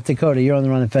in North Dakota. You're on the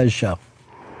Ron and Fez show.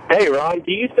 Hey, Ron,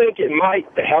 do you think it might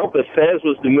help if Fez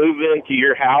was to move into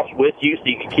your house with you so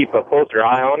you could keep a closer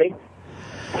eye on him?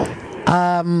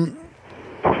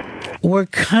 We're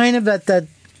kind of at that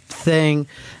thing,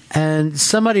 and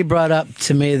somebody brought up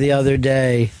to me the other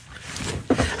day,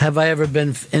 have I ever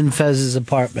been in Fez's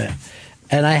apartment?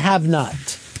 And I have not.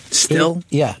 Still?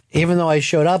 Yeah. Even though I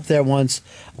showed up there once,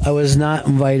 I was not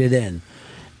invited in.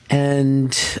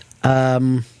 And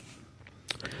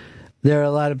There are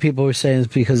a lot of people who are saying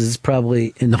it's because it's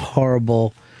probably in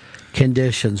horrible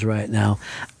conditions right now.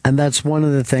 And that's one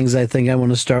of the things I think I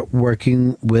want to start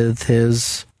working with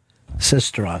his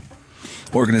sister on.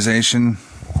 Organization?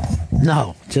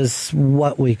 No, just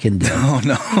what we can do. Oh,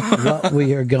 no. What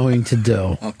we are going to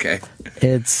do. Okay.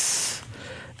 It's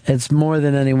more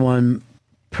than any one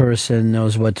person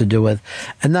knows what to do with.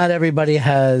 And not everybody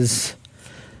has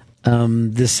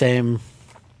the same,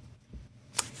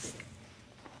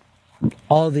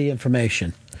 all the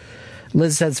information.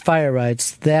 Liz says, Fire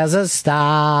writes, there's a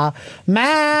star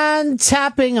man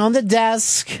tapping on the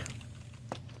desk.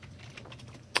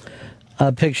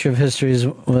 A picture of history's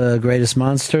greatest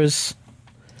monsters.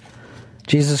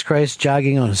 Jesus Christ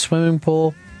jogging on a swimming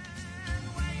pool.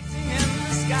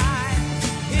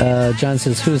 John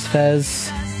says, who's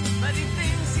Fez?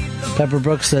 Pepper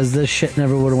Brooks says, this shit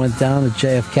never would have went down at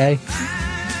JFK.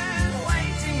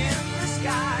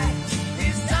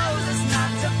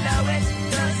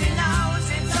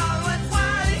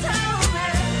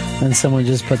 And someone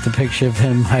just put the picture of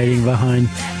him hiding behind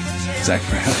Zach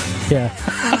Brown. Yeah.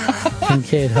 And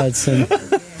Kate Hudson.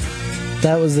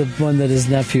 That was the one that his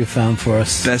nephew found for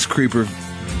us. Best creeper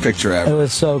picture ever. It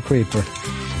was so creeper.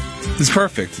 It's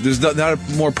perfect. There's not a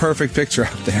more perfect picture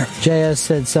out there. JS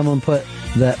said someone put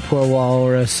that poor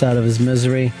walrus out of his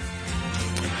misery.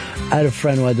 I had a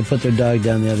friend who had to put their dog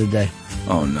down the other day.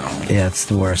 Oh, no. Yeah, it's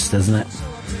the worst, isn't it?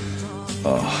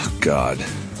 Oh, God.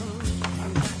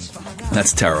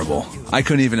 That's terrible. I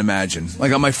couldn't even imagine.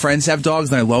 Like, my friends have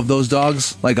dogs, and I love those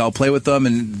dogs. Like, I'll play with them,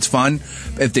 and it's fun.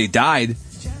 If they died,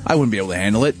 I wouldn't be able to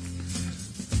handle it.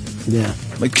 Yeah.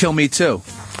 Like, kill me, too.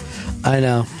 I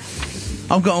know.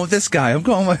 I'm going with this guy. I'm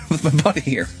going with my buddy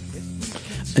here.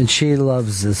 And she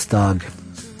loves this dog.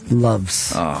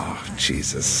 Loves. Oh,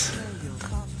 Jesus.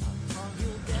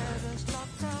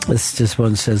 This just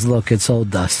one says, look, it's old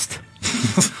dust.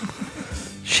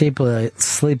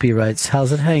 Sleepy writes,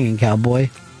 how's it hanging, cowboy?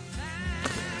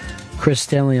 Chris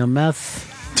Stanley on meth.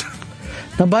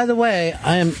 Now, by the way,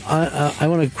 I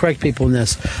want to correct people in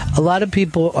this. A lot of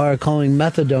people are calling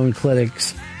methadone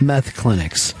clinics meth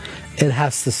clinics. It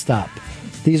has to stop.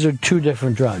 These are two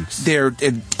different drugs. They're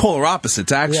polar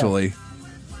opposites, actually. Yeah.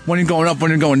 When you're going up,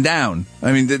 when you're going down.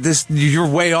 I mean, you're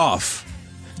way off.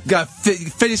 Got to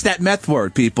finish that meth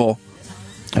word, people.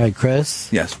 All right,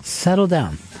 Chris. Yes. Settle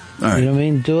down. All right. You know what I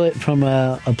mean? Do it from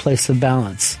a place of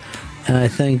balance. And I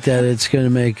think that it's going to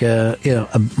make a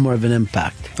more of an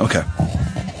impact. Okay.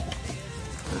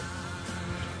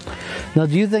 Now,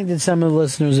 do you think that some of the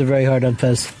listeners are very hard on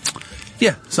Fez?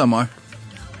 Yeah, some are.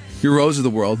 Your Rose of the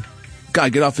world.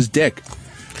 God, get off his dick.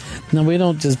 No, we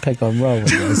don't just pick on Ro with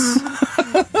this.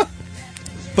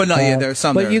 But no, yeah, there's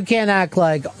some. But you can't act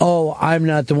like, oh, I'm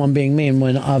not the one being mean,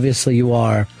 when obviously you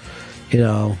are,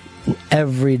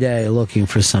 every day looking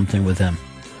for something with him.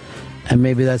 And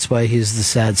maybe that's why he's the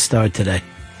sad star today.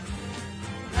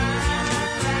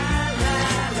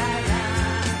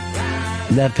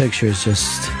 That picture is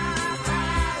just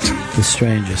the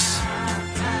strangest.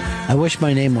 I wish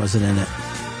my name wasn't in it.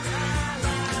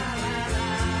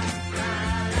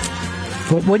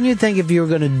 But wouldn't you think if you were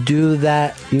going to do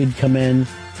that, you'd come in...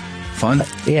 Fun?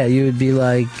 Yeah, you would be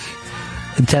like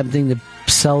attempting to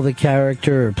sell the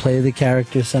character or play the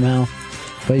character somehow.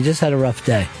 But he just had a rough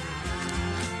day.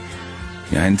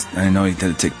 Yeah, I know he had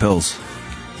to take pills.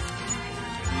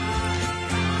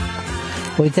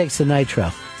 Well, he takes the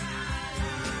nitro.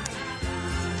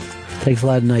 Takes a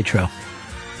lot of nitro.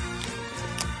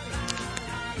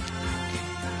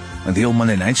 Like the old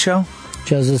Monday Night Show?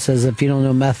 Joseph says, if you don't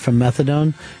know meth from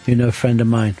methadone, you're no friend of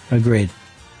mine. Agreed.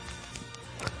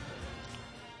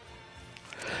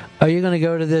 Are you going to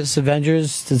go to this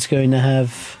Avengers that's going to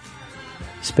have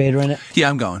Spader in it? Yeah,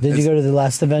 I'm going. Did you go to the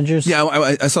last Avengers? Yeah,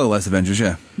 I saw the last Avengers,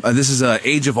 yeah. This is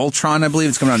Age of Ultron, I believe.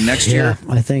 It's coming out next year.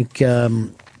 I think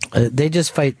they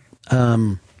just fight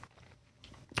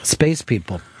space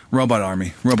people.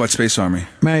 Robot Space Army.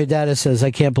 Mario Data says, I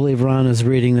can't believe Ron is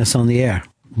reading this on the air.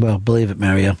 Well, believe it,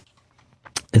 Mario.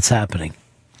 It's happening.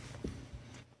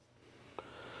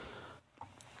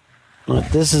 Look,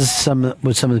 this is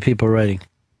what some of the people are writing.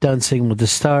 Dancing with the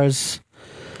Stars.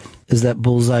 Is that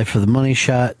bullseye for the money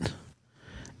shot?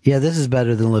 Yeah, this is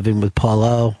better than living with Paul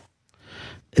O.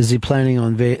 Is he planning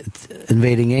on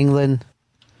invading England?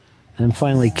 And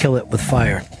finally, kill it with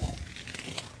fire.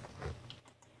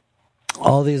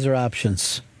 All these are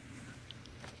options.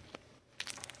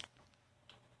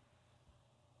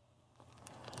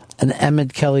 An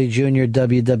Emmett Kelly Jr.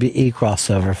 WWE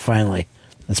crossover, finally.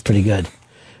 That's pretty good.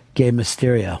 Gay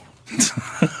Mysterio.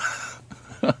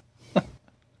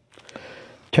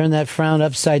 Turn that frown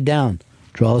upside down.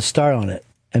 Draw a star on it.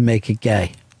 and make it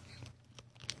gay.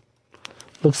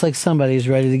 Looks like somebody's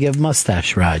ready to give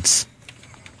mustache rides.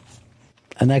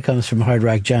 And that comes from Hard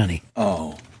Rock Johnny.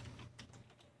 Oh.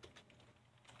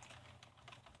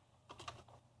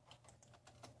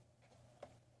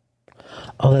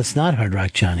 Oh, that's not Hard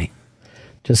Rock Johnny.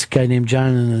 Just a guy named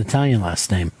John and an Italian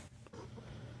last name.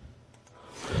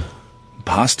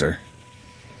 Poster.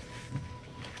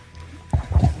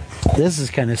 This is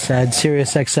kind of sad.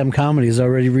 Sirius XM Comedy has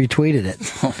already retweeted it.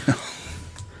 Oh, no.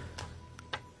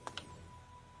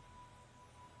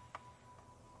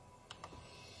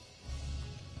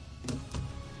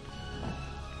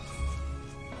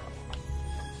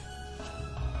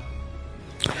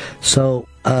 So,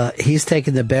 he's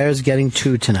taking the Bears getting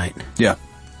 2 tonight. Yeah.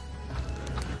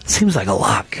 Seems like a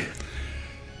lock.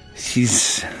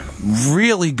 He's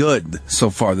really good so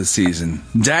far this season.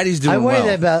 Daddy's doing I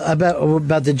worry well.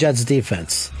 about the Jets'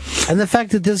 defense. And the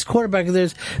fact that this quarterback of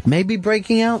theirs may be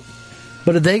breaking out.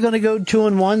 But are they going to go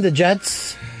 2-1, the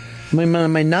Jets? Am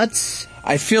I nuts?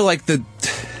 I feel like the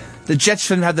Jets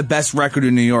shouldn't have the best record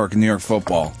in New York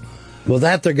football. Well,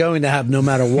 that they're going to have no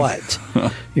matter what.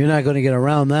 You're not going to get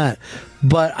around that.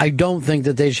 But I don't think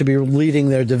that they should be leading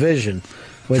their division,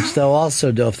 which they'll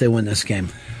also do if they win this game.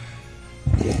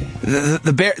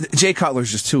 Jay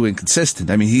Cutler's just too inconsistent.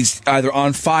 I mean, he's either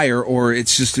on fire or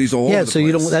it's just he's all over the so place.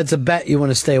 you don't. That's a bet you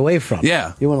want to stay away from.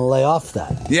 Yeah, you want to lay off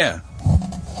that. Yeah,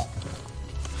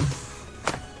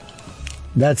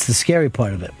 that's the scary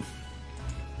part of it.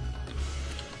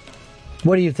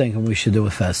 What do you think we should do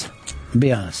with Fez?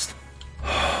 Be honest.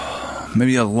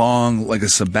 Maybe a long, like a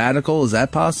sabbatical. Is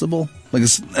that possible? Like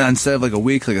instead of like a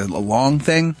week, like a long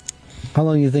thing. How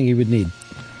long do you think he would need?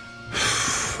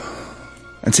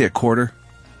 I'd say a quarter.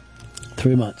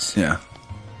 3 months. Yeah.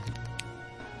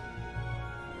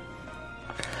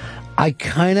 I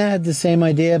kind of had the same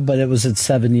idea, but it was at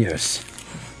 7 years.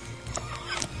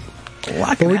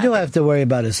 But we do have to worry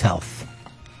about his health.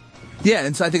 Yeah,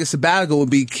 and so I think a sabbatical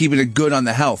would be keeping it good on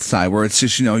the health side, where it's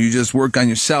just, you just work on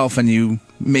yourself and you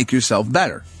make yourself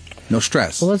better. No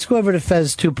stress. Well, let's go over to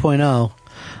Fez 2.0,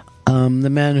 the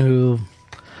man who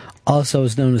also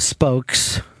is known as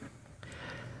Spokes.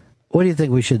 What do you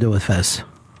think we should do with Fez?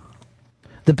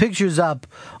 The picture's up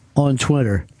on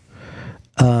Twitter,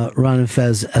 Ron and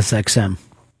Fez SXM.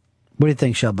 What do you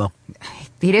think, Shelbo?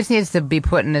 He just needs to be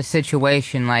put in a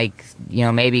situation like,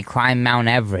 maybe climb Mount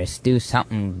Everest, do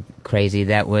something crazy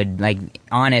that would,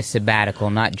 on his sabbatical,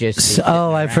 not just...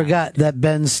 I forgot that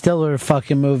Ben Stiller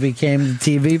fucking movie came to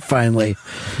TV finally.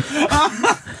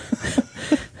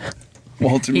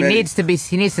 Walter he needs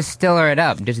to stiller it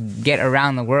up, just get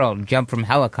around the world, jump from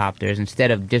helicopters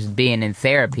instead of just being in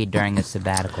therapy during a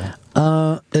sabbatical.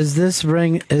 Is his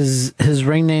ring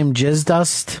name Jizz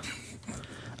Dust?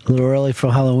 A little early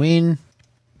for Halloween.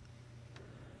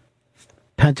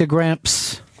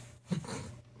 Pentagramps.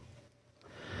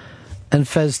 And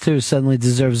Fez 2 suddenly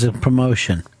deserves a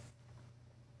promotion.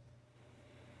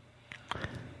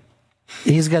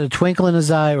 He's got a twinkle in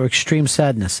his eye or extreme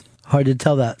sadness. Hard to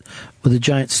tell that with a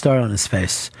giant star on his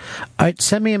face. All right,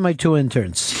 send me in my 2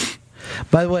 interns.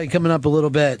 By the way, coming up a little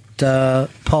bit,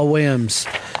 Paul Williams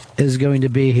is going to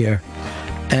be here.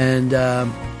 And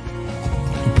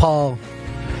Paul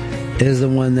is the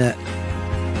one that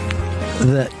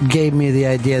gave me the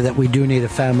idea that we do need a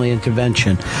family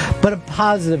intervention, but a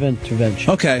positive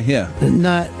intervention. Okay, yeah.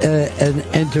 Not an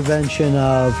intervention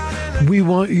of, we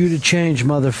want you to change,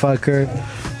 motherfucker,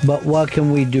 but what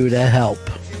can we do to help?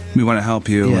 We want to help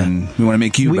you, and we want to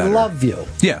make you better. We love you.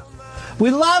 Yeah. We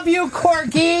love you,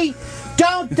 Corky!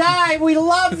 Don't die! We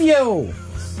love you!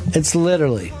 It's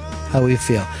literally how we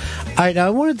feel. All right, now I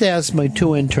wanted to ask my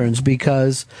 2 interns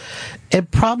because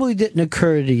it probably didn't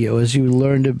occur to you as you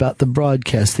learned about the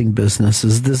broadcasting business,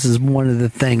 as this is one of the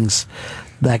things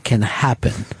that can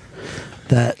happen.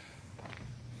 That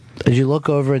as you look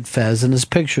over at Fez, and his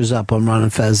picture's up on Ron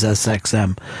and Fez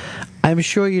SXM, I'm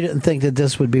sure you didn't think that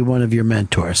this would be one of your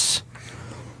mentors.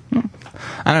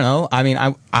 I don't know. I mean,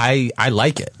 I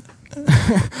like it.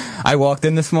 I walked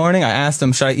in this morning. I asked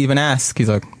him, should I even ask? He's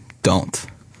like, don't.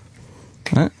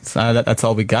 So that's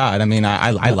all we got. I mean,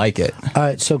 I like it. All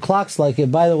right, so Clocks like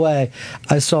it. By the way,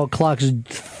 I saw Clocks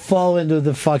fall into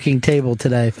the fucking table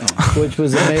today, which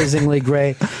was amazingly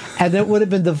great. And it would have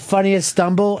been the funniest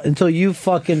stumble until you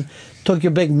fucking took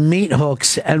your big meat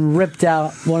hooks and ripped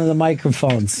out one of the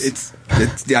microphones. It's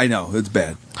I know, it's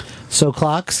bad. So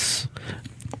Clocks,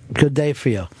 good day for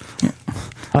you.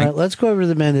 All right, let's go over to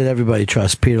the man that everybody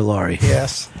trusts, Peter Laurie.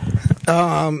 Yes.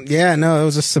 Yeah, no, it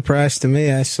was a surprise to me.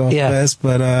 I saw Fez,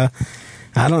 but I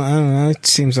don't know. It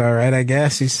seems all right, I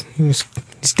guess. He was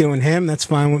He's doing him. That's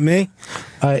fine with me.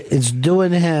 It's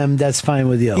doing him. That's fine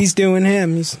with you. He's doing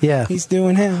him. He's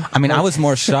doing him. I mean, I was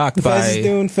more shocked by... Fez is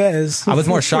doing Fez. I was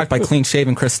more shocked by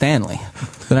clean-shaven Chris Stanley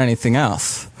than anything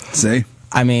else. See?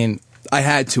 I mean... I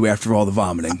had to after all the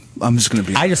vomiting. I'm just going to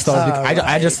be... I just thought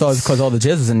I just thought it was because all the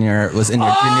jizz was in your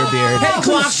beard. Hey,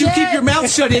 Clocks, you keep your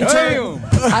mouth shut, intern.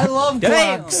 I love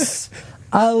Clocks.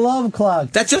 I love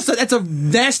Clocks. That's a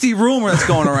nasty rumor that's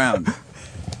going around.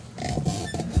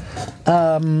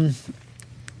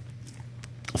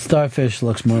 Starfish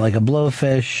looks more like a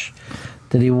blowfish.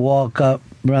 Did he walk up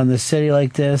around the city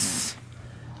like this?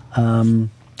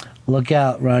 Look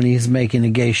out, Ronnie. He's making a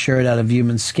gay shirt out of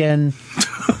human skin.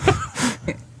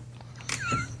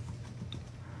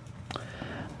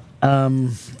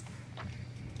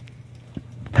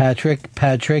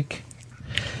 Patrick.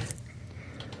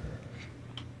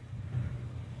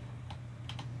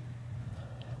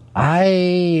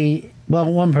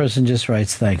 One person just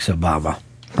writes, thanks, Obama.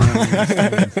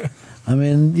 I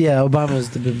mean, yeah, Obama's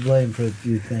been blamed for a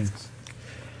few things.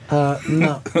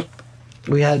 No.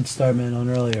 We had Starman on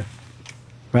earlier.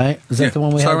 Right? Is that the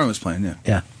one we had? Starman was playing,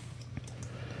 yeah.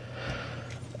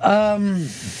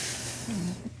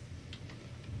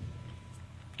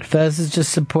 Fez is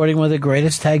just supporting one of the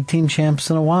greatest tag team champs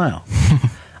in a while.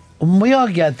 We all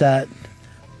get that,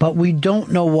 but we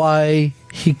don't know why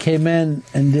he came in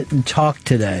and didn't talk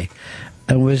today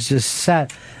and was just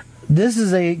sad. This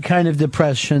is a kind of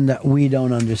depression that we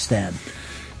don't understand.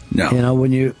 No. You know,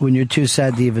 when you're too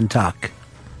sad to even talk.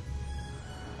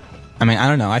 I mean, I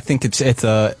don't know. I think it's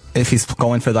if he's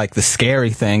going for like the scary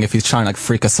thing, if he's trying to like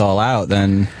freak us all out,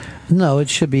 then no, it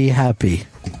should be happy.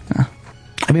 Yeah.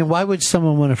 I mean, why would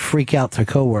someone want to freak out their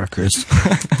coworkers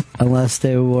unless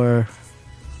they were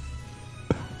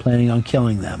planning on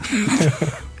killing them?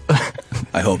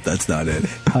 I hope that's not it.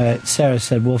 All right, Sarah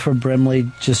said, Wilford Brimley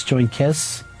just joined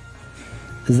Kiss.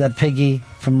 Is that Piggy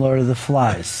from Lord of the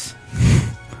Flies?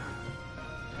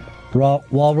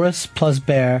 Walrus plus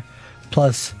bear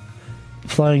plus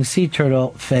flying sea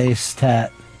turtle face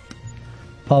tat.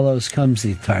 Paulo's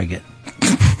clumsy target.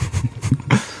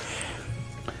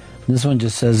 This one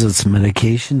just says it's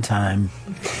medication time.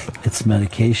 It's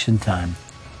medication time.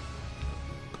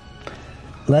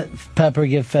 Let Pepper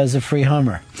give Fez a free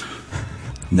Hummer.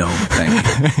 No, thank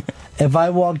you. If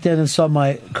I walked in and saw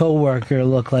my coworker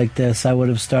look like this, I would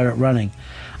have started running.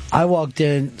 I walked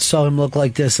in, saw him look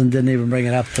like this, and didn't even bring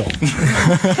it up to him.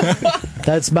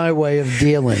 That's my way of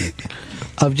dealing.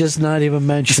 Of just not even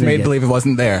mentioning just made believe it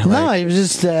wasn't there. No, I was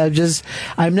just.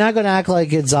 I'm not going to act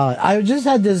like it's on. I just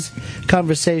had this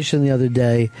conversation the other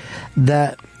day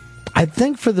that I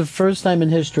think for the first time in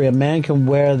history, a man can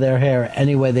wear their hair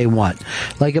any way they want.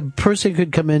 Like a person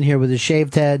could come in here with a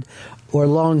shaved head or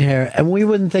long hair, and we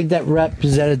wouldn't think that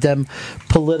represented them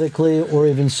politically or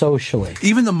even socially.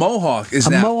 Even the mohawk is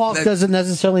now... mohawk doesn't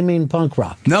necessarily mean punk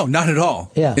rock. No, not at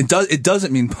all. Yeah. It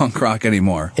doesn't mean punk rock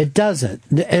anymore. It doesn't.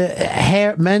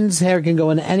 Men's hair can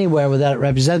go in anywhere without it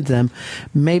representing them.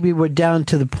 Maybe we're down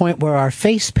to the point where our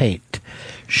face paint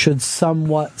should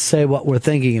somewhat say what we're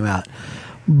thinking about.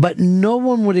 But no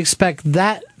one would expect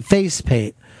that face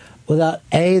paint without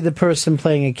A, the person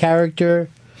playing a character,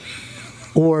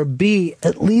 or B,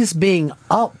 at least being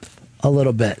up a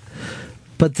little bit.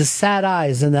 But the sad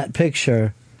eyes in that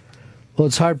picture, well,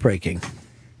 it's heartbreaking.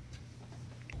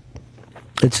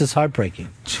 It's just heartbreaking.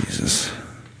 Jesus.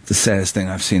 The saddest thing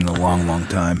I've seen in a long, long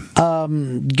time.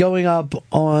 Going up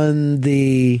on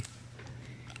the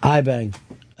iBang,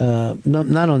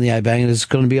 not on the iBang, it's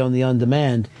going to be on the On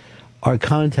Demand, our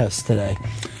contest today.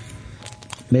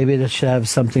 Maybe it should have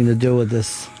something to do with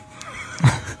this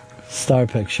star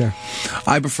picture.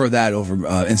 I prefer that over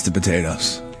Instant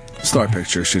Potatoes. Star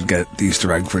Picture should get the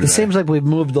Easter egg for today. It seems like we've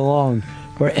moved along,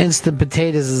 where Instant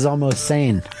Potatoes is almost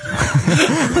sane.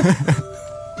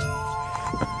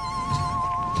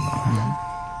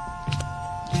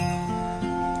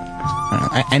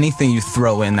 Anything you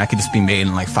throw in that could just be made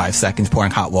in like 5 seconds,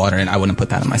 pouring hot water, and I wouldn't put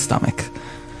that in my stomach.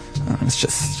 It's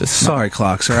just sorry,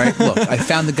 Clocks. All right, look, I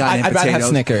found the guy in I'd potatoes. rather have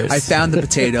Snickers. I found the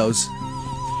potatoes.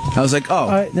 I was like, oh. All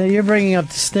right, now you're bringing up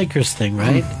the Snickers thing,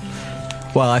 right?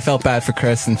 Well, I felt bad for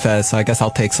Chris and Fez, so I guess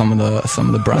I'll take some of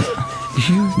the brunt.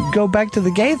 You go back to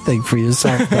the gay thing for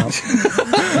yourself, though.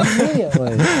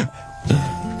 Immediately.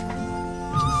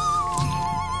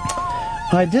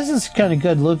 All right, this is kind of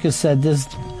good. Lucas said this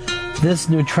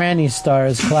new tranny star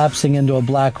is collapsing into a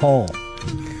black hole.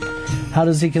 How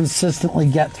does he consistently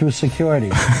get through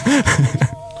security?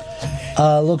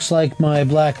 Looks like my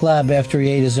black lab after he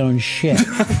ate his own shit.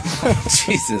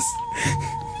 Jesus.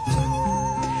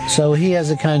 So he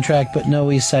has a contract, but no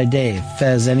Eastside Dave.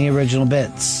 Fez, any original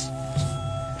bits?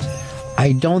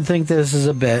 I don't think this is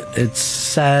a bit. It's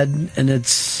sad, and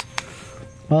it's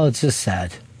just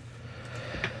sad.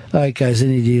 All right, guys, I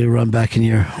need you to run back in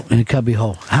your cubby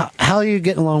hole. How are you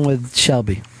getting along with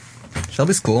Shelby?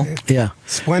 Shelby's cool. Yeah.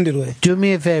 Splendidly. Do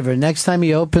me a favor. Next time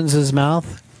he opens his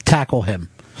mouth, tackle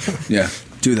him. Yeah,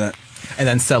 do that. And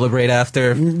then celebrate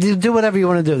after. Do whatever you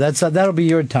want to do. That'll be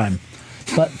your time.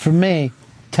 But for me,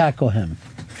 tackle him.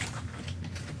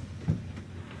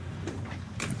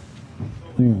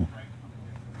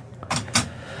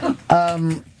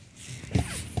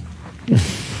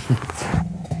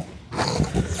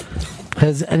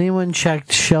 Has anyone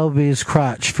checked Shelby's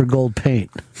crotch for gold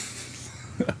paint?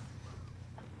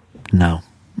 No,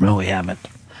 we haven't.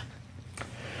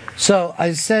 So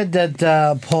I said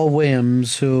that Paul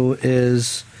Williams, who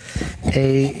is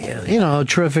a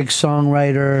terrific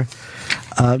songwriter,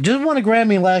 just won a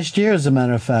Grammy last year, as a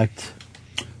matter of fact,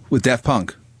 with Daft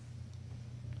Punk.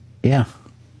 Yeah,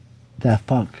 Daft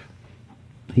Punk.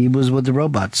 He was with the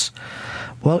Robots.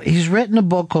 Well, he's written a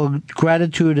book called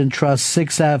Gratitude and Trust,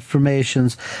 6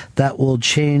 Affirmations That Will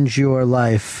Change Your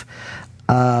Life.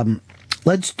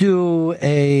 Let's do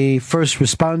a first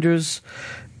responders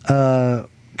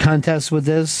contest with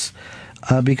this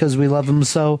because we love him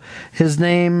so. His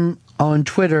name on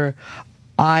Twitter,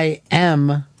 I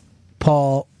am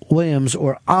Paul Williams,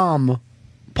 or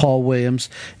Paul Williams.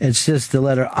 It's just the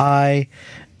letter I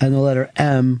and the letter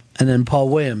M, and then Paul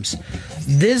Williams.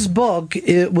 This book,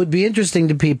 it would be interesting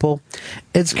to people.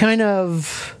 It's kind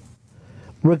of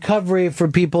recovery for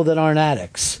people that aren't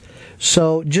addicts.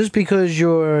 So just because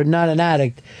you're not an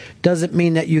addict doesn't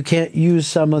mean that you can't use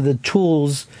some of the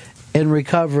tools in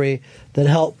recovery that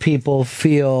help people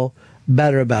feel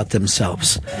better about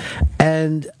themselves.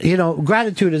 And,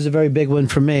 gratitude is a very big one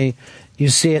for me. You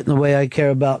see it in the way I care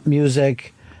about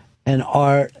music and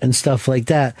art and stuff like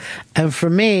that. And for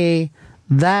me,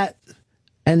 that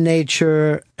and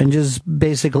nature and just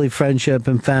basically friendship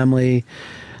and family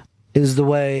is the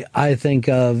way I think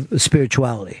of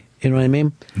spirituality. You know what I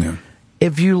mean? Yeah.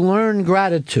 If you learn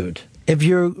gratitude, if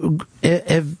you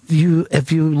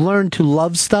learn to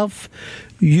love stuff,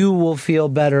 you will feel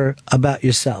better about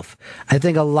yourself. I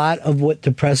think a lot of what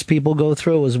depressed people go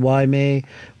through is why me?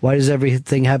 Why does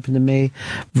everything happen to me?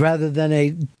 Rather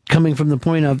than coming from the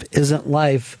point of, isn't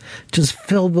life just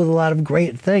filled with a lot of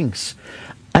great things?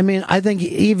 I mean, I think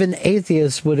even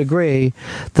atheists would agree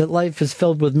that life is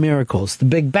filled with miracles. The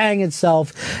Big Bang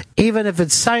itself, even if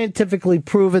it's scientifically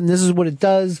proven this is what it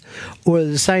does, or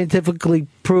the scientifically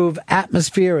proved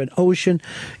atmosphere and ocean,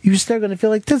 you're still going to feel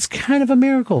like that's kind of a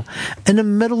miracle. In the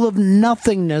middle of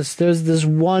nothingness, there's this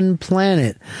one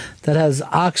planet that has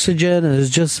oxygen and is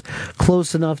just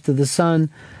close enough to the sun.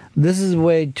 This is a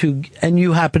way to, and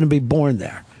you happen to be born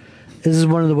there. This is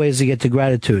one of the ways to get to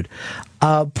gratitude.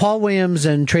 Paul Williams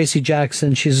and Tracy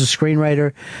Jackson, she's a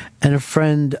screenwriter and a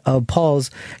friend of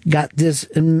Paul's, got this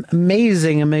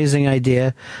amazing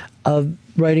idea of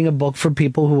writing a book for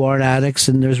people who aren't addicts,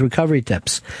 and there's recovery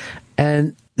tips.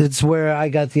 And it's where I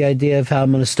got the idea of how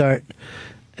I'm going to start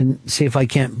and see if I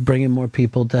can't bring in more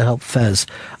people to help Fez.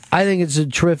 I think it's a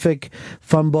terrific,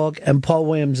 fun book, and Paul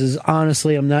Williams is,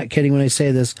 honestly, I'm not kidding when I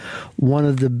say this, one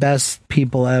of the best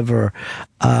people ever.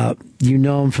 You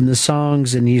know him from the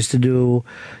songs, and he used to do,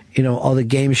 all the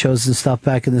game shows and stuff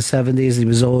back in the 70s. He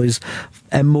was always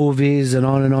at movies and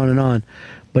on and on and on.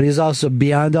 But he's also,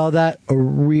 beyond all that, a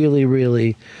really,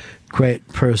 really great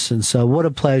person. So what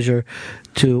a pleasure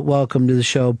to welcome to the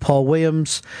show Paul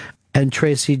Williams and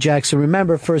Tracy Jackson.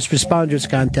 Remember, first responders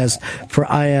contest for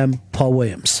I Am Paul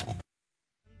Williams.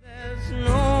 There's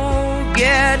no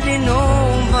getting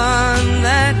over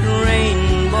that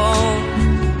rainbow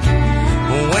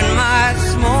when my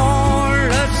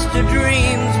smallest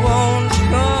dreams won't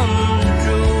come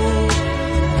true.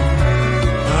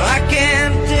 I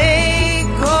can't take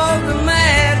all the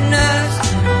madness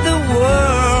the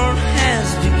world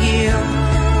has to give,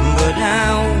 but I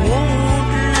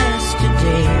won't last a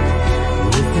day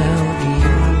without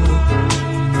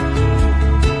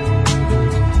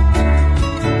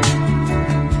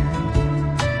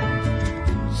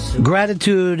you.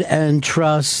 Gratitude and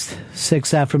Trust,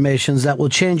 6 affirmations that will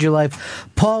change your life.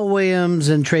 Paul Williams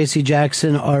and Tracy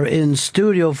Jackson are in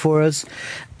studio for us,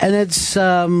 and it's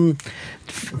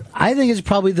I think it's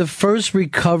probably the first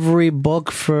recovery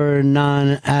book for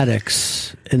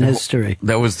non-addicts in history.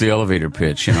 That was the elevator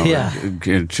pitch, Yeah.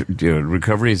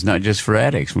 Recovery is not just for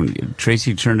addicts. When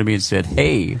Tracy turned to me and said,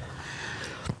 "Hey,"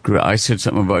 I said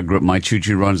something about my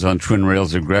choo-choo runs on twin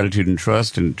rails of gratitude and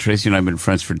trust, and Tracy and I have been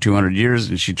friends for 200 years,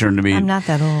 and she turned to me. I'm not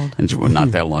that old. And, well,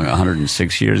 not that long,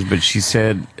 106 years, but she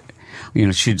said,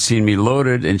 she'd seen me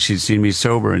loaded and she'd seen me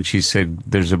sober, and she said,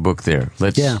 "There's a book there.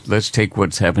 Let's take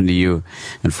what's happened to you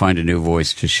and find a new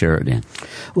voice to share it in."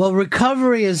 Well,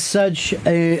 recovery is such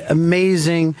an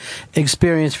amazing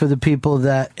experience for the people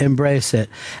that embrace it.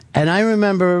 And I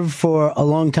remember for a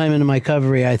long time into my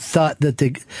recovery, I thought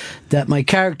that my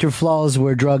character flaws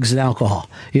were drugs and alcohol.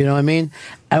 You know what I mean?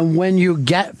 And when you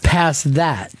get past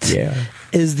that,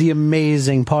 is the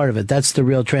amazing part of it. That's the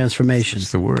real transformation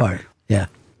part. Yeah.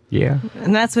 Yeah.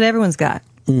 And that's what everyone's got.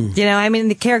 Mm. You know, I mean,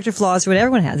 the character flaws are what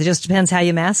everyone has. It just depends how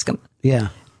you mask them. Yeah.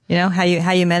 You know, how you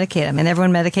medicate them. And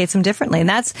everyone medicates them differently. And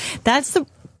that's the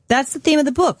theme of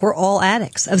the book. We're all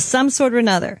addicts of some sort or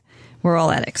another. We're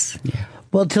all addicts. Yeah.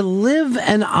 Well, to live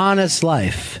an honest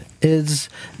life is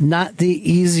not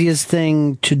the easiest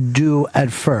thing to do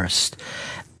at first.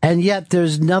 And yet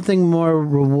there's nothing more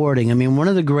rewarding. I mean, one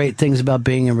of the great things about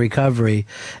being in recovery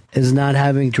is not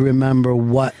having to remember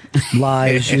what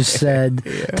lies you said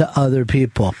to other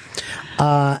people.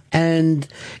 And,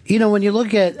 when you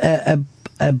look at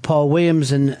Paul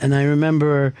Williams, and I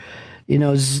remember,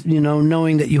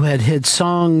 knowing that you had hit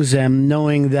songs and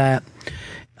knowing that,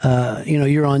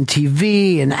 you're on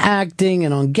TV and acting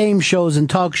and on game shows and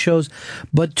talk shows,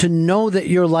 but to know that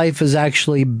your life is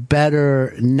actually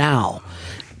better now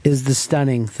is the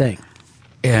stunning thing.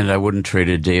 And I wouldn't trade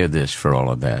a day of this for all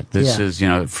of that. This is,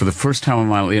 for the first time in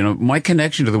my life, my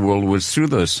connection to the world was through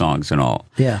those songs and all.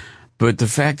 Yeah. But the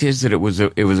fact is that it was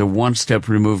a one-step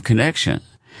removed connection.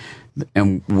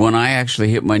 And when I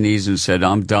actually hit my knees and said,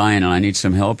 "I'm dying and I need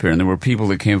some help here," and there were people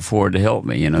that came forward to help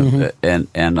me,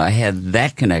 and I had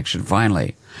that connection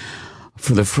finally.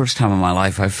 For the first time in my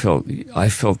life, I felt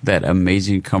that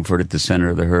amazing comfort at the center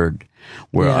of the herd,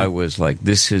 where I was like,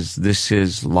 this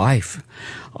is life.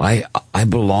 I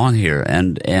belong here,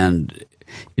 and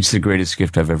it's the greatest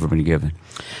gift I've ever been given.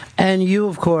 And you,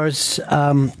 of course,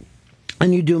 and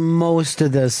you do most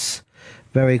of this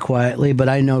very quietly, but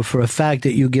I know for a fact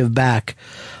that you give back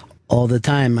all the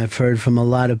time. I've heard from a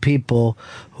lot of people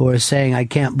who are saying, "I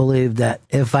can't believe that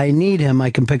if I need him, I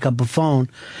can pick up a phone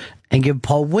and give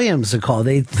Paul Williams a call."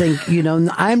 They think,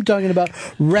 I'm talking about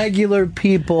regular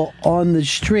people on the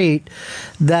street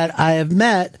that I have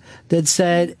met that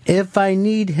said, if I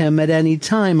need him at any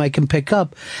time, I can pick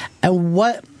up. And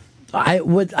what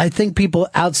I think people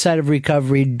outside of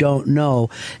recovery don't know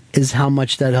is how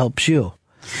much that helps you.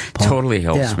 Paul. Totally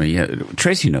helps me. Yeah.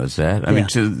 Tracy knows that. I mean,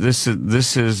 this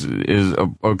is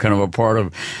a kind of a part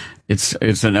of.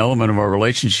 It's an element of our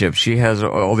relationship. She has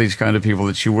all these kind of people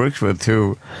that she works with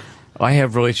too. I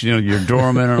have relations, your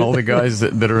doorman and all the guys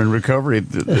that are in recovery,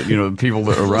 the people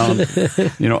that are around,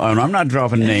 and I'm not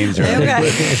dropping names or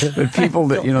anything, but people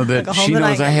that, that she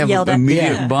knows I have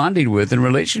immediate bonding with and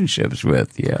relationships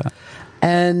with. Yeah.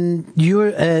 And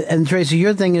and Tracy,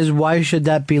 your thing is, why should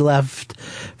that be left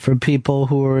for people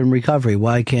who are in recovery?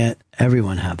 Why can't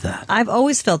everyone have that? I've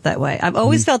always felt that way. I've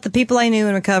always felt the people I knew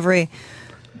in recovery,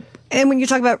 and when you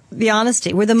talk about the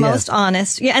honesty, we're the most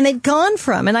honest. Yeah, and they've gone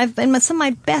from, and I've been some of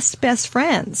my best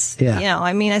friends. Yeah.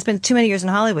 I spent too many years in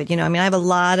Hollywood. I have a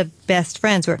lot of best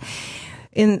friends who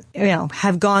are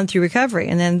have gone through recovery,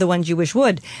 and then the ones you wish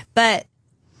would. But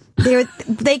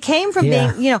they came from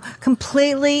being,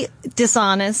 completely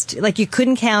dishonest, like you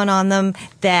couldn't count on them,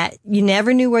 that you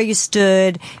never knew where you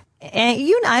stood. And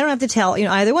I don't have to tell,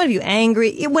 either one of you,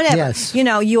 angry, whatever. Yes.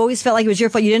 You always felt like it was your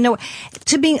fault. You didn't know.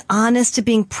 To being honest, to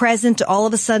being present, to all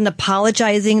of a sudden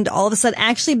apologizing, to all of a sudden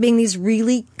actually being these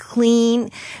really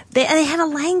clean. They had a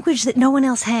language that no one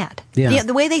else had. Yeah.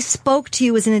 The way they spoke to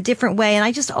you was in a different way. And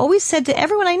I just always said to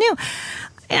everyone I knew,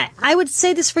 I would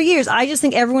say this for years, I just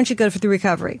think everyone should go through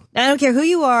recovery. I don't care who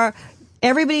you are.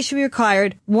 Everybody should be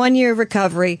required 1 year of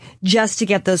recovery just to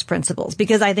get those principles,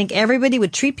 because I think everybody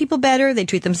would treat people better, they'd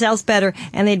treat themselves better,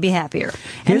 and they'd be happier.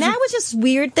 And that was just a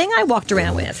weird thing I walked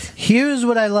around with. Here's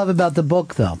what I love about the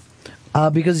book, though,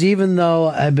 because even though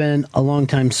I've been a long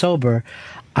time sober,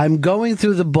 I'm going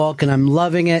through the book and I'm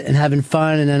loving it and having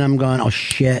fun, and then I'm going, oh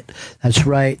shit, that's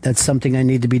right, that's something I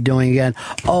need to be doing again.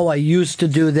 Oh, I used to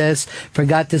do this,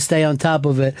 forgot to stay on top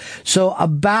of it. So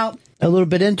about a little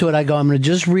bit into it, I go, I'm going to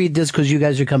just read this because you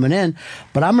guys are coming in,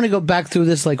 but I'm going to go back through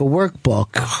this like a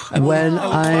workbook when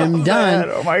I'm done,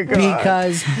 oh my God,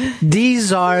 because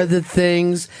these are the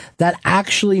things that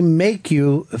actually make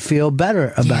you feel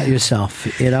better about yourself,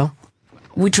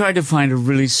 We tried to find a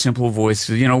really simple voice.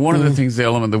 You know, one of the things, the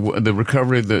element, the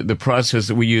recovery, the process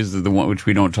that we use, the one which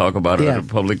we don't talk about at a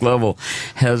public level,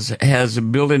 has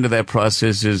built into that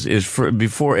process is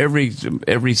before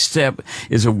every step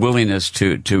is a willingness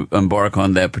to embark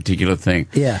on that particular thing.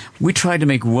 Yeah. We tried to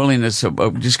make willingness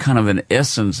of just kind of an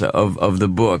essence of the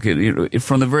book.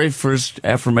 From the very first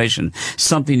affirmation,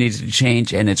 something needs to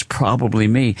change, and it's probably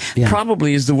me. Yeah.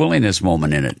 Probably is the willingness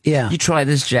moment in it. Yeah. You try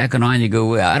this jacket on, you go,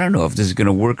 well, I don't know if this is going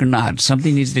to work or not.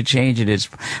 Something needs to change, and it's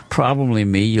probably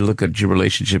me. You look at your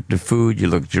relationship to food, you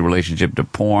look at your relationship to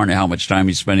porn, how much time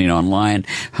you're spending online,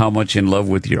 how much in love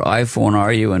with your iPhone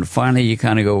are you, and finally you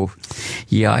kind of go,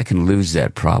 yeah, I can lose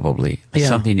that probably. Yeah.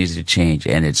 Something needs to change,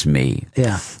 and it's me.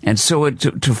 Yeah. And so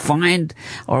to find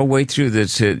our way through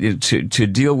this, to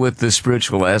deal with the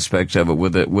spiritual aspect of it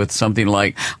with something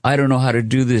like, I don't know how to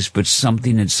do this, but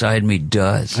something inside me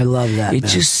does. I love that. It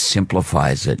just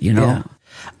simplifies it, you know? Yeah.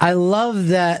 I love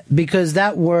that because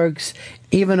that works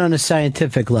even on a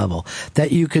scientific level.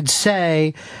 That you could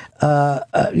say,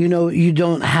 you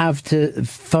don't have to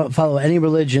follow any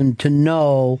religion to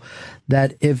know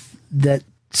that that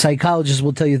psychologists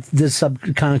will tell you this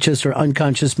subconscious or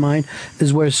unconscious mind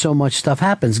is where so much stuff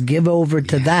happens. Give over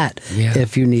to that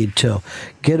if you need to.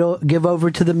 Give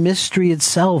over to the mystery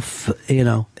itself,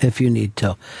 if you need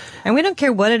to. And we don't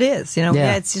care what it is,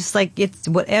 Yeah. It's just like, it's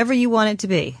whatever you want it to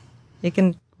be. It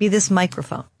can be this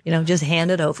microphone, just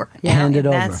hand it over. Hand it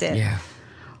over. That's it. Yeah.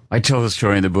 I tell the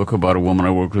story in the book about a woman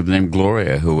I worked with named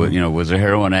Gloria, who was a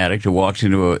heroin addict who walked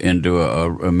into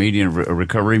a meeting, a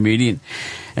recovery meeting,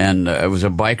 and it was a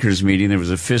bikers meeting. There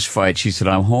was a fist fight. She said,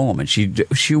 "I'm home," and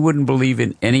she wouldn't believe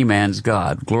in any man's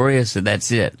God. Gloria said, "That's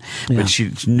it," but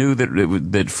she knew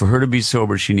that for her to be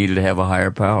sober, she needed to have a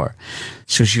higher power.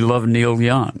 So she loved Neil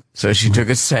Young. So she took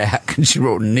a sack and she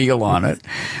wrote Neil on it.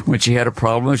 When she had a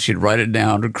problem, she'd write it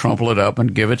down and crumple it up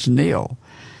and give it to Neil.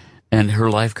 And her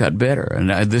life got better.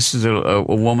 And this is a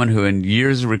woman who, in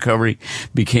years of recovery,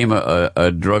 became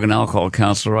a drug and alcohol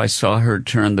counselor. I saw her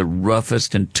turn the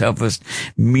roughest and toughest,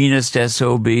 meanest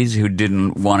SOBs who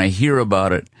didn't want to hear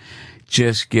about it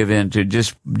just give in to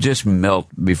just melt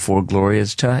before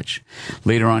Gloria's touch.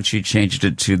 Later on, she changed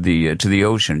it to the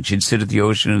ocean. She'd sit at the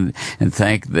ocean and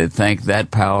thank that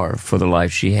power for the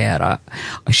life she had.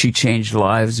 She changed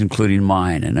lives, including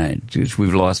mine, and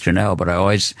we've lost her now. But I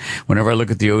always, whenever I look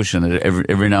at the ocean,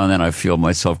 every now and then I feel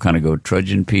myself kind of go,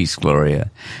 "Trudge in peace, Gloria.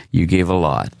 You gave a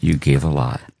lot. You gave a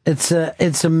lot."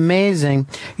 It's amazing,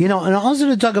 and also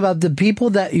to talk about the people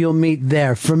that you'll meet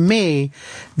there. For me,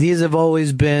 these have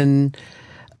always been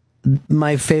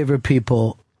my favorite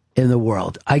people in the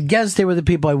world. I guess they were the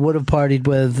people I would have partied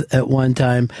with at one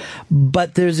time,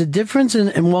 but there's a difference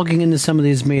in walking into some of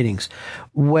these meetings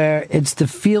where it's the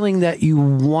feeling that you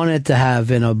wanted to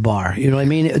have in a bar. You know what I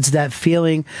mean? It's that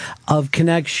feeling of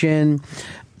connection.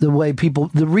 The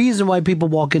reason why people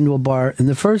walk into a bar in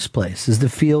the first place is to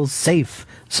feel safe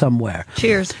somewhere.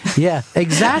 Cheers. Yeah,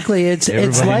 exactly. It's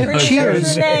like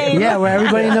Cheers. Yeah, where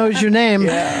everybody knows your name,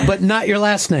 but not your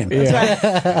last name. That's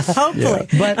right. Hopefully.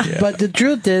 But the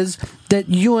truth is that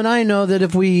you and I know that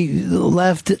if we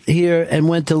left here and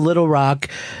went to Little Rock,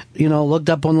 looked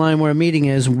up online where a meeting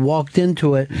is, walked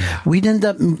into it, we'd end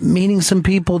up meeting some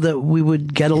people that we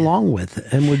would get along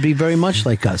with and would be very much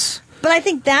like us. But I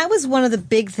think that was one of the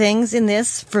big things in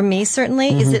this, for me certainly,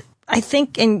 is that I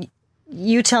think, and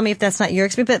you tell me if that's not your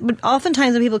experience, but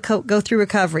oftentimes when people go through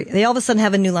recovery, they all of a sudden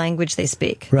have a new language they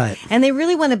speak. Right. And they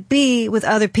really want to be with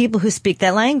other people who speak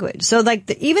that language. So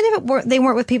even if they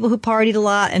weren't with people who partied a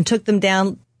lot and took them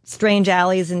down strange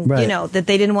alleys and, that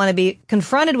they didn't want to be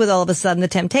confronted with all of a sudden the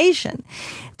temptation.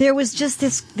 There was just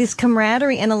this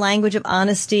camaraderie and a language of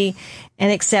honesty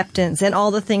and acceptance and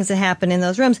all the things that happen in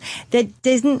those rooms that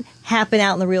didn't happen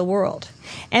out in the real world.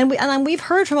 And we've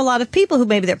heard from a lot of people who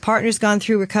maybe their partner's gone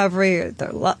through recovery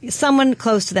or someone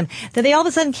close to them, that they all of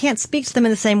a sudden can't speak to them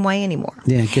in the same way anymore.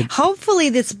 Yeah, good. Hopefully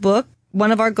this book,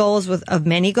 one of our goals of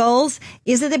many goals,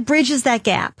 is that it bridges that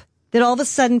gap. That all of a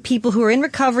sudden people who are in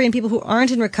recovery and people who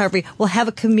aren't in recovery will have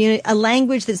a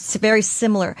language that's very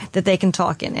similar that they can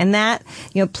talk in, and that,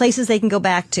 places they can go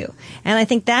back to. And I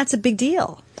think that's a big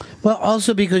deal. Well,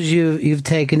 also because you've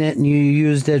taken it and you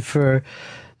used it for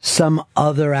some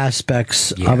other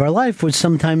aspects of our life, which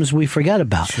sometimes we forget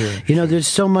about. Sure, there's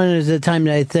so much of the time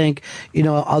that I think,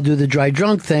 I'll do the dry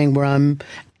drunk thing where I'm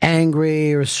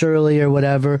angry or surly or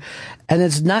whatever. And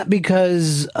it's not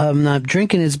because I'm not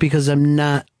drinking, it's because I'm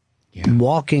not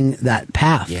walking that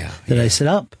path that I set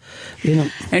up.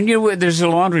 And there's a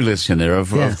laundry list in there of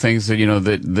things that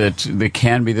that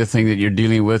can be the thing that you're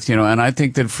dealing with. And I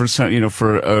think that for some,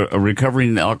 for a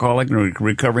recovering alcoholic and a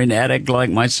recovering addict like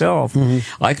myself,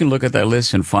 I can look at that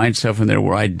list and find stuff in there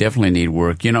where I definitely need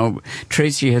work.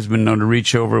 Tracy has been known to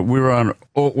reach over. We were on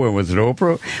where was it,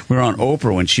 Oprah? We were on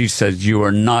Oprah when she said, "You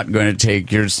are not going to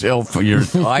take your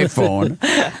iPhone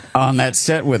on that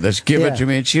set with us. Give it to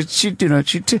me." And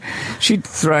she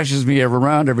thrashes me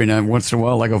around every now and once in a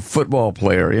while like a football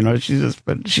player.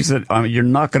 But she said, "You're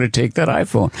not going to take that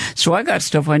iPhone." So I got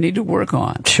stuff I need to work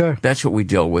on. Sure. That's what we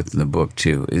deal with in the book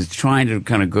too, is trying to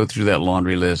kind of go through that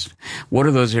laundry list. What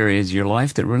are those areas of your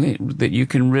life that you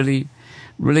can really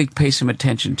pay some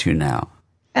attention to now?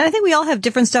 And I think we all have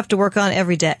different stuff to work on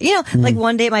every day. Like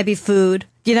one day it might be food.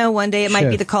 One day it might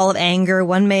be the call of anger.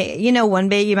 One day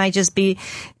you might just be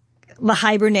the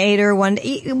hibernator.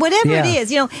 Whatever it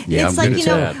is. It's like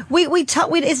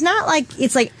it's not like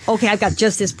it's like, okay, I've got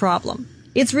just this problem.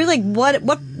 It's really what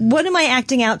am I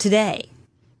acting out today?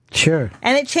 Sure.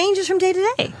 And it changes from day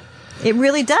to day. It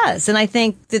really does. And I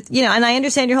think that, and I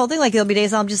understand your whole thing. Like, there'll be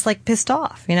days I'm just like pissed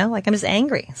off, like I'm just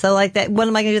angry. So like that, what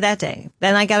am I going to do that day?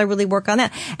 Then I got to really work on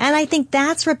that. And I think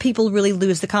that's where people really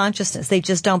lose the consciousness. They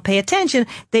just don't pay attention.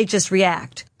 They just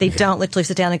react. They don't literally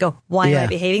sit down and go, why am I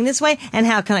behaving this way? And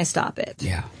how can I stop it?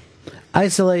 Yeah.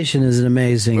 Isolation is an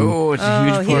amazing. Oh, it's a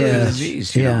huge part of the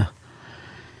disease. Yeah.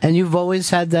 And you've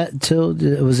always had that too?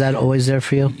 Was that always there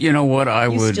for you? You know what?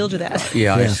 You still do that.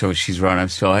 Yeah. So she's right. I'm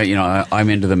still.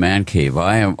 I'm into the man cave.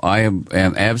 I am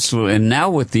absolutely. And now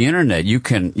with the internet, you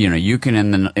can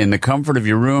in the comfort of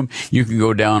your room, you can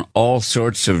go down all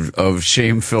sorts of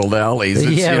shame-filled alleys.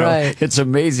 Right. It's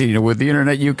amazing. With the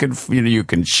internet, you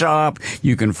can shop,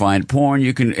 you can find porn,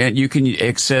 you can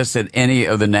access any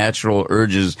of the natural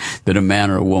urges that a man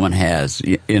or a woman has.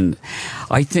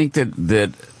 I think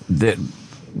that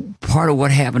part of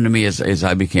what happened to me is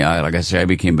I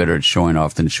became better at showing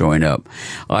off than showing up.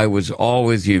 I was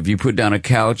always, if you put down a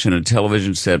couch and a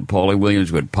television set, Paulie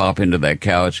Williams would pop into that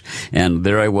couch, and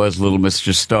there I was, little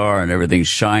Mr. Star, and everything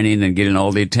shining and getting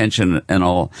all the attention and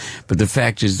all. But the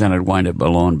fact is, then I'd wind up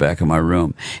alone back in my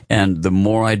room. And the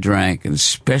more I drank, and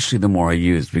especially the more I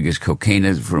used, because cocaine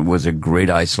was a great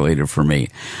isolator for me,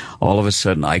 all of a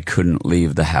sudden I couldn't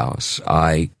leave the house.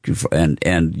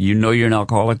 And you're an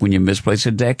alcoholic when you misplace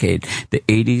a decade. The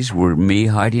 80s were me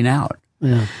hiding out.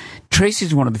 Yeah.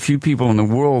 Tracy's one of the few people in the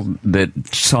world that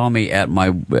saw me at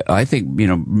my, I think,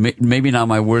 maybe not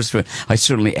my worst, but I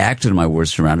certainly acted my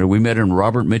worst around her. We met her in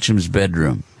Robert Mitchum's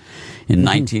bedroom in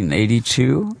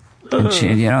 1982.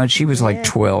 And she was like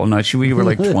 12. No, we were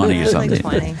like 20 or something. Like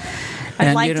 20.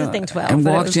 I'd like to think 12. And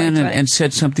walked in and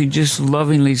said something just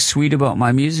lovingly sweet about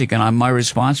my music. And my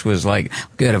response was like,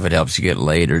 good if it helps you get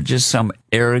laid, or just some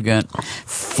arrogant,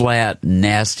 flat,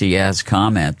 nasty-ass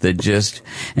comment that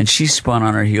and she spun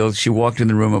on her heels. She walked in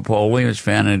the room a Paul Williams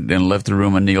fan and left the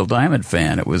room a Neil Diamond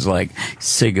fan. It was like,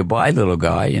 say goodbye, little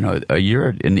guy.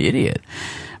 You're an idiot.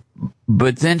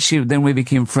 But then we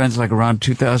became friends like around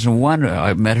 2001.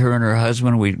 I met her and her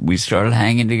husband. We started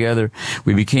hanging together.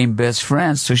 We became best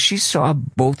friends. So she saw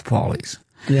both Paulies.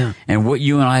 Yeah. And what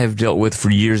you and I have dealt with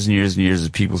for years and years and years is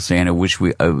people saying, I wish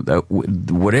we,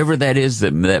 whatever that is,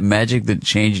 that magic that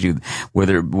changed you,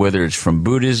 whether it's from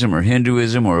Buddhism or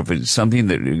Hinduism, or if it's something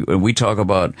that we talk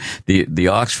about the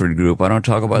Oxford group. I don't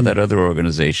talk about that other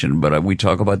organization, but we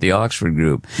talk about the Oxford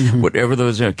group. Mm-hmm. Whatever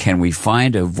those are, can we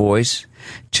find a voice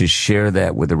to share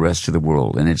that with the rest of the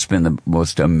world? And it's been the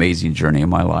most amazing journey of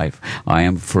my life. I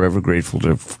am forever grateful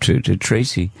to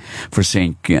Tracy for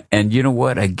saying, and you know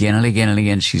what? Again and again and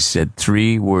again, she said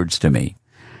 3 words to me: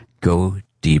 go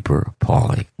deeper,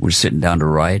 Paulie. We're sitting down to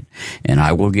write, and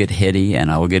I will get heady,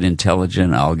 and I will get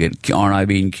intelligent, aren't I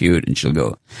being cute? And she'll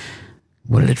go,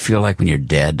 what did it feel like when your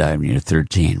dad died when you were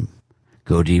 13?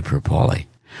 Go deeper, Paulie.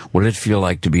 What did it feel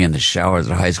like to be in the showers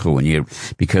at high school when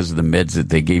because of the meds that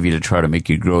they gave you to try to make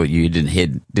you grow, you didn't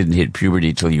hit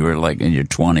puberty till you were like in your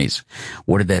 20s?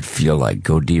 What did that feel like?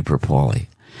 Go deeper, Paulie.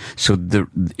 So the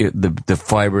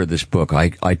fiber of this book,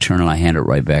 I turn and I hand it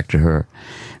right back to her.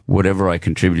 Whatever I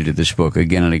contributed to this book,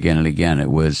 again and again and again, I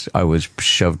was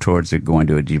shoved towards it, going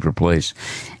to a deeper place.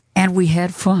 And we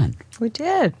had fun. We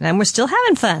did. And we're still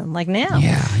having fun, like now.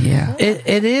 Yeah.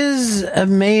 It is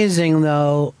amazing,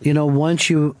 though, once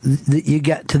you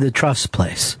get to the trust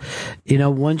place.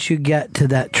 Once you get to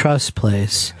that trust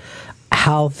place,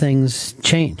 how things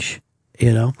change.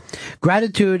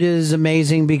 Gratitude is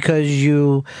amazing because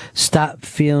you stop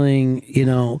feeling,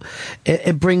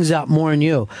 it brings out more in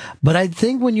you. But I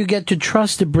think when you get to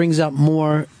trust, it brings out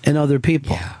more in other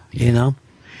people,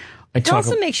 It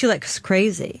also makes you less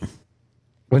crazy.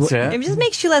 What's that? It just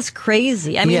makes you less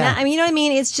crazy. I mean, Yeah. you know what I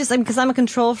mean? It's just because I'm a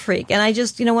control freak, and I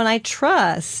just, when I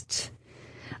trust,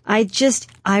 I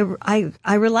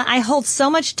hold so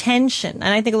much tension,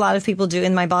 and I think a lot of people do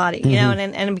in my body,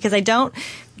 and because I don't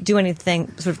do anything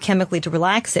sort of chemically to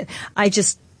relax it, I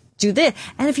just do this.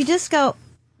 And if you just go,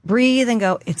 breathe and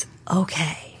go, it's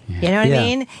okay. You know what I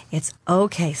mean? It's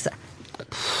okay. So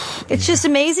it's just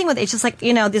amazing. It's just like,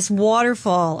 this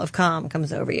waterfall of calm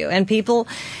comes over you. And people,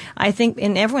 I think,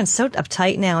 and everyone's so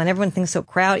uptight now and everyone thinks so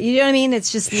crowded. You know what I mean?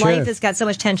 It's just life that's got so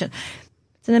much tension.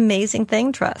 It's an amazing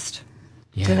thing, trust.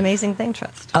 It's an amazing thing,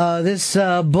 trust. This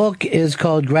book is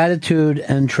called Gratitude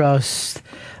and Trust,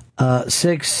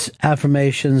 6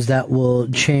 affirmations that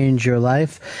will change your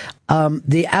life.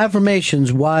 The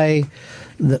affirmations, why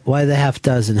the half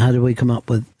dozen? How did we come up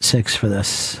with 6 for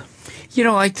this?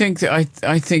 I think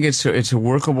it's a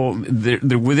workable.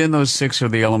 They're within those 6 are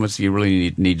the elements that you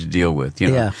really need to deal with.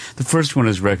 The first one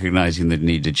is recognizing the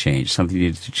need to change. Something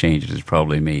needs to change. It is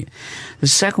probably me. The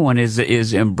second one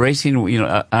is embracing.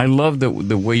 I love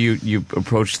the way you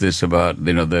approach this about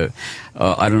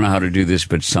I don't know how to do this,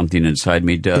 but something inside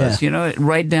me does.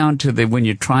 Right down to when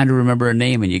you're trying to remember a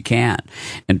name and you can't,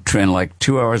 and like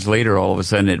 2 hours later, all of a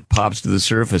sudden it pops to the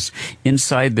surface.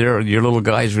 Inside there, your little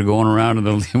guys are going around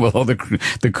with all the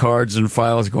cards and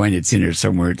files going, it's in here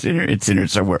somewhere, it's in here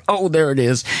somewhere. Oh, there it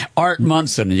is. Art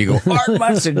Munson. And you go, Art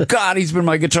Munson, God, he's been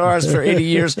my guitarist for 80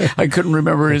 years. I couldn't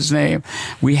remember his name.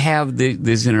 We have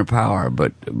this inner power,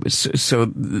 but so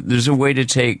there's a way to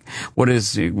take what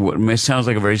sounds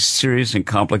like a very serious and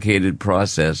complicated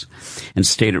process and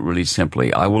state it really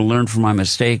simply. I will learn from my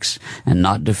mistakes and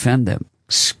not defend them.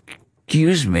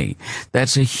 Excuse me.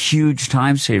 That's a huge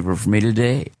time saver for me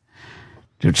today.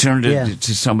 To turn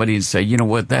to somebody and say, you know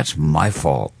what, that's my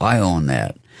fault. I own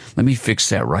that. Let me fix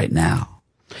that right now.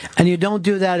 And you don't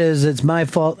do that as it's my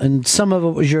fault, and some of it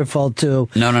was your fault too.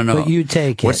 No. But you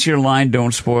take it. What's your line?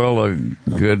 Don't spoil a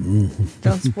good...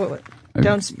 Don't spoil it.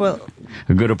 Don't spoil it.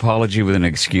 A good apology with an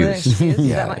excuse. With an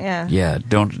excuse? Yeah.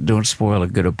 Don't spoil a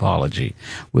good apology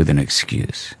with an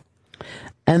excuse.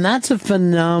 And that's a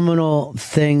phenomenal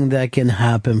thing that can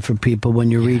happen for people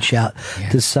when you reach out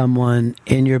to someone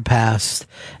in your past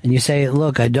and you say,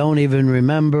 look, I don't even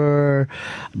remember.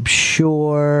 I'm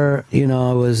sure,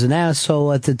 I was an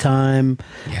asshole at the time,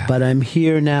 but I'm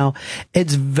here now.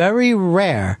 It's very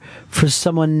rare for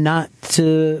someone not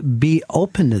to be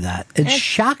open to that. It's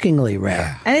shockingly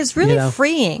rare. And it's really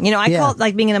freeing. I call it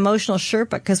like being an emotional Sherpa,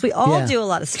 because we all do a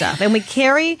lot of stuff and we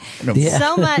carry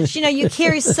so much, you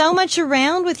carry so much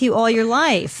around with you all your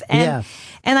life. And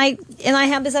I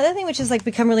have this other thing which has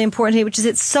become really important to me, which is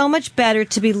it's so much better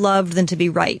to be loved than to be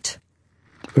right.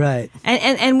 Right.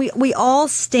 And we all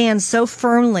stand so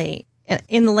firmly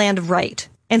in the land of right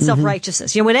and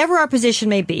self-righteousness. Whatever our position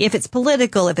may be, if it's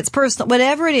political, if it's personal,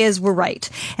 whatever it is, we're right.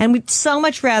 And we'd so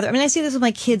much rather, I see this with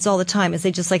my kids all the time, is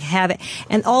they just have it.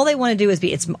 And all they want to do is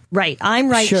it's right. I'm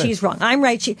right, she's wrong. I'm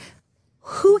right,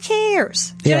 who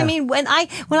cares? Do you know what I mean? When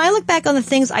I look back on the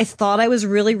things I thought I was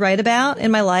really right about in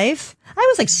my life,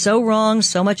 I was so wrong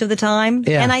so much of the time.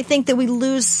 Yeah. And I think that we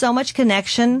lose so much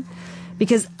connection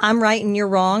because I'm right and you're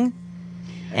wrong.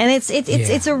 And and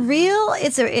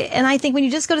I think when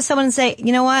you just go to someone and say,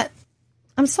 you know what?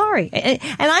 I'm sorry. And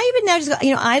I even now just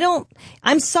go,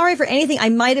 I'm sorry for anything I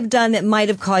might have done that might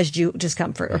have caused you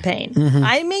discomfort or pain. Mm-hmm.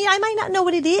 I might not know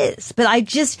what it is, but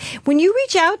when you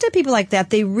reach out to people like that,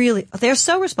 they're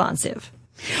so responsive.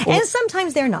 And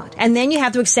sometimes they're not. And then you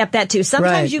have to accept that too.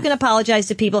 Sometimes you can apologize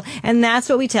to people, and that's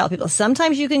what we tell people.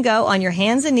 Sometimes you can go on your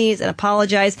hands and knees and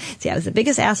apologize. Say, I was the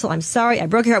biggest asshole. I'm sorry. I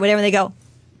broke your heart, whatever. And they go,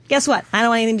 guess what? I don't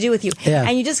want anything to do with you. Yeah.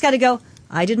 And you just got to go,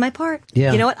 I did my part.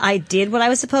 Yeah. You know what? I did what I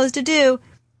was supposed to do.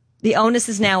 The onus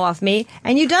is now off me,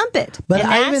 and you dump it. But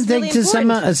I even think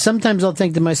sometimes I'll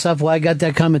think to myself, well, I got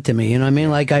that coming to me. You know what I mean?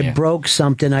 Like I broke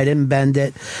something, I didn't bend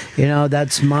it.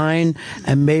 That's mine,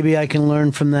 and maybe I can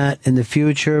learn from that in the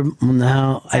future on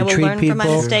how I treat people. I will learn from my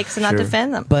mistakes and not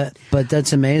defend them. But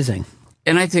that's amazing.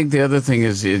 And I think the other thing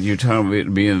is you're talking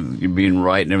about being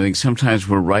right and everything. Sometimes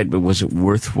we're right, but was it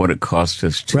worth what it cost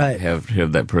us to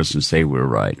have that person say we're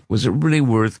right? Was it really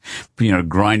worth,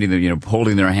 grinding them,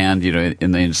 holding their hand,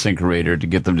 in the incinerator to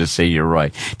get them to say you're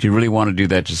right? Do you really want to do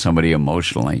that to somebody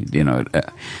emotionally?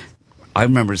 I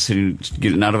remember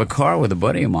getting out of a car with a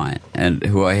buddy of mine, and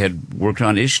who I had worked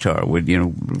on Ishtar with,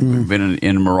 been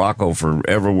in Morocco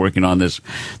forever working on this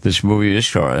movie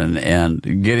Ishtar, and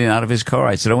getting out of his car.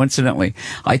 I said, incidentally,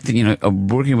 I think,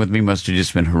 working with me must have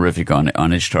just been horrific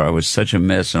on Ishtar. I was such a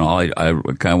mess, and I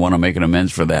kind of want to make an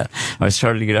amends for that. I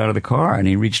started to get out of the car, and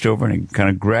he reached over and he kind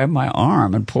of grabbed my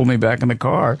arm and pulled me back in the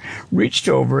car, reached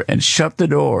over and shut the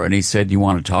door, and he said, "You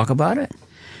want to talk about it?"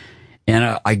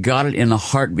 And I got it in a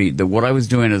heartbeat that what I was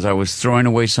doing is I was throwing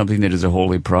away something that is a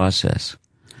holy process.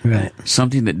 Right.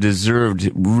 Something that deserved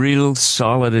real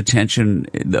solid attention,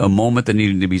 a moment that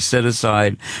needed to be set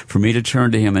aside for me to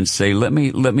turn to him and say, let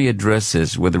me address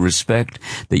this with the respect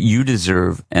that you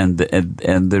deserve and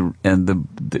the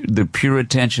pure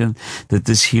attention that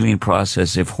this healing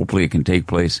process, if hopefully it can take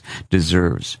place,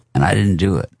 deserves. And I didn't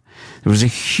do it. There was a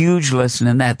huge lesson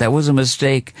in that. That was a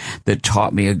mistake that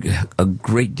taught me a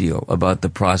great deal about the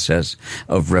process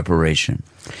of reparation.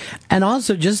 And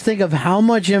also, just think of how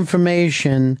much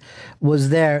information was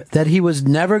there that he was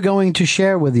never going to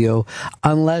share with you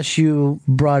unless you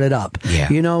brought it up. Yeah.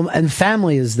 And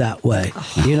family is that way.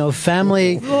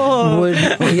 Family would,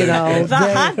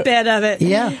 the hotbed of it.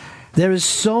 Yeah. There is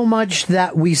so much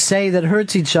that we say that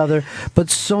hurts each other, but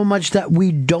so much that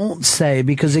we don't say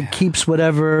because it keeps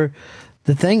whatever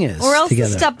the thing is or else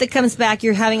together. The stuff that comes back,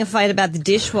 you're having a fight about the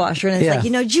dishwasher, and it's like,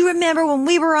 do you remember when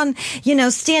we were on,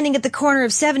 standing at the corner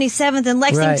of 77th and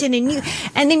Lexington,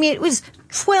 and it was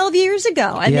 12 years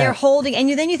ago, and they're holding, and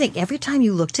then you think, every time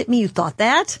you looked at me, you thought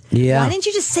that? Yeah. Why didn't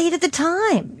you just say it at the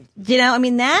time?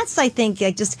 That's, I think,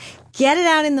 just get it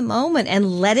out in the moment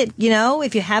and let it,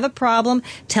 if you have a problem,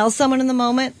 tell someone in the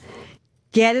moment,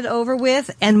 get it over with,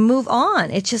 and move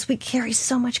on. It's just we carry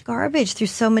so much garbage through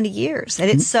so many years, and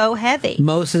it's so heavy.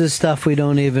 Most of the stuff we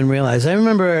don't even realize. I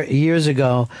remember years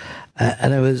ago,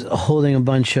 and I was holding a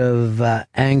bunch of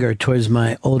anger towards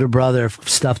my older brother,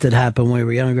 stuff that happened when we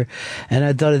were younger, and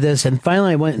I thought of this, and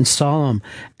finally I went and saw him,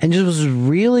 and just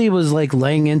was like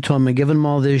laying into him and giving him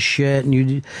all this shit,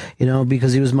 and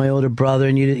because he was my older brother,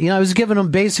 and I was giving him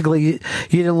basically, you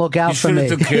didn't look out for me. You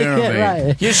should have took care of me.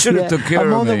 Right. You should have took care of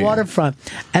me. I'm on the waterfront,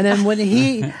 and then when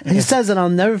he says, and I'll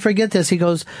never forget this, he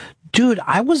goes, "Dude,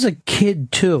 I was a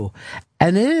kid too."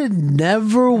 And it had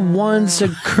never once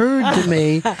occurred to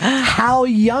me how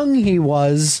young he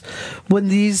was when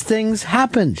these things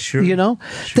happened. Sure.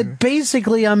 That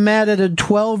basically I'm mad at a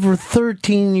 12 or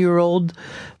 13-year-old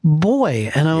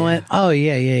boy. And I went, oh,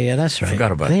 yeah, that's right.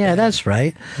 Forgot about that. Yeah, that's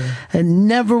right. Yeah. It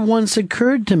never once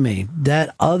occurred to me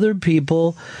that other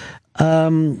people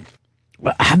have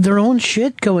their own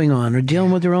shit going on or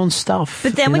dealing with their own stuff.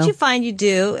 But then what you find you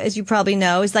do, as you probably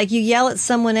know, is like you yell at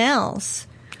someone else.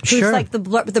 Who's like the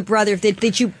brother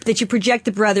that you project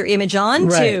the brother image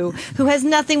onto, who has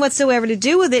nothing whatsoever to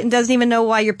do with it and doesn't even know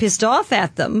why you're pissed off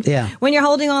at them. Yeah. When you're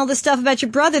holding all this stuff about your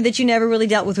brother that you never really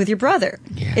dealt with your brother.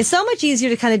 Yeah. It's so much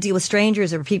easier to kind of deal with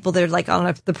strangers or people that are like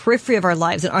on the periphery of our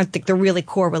lives and aren't the really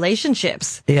core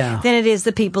relationships. Yeah. Than it is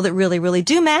the people that really, really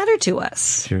do matter to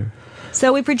us. Sure.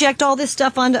 So we project all this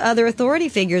stuff onto other authority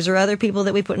figures or other people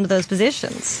that we put into those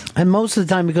positions. And most of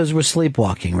the time because we're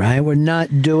sleepwalking, right? We're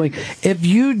not doing... If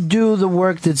you do the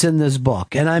work that's in this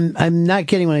book, and I'm not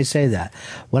kidding when I say that.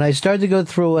 When I started to go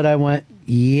through it, I went,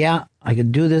 yeah, I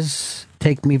could do this.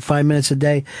 Take me 5 minutes a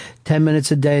day, 10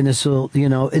 minutes a day, and this will,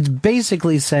 it's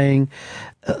basically saying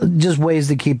just ways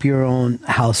to keep your own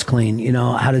house clean,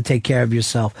 how to take care of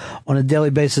yourself on a daily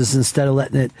basis instead of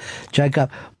letting it jack up.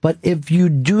 But if you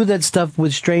do that stuff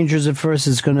with strangers at first,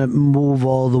 it's going to move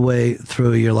all the way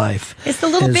through your life. It's the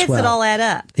little bits that all add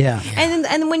up. Yeah.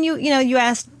 And when you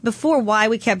asked before why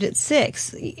we kept it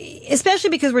 6, especially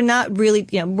because we're not really,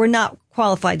 we're not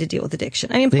qualified to deal with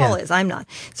addiction. I mean, Paul is, I'm not,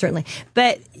 certainly.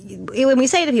 But when we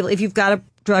say to people, if you've got a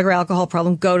drug or alcohol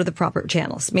problem, go to the proper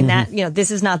channels. I mean, that, this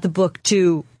is not the book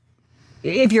to,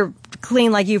 if you're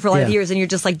clean like you for a lot of years and you're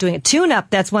just like doing a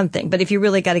tune-up, that's one thing. But if you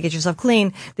really got to get yourself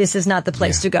clean, this is not the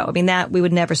place to go. I mean, that we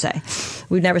would never say.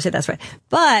 We'd never say that's right.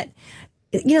 But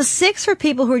 6 for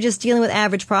people who are just dealing with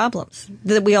average problems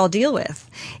that we all deal with.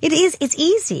 It's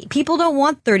easy. People don't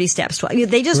want 30 steps.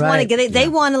 They just want to get it. They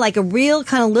want like a real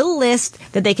kind of little list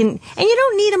that they can, and you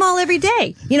don't need them all every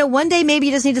day. One day maybe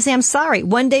you just need to say, I'm sorry.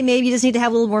 One day maybe you just need to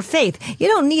have a little more faith. You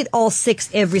don't need all 6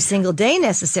 every single day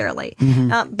necessarily.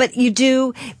 But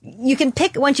you can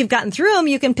pick, once you've gotten through them,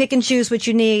 you can pick and choose what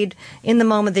you need in the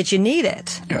moment that you need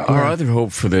it. Our other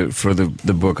hope for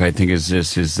the book, I think, is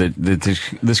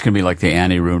that this can be like the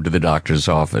anteroom to the doctor's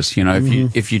office. You know,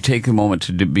 if you take a moment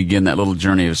to begin that little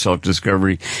journey of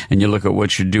self-discovery and you look at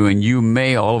what you're doing, you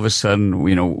may all of a sudden,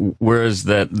 you know, whereas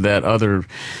that other,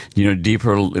 you know,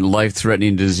 deeper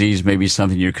life-threatening disease may be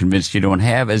something you're convinced you don't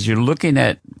have, as you're looking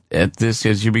at this,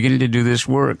 as you're beginning to do this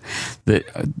work,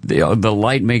 the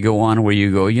light may go on where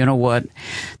you go, you know what,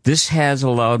 this has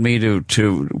allowed me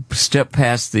to step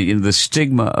past the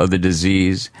stigma of the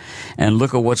disease and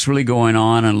look at what's really going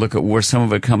on and look at where some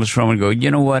of it comes from and go, you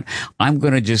know what, I'm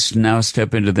going to just now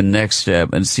step into the next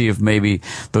step and see if maybe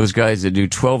those guys that do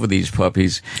 12 of these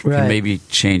puppies can maybe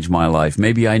change my life.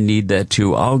 Maybe I need that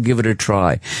too. I'll give it a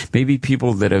try. Maybe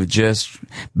people that have just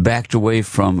backed away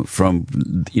from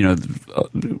you know,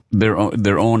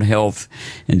 their own health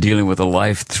and dealing with a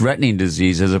life-threatening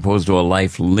disease as opposed to a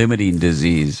life-limiting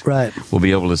disease, will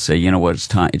be able to say, you know what, it's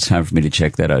time for me to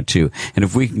check that out too. And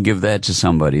if we can give that to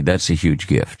somebody, that's a huge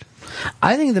gift.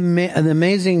 I think the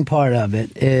amazing part of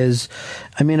it is,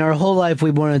 I mean, our whole life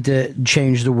we wanted to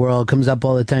change the world. Comes up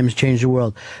all the time, change the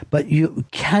world. But you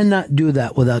cannot do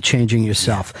that without changing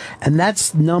yourself. And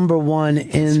that's number one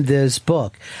in this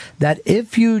book. That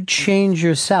if you change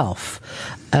yourself,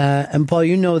 and Paul,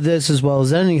 you know this as well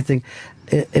as anything,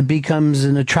 it becomes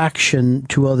an attraction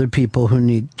to other people who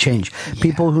need change. Yeah.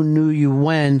 People who knew you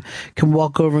when can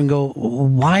walk over and go,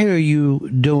 why are you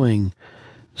doing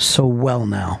so well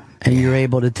now? And you're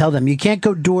able to tell them. You can't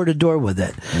go door to door with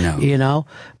it, you know?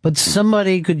 But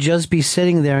somebody could just be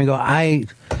sitting there and go, I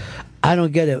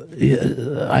don't get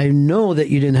it. I know that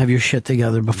you didn't have your shit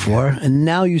together before, and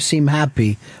now you seem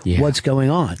happy. What's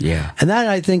going on? Yeah. And that,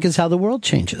 I think, is how the world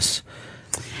changes.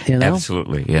 You know?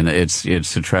 Absolutely. And it's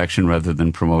attraction rather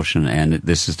than promotion, and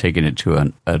this is taking it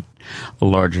to a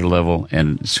larger level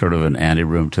and sort of an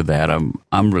anteroom to that.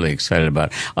 I'm really excited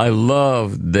about it. I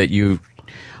love that you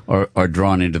are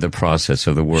drawn into the process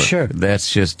of the work. Sure.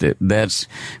 That's just it.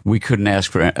 We couldn't ask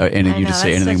for any of you to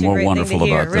say anything more wonderful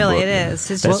about the book. Really, it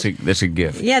is. That's a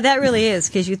gift. Yeah, that really is,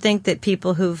 because you think that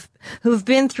people who've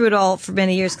been through it all for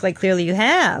many years, like clearly you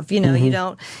have, you know, you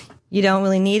don't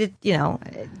really need it, you know,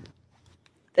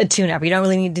 a tune-up. You don't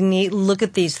really need to look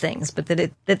at these things, but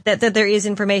that there is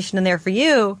information in there for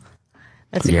you.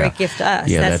 That's a great gift to us.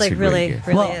 Yeah, that's like really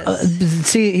is.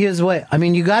 See, here's the way. I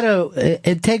mean, you gotta,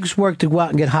 it takes work to go out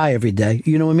and get high every day.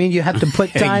 You know what I mean? You have to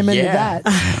put time into that.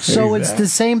 So it's the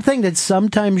same thing that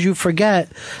sometimes you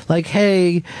forget. Like,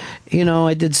 hey, you know,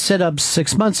 I did sit-ups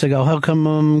 6 months ago. How come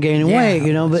I'm gaining weight?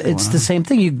 You know, but it's the same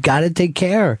thing. You gotta take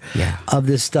care of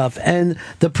this stuff. And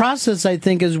the process, I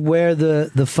think, is where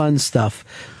the fun stuff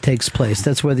takes place.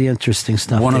 That's where the interesting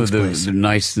stuff takes place. One of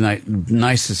the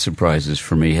nicest surprises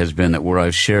for me has been that where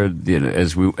I've shared, you know,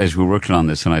 as we were working on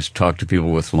this, and I talked to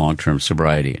people with long-term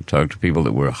sobriety, and talked to people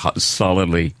that were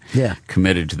solidly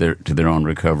committed to their own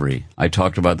recovery. I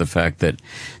talked about the fact that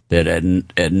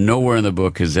at nowhere in the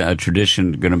book is a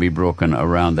tradition going to be broken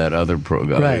around that other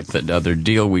program, that other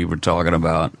deal we were talking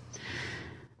about.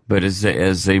 But as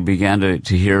they began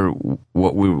to hear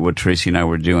what Tracy and I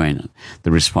were doing,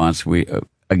 the response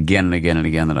again and again and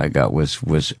again that I got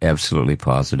was absolutely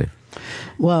positive.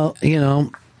 Well, you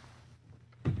know,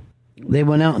 they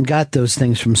went out and got those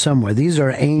things from somewhere. These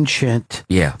are ancient,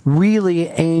 really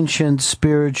ancient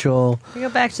spiritual we go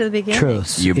back to the beginning.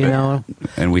 Truths, you know?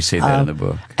 And we say that in the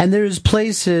book. And there's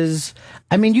places,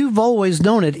 I mean, you've always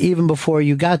known it even before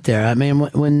you got there. I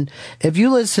mean, if you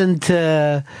listen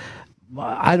to,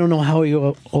 I don't know how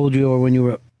old you were when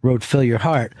you wrote Fill Your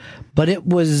Heart, but it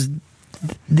was,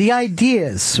 the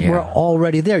ideas were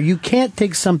already there. You can't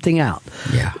take something out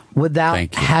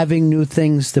without having new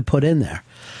things to put in there.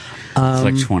 It's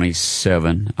like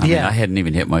 27. I mean, I hadn't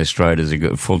even hit my stride as a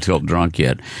good full tilt drunk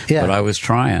yet, but I was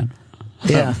trying.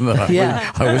 Yeah,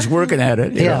 I was working at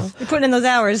it. You know? You're putting in those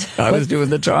hours. I was doing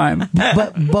the time.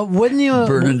 But wouldn't you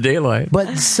burning daylight? But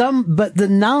the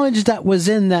knowledge that was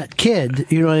in that kid,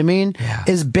 you know what I mean,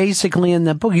 is basically in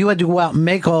that book. You had to go out and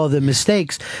make all the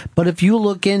mistakes, but if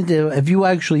you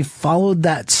actually followed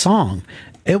that song,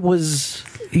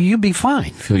 you'd be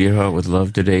fine. Fill your heart with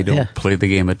love today. Don't play the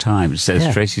game of time.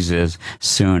 Tracy says,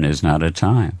 soon is not a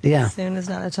time. Yeah. Soon is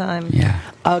not a time. Yeah.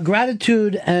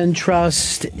 Gratitude and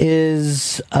Trust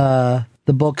is the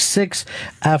book, 6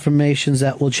 Affirmations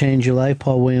That Will Change Your Life,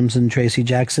 Paul Williams and Tracy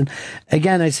Jackson.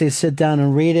 Again, I say sit down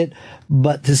and read it,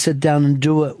 but to sit down and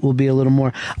do it will be a little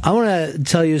more. I want to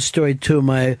tell you a story, too.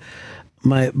 My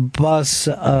boss,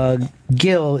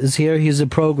 Gil, is here. He's a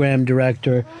program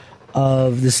director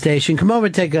of the station. Come over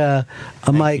and take a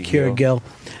mic here, Gil.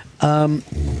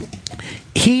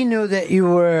 He knew that you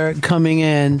were coming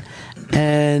in,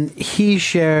 and he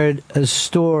shared a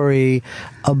story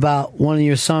about one of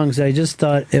your songs. I just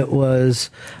thought it was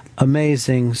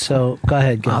amazing. So go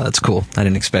ahead, Gil. Oh, that's cool. I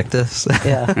didn't expect this.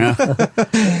 Yeah.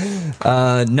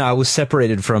 No, I was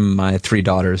separated from my 3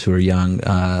 daughters who are young.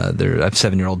 I have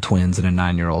 7-year-old twins and a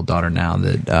 9-year-old daughter now.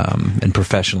 And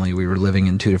professionally, we were living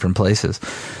in 2 different places.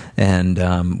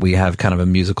 And we have kind of a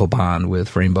musical bond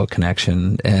with Rainbow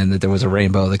Connection, and that there was a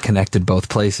rainbow that connected both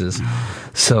places.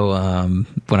 So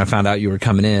when I found out you were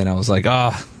coming in, I was like,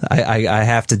 I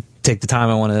have to take the time.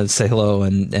 I want to say hello,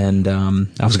 and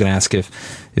I was going to ask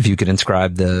if you could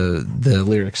inscribe the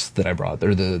lyrics that I brought,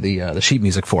 or the sheet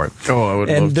music for it. Oh, I would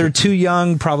love to. And they're too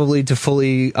young probably to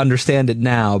fully understand it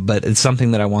now, but it's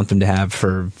something that I want them to have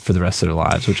for the rest of their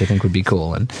lives, which I think would be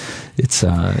cool. And it's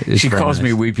she calls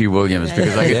me Weepy Williams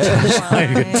because I get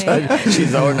touched.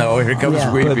 She's here comes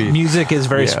Weepy. But music is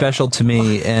very special to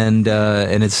me, and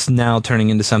it's now turning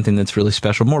into something that's really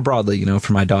special more broadly,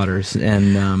 for my daughters,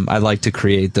 and I like to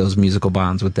create those musical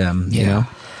bonds with them. You're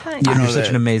such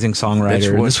an amazing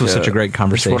songwriter. And this was such a great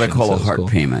conversation. That's what I call a heart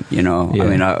payment. Yeah. I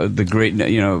mean, the great.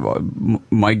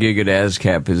 My gig at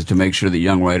ASCAP is to make sure that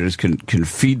young writers can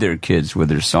feed their kids with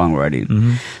their songwriting.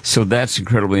 Mm-hmm. So that's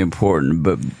incredibly important.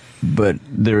 But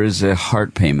there is a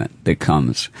heart payment that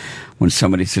comes when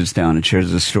somebody sits down and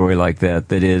shares a story like that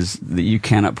you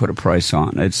cannot put a price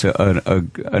on. It's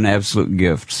an absolute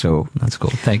gift. So that's cool.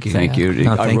 Thank you. Thank you.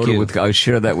 No, I wrote it I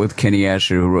share that with Kenny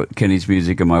Asher, who wrote Kenny's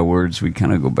music and my words. We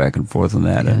kind of go back and forth on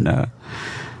that,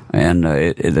 and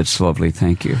it's lovely.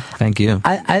 Thank you. Thank you.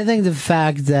 I think the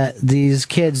fact that these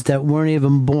kids that weren't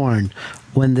even born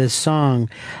when this song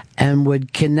and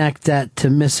would connect that to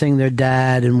missing their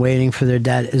dad and waiting for their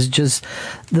dad is just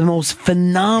the most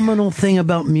phenomenal thing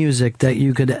about music that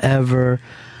you could ever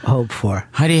hope for.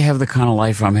 How do you have the kind of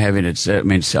life I'm having?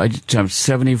 I'm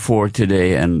 74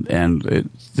 today, and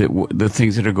the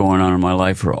things that are going on in my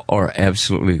life are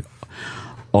absolutely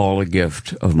all a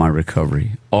gift of my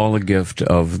recovery, all a gift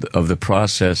of the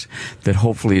process that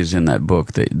hopefully is in that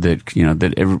book, that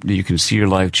you can see your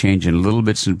life change in little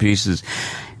bits and pieces,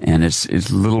 and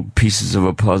it's little pieces of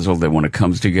a puzzle that when it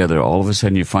comes together, all of a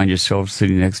sudden you find yourself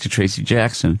sitting next to Tracy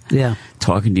Jackson,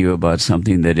 talking to you about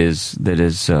something that is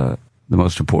the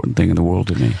most important thing in the world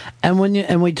to me. And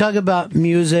when we talk about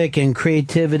music and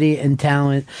creativity and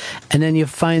talent, and then you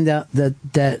find out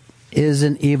that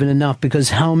isn't even enough,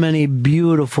 because how many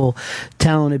beautiful,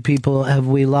 talented people have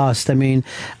we lost? I mean,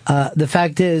 the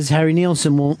fact is, Harry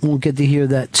Nilsson won't get to hear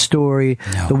that story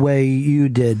the way you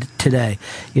did today.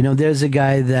 There's a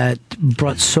guy that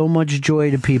brought so much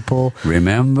joy to people.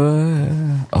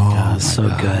 Remember? Oh, so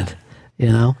God.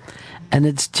 Good. And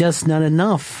it's just not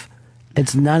enough.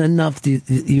 It's not enough.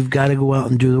 You've got to go out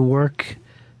and do the work.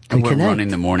 And we're running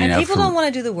the morning and out. People don't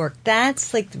want to do the work.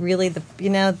 That's like really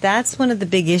that's one of the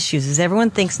big issues. Is everyone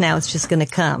thinks now it's just going to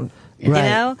come,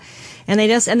 right. And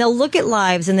they'll look at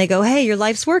lives and they go, "Hey, your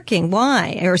life's working.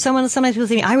 Why?" Or sometimes people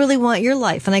say, "I really want your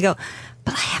life," and I go,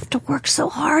 "But I have to work so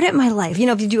hard at my life.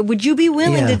 Would you be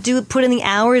willing to put in the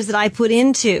hours that I put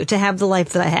into to have the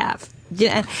life that I have?"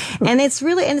 Yeah, and it's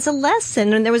a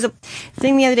lesson. And there was a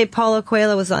thing the other day, Paulo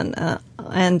Coelho was on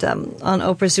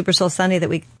Oprah's Super Soul Sunday that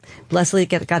we blessedly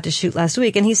got to shoot last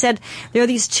week, and he said there are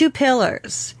these 2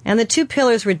 pillars, and the 2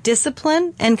 pillars were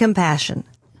discipline and compassion.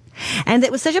 And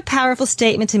it was such a powerful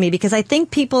statement to me, because I think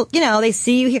people, they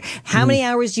see you here. How many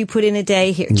hours do you put in a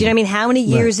day here? Do you know what I mean? How many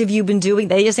years have you been doing?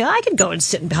 They just say, I could go and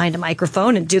sit behind a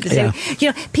microphone and do the same.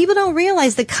 People don't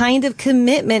realize the kind of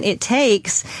commitment it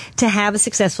takes to have a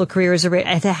successful career as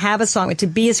to have a song, to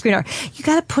be a screenwriter. You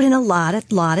got to put in a lot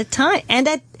of time.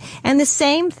 And the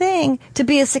same thing to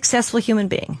be a successful human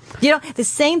being. The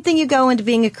same thing you go into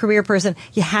being a career person,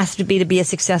 you have to be a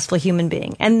successful human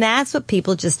being. And that's what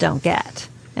people just don't get.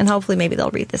 And hopefully maybe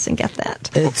they'll read this and get that.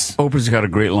 Oprah's got a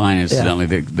great line, incidentally,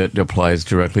 that applies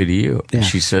directly to you. Yeah.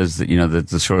 She says that, that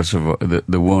the source of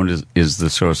the wound is the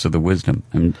source of the wisdom.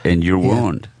 And your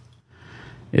wound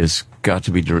is got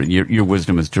to be, your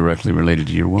wisdom is directly related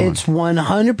to your wound. It's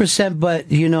 100%, but,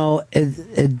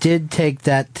 it did take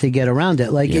that to get around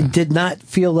it. It did not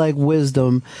feel like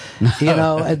wisdom. At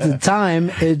the time,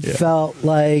 it felt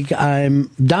like I'm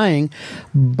dying.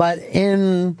 But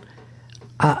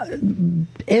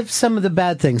if some of the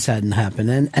bad things hadn't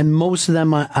happened, and most of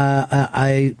them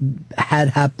I had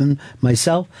happened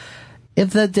myself,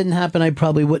 if that didn't happen, I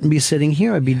probably wouldn't be sitting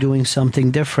here. I'd be doing something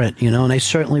different, and I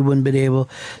certainly wouldn't be able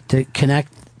to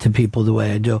connect to people the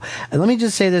way I do. And let me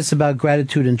just say this about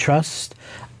gratitude and trust.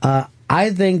 I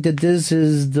think that this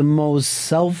is the most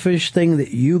selfish thing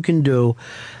that you can do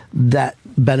that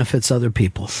benefits other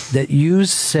people. That you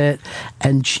sit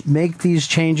and make these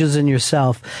changes in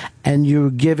yourself, and you're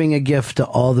giving a gift to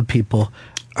all the people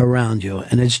around you.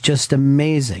 And it's just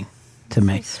amazing. to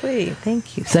me. Sweet.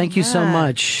 Thank you. Thank you so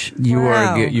much. You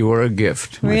Wow. are a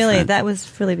gift. my Really, friend. that was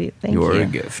really beautiful. Thank You you. are a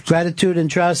gift. Gratitude and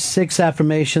trust, 6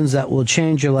 affirmations that will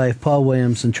change your life. Paul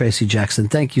Williams and Tracy Jackson.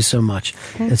 Thank you so much.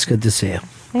 It's good to see you.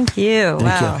 Thank you.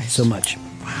 Thank Wow. you so much.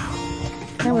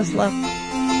 That was lovely.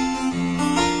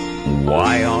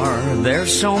 Why are there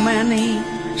so many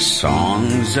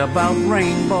songs about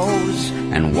rainbows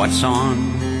and what's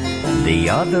on the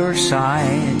other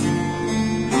side?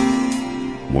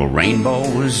 Well,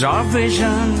 rainbows are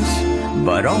visions,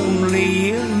 but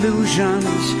only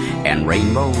illusions, and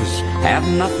rainbows have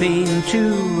nothing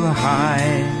to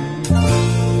hide.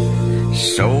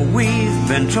 So we've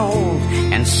been told,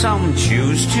 and some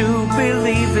choose to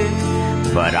believe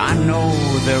it, but I know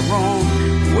they're wrong.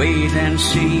 Wait and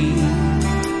see.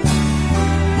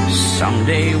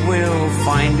 Someday we'll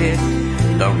find it,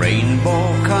 the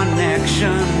rainbow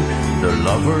connection, the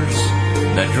lovers,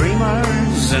 the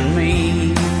dreamers, and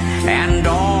me, and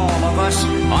all of us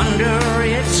under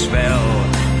its spell.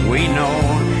 We know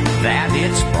that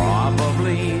it's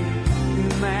probably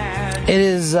magic. It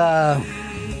is, well,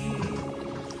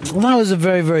 that was a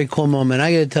very, very cool moment.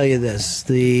 I got to tell you this.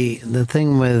 The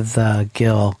thing with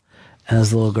Gil and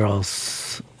his little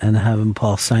girls and having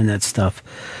Paul sign that stuff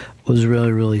was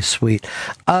really, really sweet.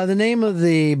 The name of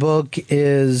the book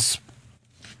is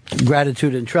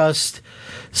Gratitude and Trust,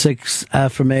 6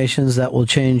 affirmations that will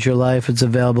change your life. It's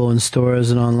available in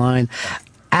stores and online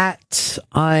at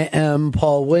I am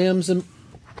Paul Williams. And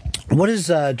what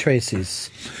is Tracy's?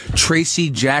 Tracy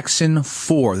Jackson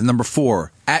 4, the number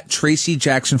 4. At Tracy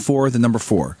Jackson 4, the number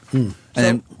 4. And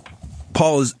then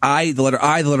Paul is I, the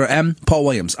letter M, Paul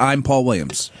Williams. I'm Paul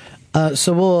Williams.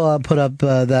 So we'll put up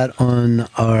that on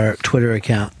our Twitter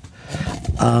account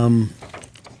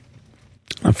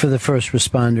for the first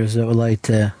responders that would like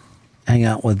to hang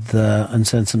out with and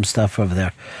send some stuff over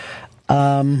there.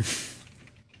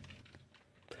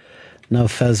 No,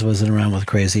 Fez wasn't around with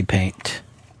crazy paint.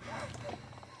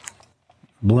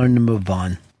 Learn to move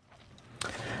on.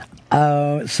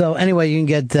 So anyway, you can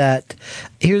get that.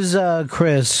 Here's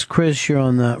Chris. Chris, you're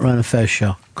on the Ron and Fez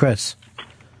show. Chris.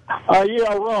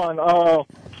 Yeah, Ron.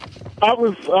 I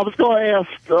was going to ask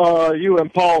you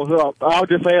and Paul. I'll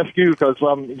just ask you because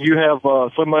you have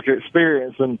so much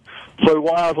experience and so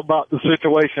wise about the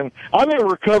situation. I'm in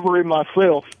recovery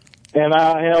myself, and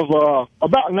I have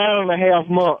about 9.5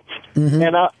 months,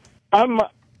 and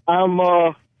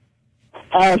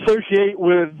I associate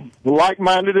with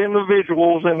like-minded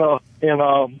individuals in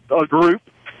a group,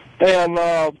 and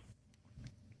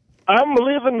I'm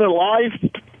living the life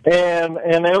and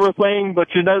everything, but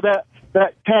you know that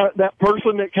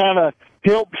person that kind of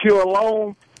helps you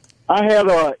along. I had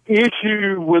a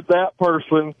issue with that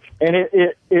person, and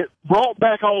it brought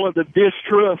back all of the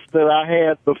distrust that I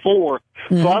had before.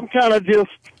 So I'm kind of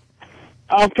just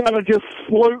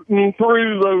floating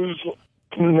through those,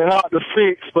 not the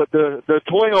 6, but the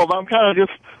 12. I'm kind of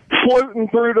just floating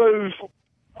through those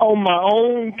on my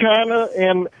own, kind of,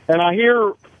 and I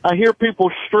hear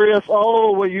people stress,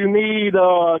 oh, well, you need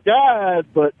a guide,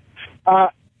 but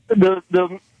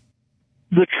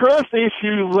the trust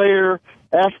issue there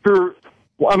after,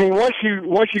 I mean, once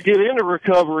you get into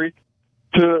recovery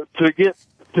to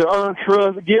earn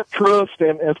trust, get trust,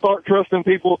 and start trusting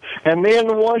people, and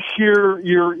then once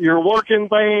you're working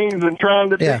things and trying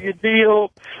to do your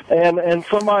deal, and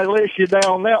somebody lets you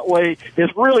down that way,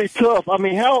 it's really tough. I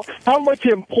mean, how much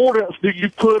importance do you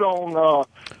put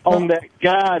on that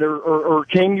guide, or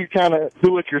can you kind of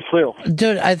do it yourself?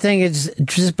 Dude, I think it's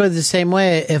just put the same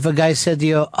way. If a guy said to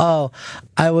you, oh,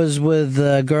 I was with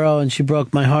a girl and she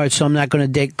broke my heart, so I'm not going to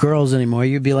date girls anymore,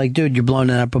 you'd be like, dude, you're blowing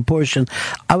it out of proportion.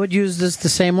 I would use this the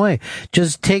same way.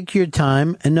 Just take your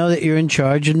time and know that you're in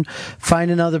charge and find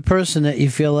another person that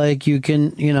you feel like you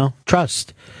can,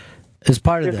 trust as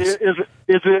part of this. Is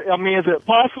it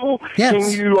possible? Yes.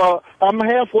 Can you, I'm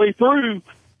halfway through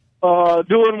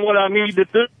doing what I need to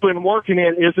do and working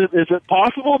it. Is it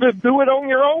possible to do it on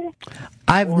your own?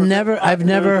 I've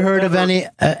never heard of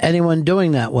anyone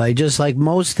doing that way. Just like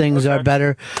most things are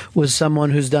better with someone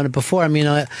who's done it before. I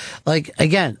mean,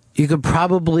 again, you could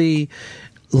probably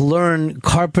learn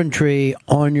carpentry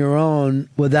on your own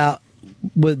with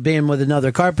being with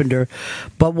another carpenter,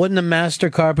 but wouldn't a master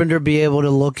carpenter be able to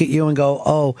look at you and go,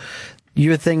 oh,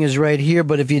 your thing is right here,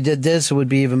 but if you did this, it would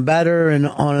be even better, and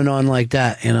on like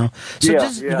that, So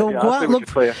just go out and look.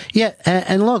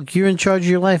 And look, you're in charge of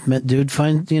your life, dude.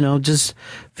 Find, just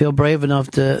feel brave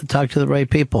enough to talk to the right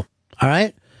people. All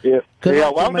right? Yeah. Good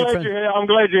luck, Well, I'm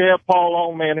glad you have Paul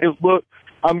on, man. His book,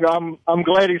 I'm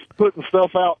glad he's putting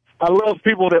stuff out. I love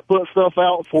people that put stuff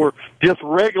out for just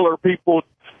regular people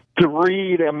to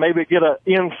read and maybe get an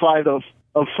insight of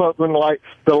something like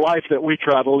the life that we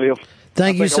try to live.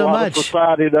 Thank you so a lot much. Of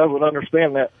society doesn't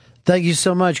understand that. Thank you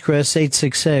so much, Chris.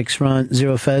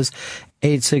 866-RON-0-FEZ.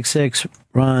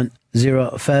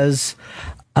 866-RON-0-FEZ.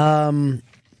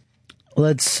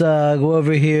 Let's go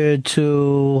over here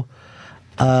to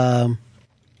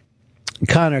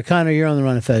Connor. Connor, you're on the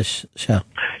Ron and Fez show.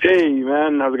 Hey,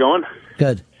 man. How's it going?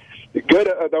 Good. Good.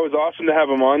 That was awesome to have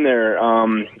him on there.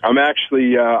 I'm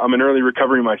actually I'm in early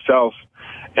recovery myself.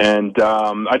 And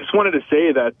I just wanted to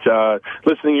say that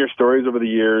listening to your stories over the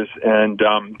years and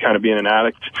kind of being an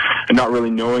addict and not really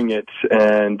knowing it,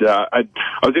 and I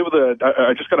was able to.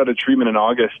 I just got out of treatment in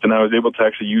August, and I was able to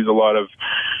actually use a lot of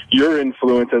your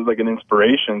influence as like an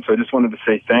inspiration. So I just wanted to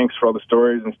say thanks for all the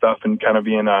stories and stuff, and kind of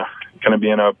being a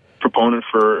proponent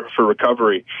for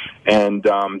recovery, and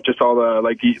just all the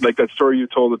like that story you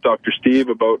told with Dr. Steve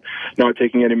about not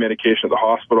taking any medication at the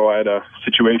hospital. I had a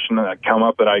situation that come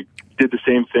up that I did the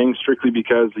same thing strictly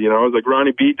because, I was like,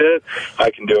 Ronnie B did it, I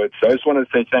can do it. So I just wanted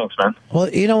to say thanks, man. Well,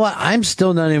 you know what? I'm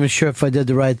still not even sure if I did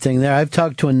the right thing there. I've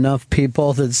talked to enough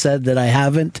people that said that I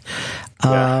haven't.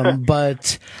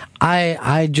 But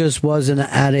I just wasn't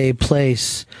at a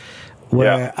place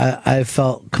where I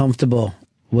felt comfortable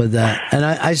with that. And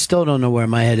I still don't know where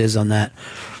my head is on that.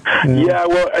 Yeah,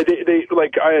 well, I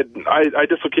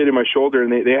dislocated my shoulder,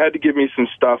 and they had to give me some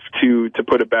stuff to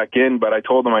put it back in, but I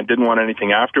told them I didn't want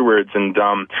anything afterwards, and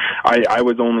I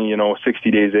was only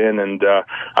 60 days in, and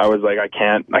I was like, I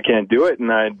can't do it,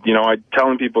 and I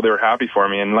telling people they were happy for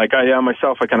me, and like I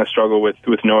myself, I kind of struggle with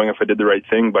knowing if I did the right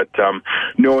thing, but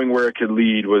knowing where it could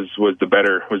lead was the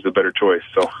better choice.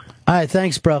 So, all right,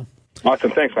 thanks, bro.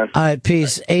 Awesome. Thanks, man. All right,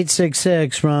 peace.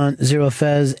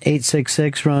 866-RON-0-FEZ,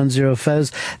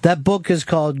 866-RON-0-FEZ. That book is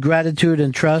called Gratitude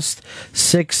and Trust,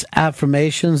 6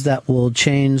 Affirmations That Will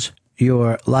Change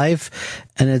Your Life,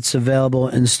 and it's available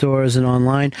in stores and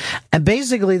online. And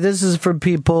basically, this is for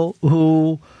people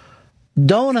who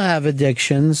don't have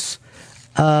addictions,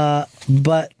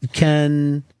 but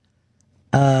can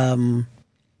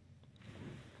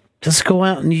just go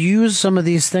out and use some of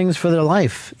these things for their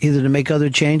life, either to make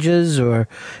other changes or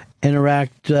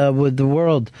interact with the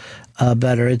world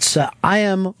better. It's I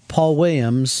am Paul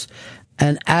Williams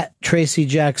and at Tracy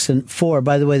Jackson 4.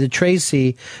 By the way, the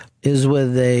Tracy is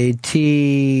with a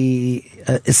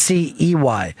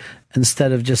C-E-Y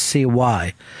instead of just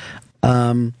C-Y.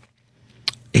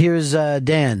 Here's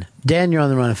Dan. Dan, you're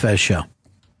on the Ron and Fez show.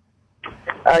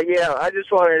 Yeah, I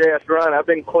just wanted to ask Ron, I've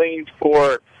been clean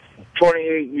for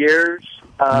 28 years,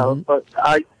 but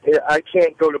I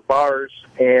can't go to bars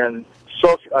and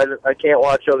I can't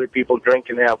watch other people drink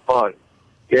and have fun.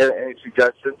 You have any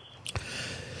suggestions?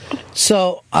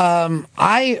 So,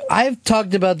 I've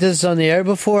talked about this on the air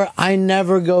before. I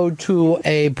never go to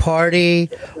a party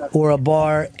or a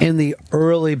bar in the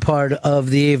early part of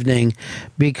the evening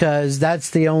because that's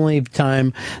the only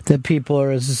time that people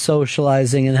are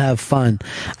socializing and have fun.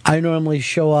 I normally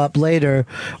show up later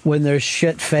when they're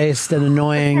shit-faced and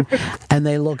annoying and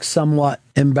they look somewhat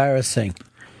embarrassing.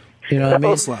 You know what I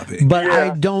mean? Sloppy. But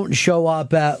I don't show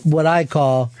up at what I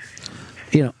call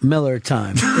Miller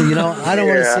time. I don't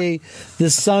want to see the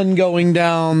sun going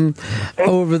down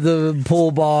over the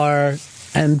pool bar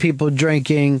and people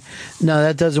drinking. No,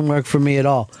 that doesn't work for me at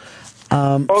all.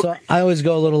 So I always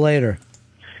go a little later.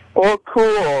 Well,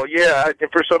 cool. Yeah.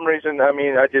 For some reason,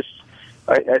 I just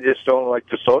don't like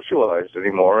to socialize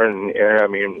anymore. And I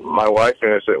mean, my wife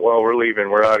and I said, well, we're leaving.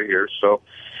 We're out of here. So,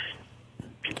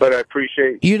 but I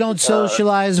appreciate. You don't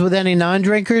socialize with any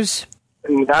non-drinkers?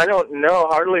 I don't know,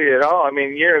 hardly at all. I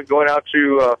mean, going out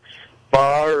to a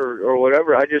bar or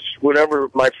whatever. Whenever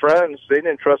my friends, they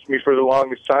didn't trust me for the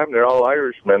longest time. They're all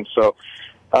Irishmen, so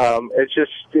it's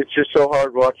just so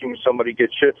hard watching somebody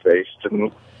get shit-faced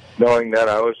and knowing that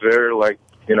I was there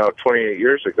 28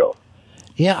 years ago.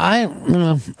 Yeah, I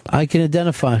can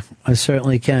identify. I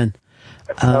certainly can.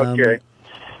 Okay.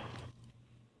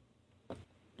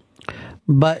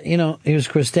 But here's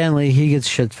Chris Stanley. He gets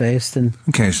shit-faced and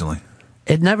occasionally.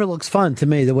 It never looks fun to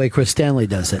me the way Chris Stanley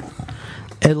does it.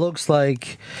 It looks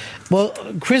like,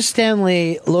 Chris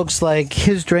Stanley looks like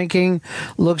his drinking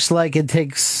looks like it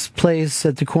takes place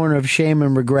at the corner of shame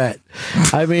and regret.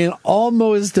 I mean,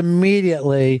 almost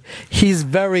immediately, he's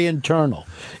very internal.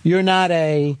 You're not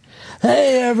hey,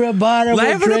 everybody,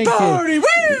 we're drinking. The party,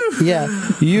 woo!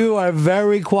 Yeah, you are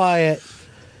very quiet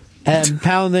and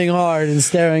pounding hard and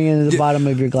staring into the bottom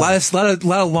of your glass. Lot of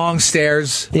long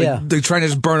stares. Yeah. They're trying to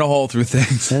just burn a hole through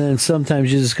things. And then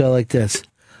sometimes you just go like this.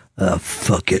 Oh,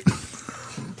 fuck it.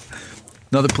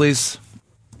 Another, please.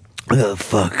 Oh,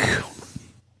 fuck.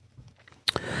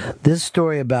 This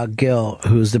story about Gil,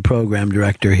 who's the program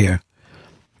director here.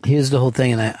 Here's the whole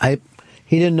thing, and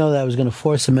he didn't know that I was going to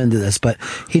force him into this, but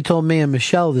he told me and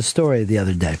Michelle the story the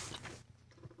other day.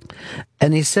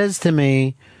 And he says to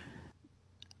me,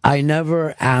 I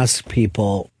never ask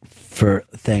people for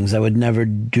things. I would never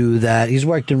do that. He's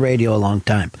worked in radio a long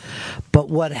time. But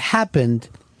what happened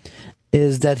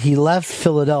is that he left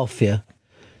Philadelphia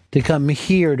to come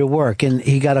here to work, and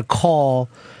he got a call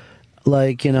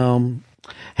like, you know,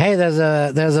 hey, there's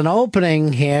an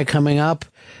opening here coming up.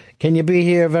 Can you be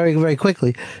here very, very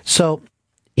quickly? So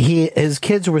his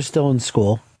kids were still in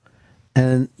school,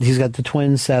 and he's got the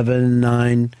twins, 7,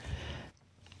 9.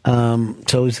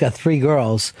 So he's got 3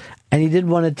 girls, and he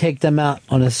didn't want to take them out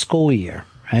on a school year,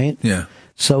 right? Yeah.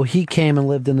 So he came and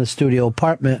lived in the studio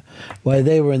apartment while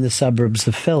they were in the suburbs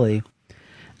of Philly.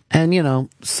 And, you know,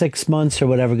 6 months or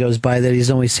whatever goes by that he's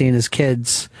only seeing his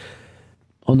kids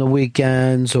on the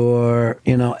weekends or,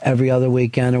 you know, every other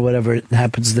weekend or whatever it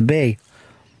happens to be.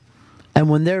 And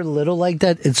when they're little like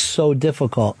that, it's so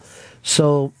difficult.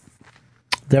 So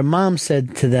their mom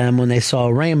said to them when they saw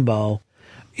a rainbow,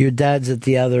 your dad's at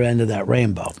the other end of that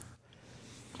rainbow.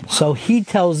 So he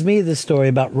tells me the story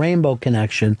about Rainbow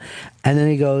Connection, and then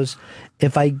he goes,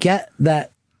 if I get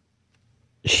that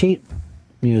sheet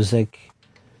music,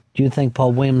 do you think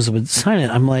Paul Williams would sign it?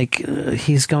 I'm like,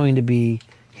 he's going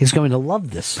to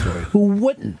love this story. Who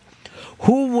wouldn't?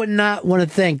 Who would not want to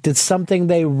think that something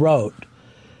they wrote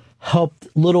helped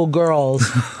little girls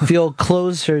feel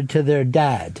closer to their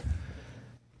dad?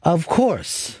 Of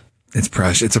course. It's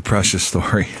precious. It's a precious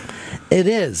story. It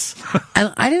is.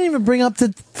 And I didn't even bring up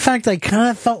the fact I kind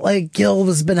of felt like Gil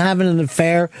has been having an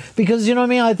affair because, you know what I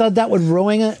mean? I thought that would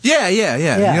ruin it. Yeah.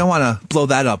 You don't want to blow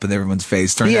that up in everyone's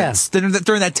face during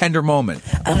that tender moment.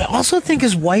 And I also think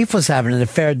his wife was having an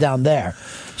affair down there.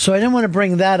 So I didn't want to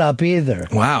bring that up either.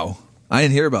 Wow. I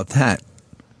didn't hear about that.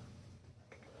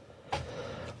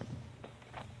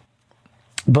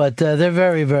 But they're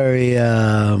very, very...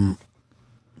 no,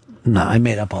 I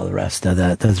made up all the rest of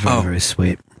that. That's very, very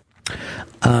sweet.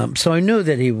 So I knew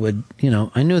that he would,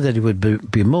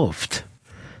 be moved.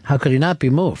 How could he not be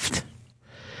moved?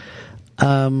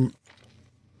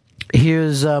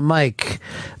 Here's Mike.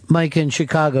 Mike in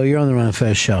Chicago. You're on the Ron and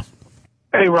Fez show.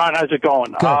 Hey, Ron, how's it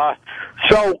going?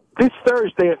 So this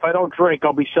Thursday, if I don't drink,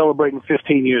 I'll be celebrating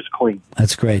 15 years clean.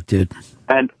 That's great, dude.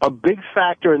 And a big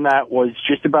factor in that was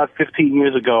just about 15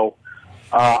 years ago,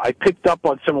 I picked up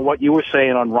on some of what you were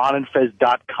saying on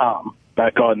ronandfez.com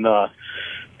back on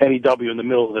NEW in the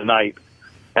middle of the night.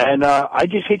 And I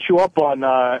just hit you up on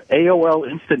AOL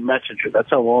Instant Messenger. That's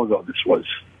how long ago this was.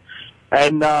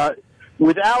 And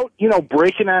without,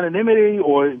 breaking anonymity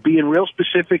or being real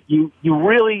specific, you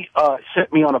really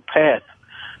set me on a path.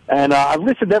 And I've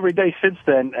listened every day since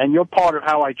then, and you're part of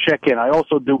how I check in. I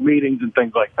also do meetings and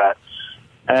things like that.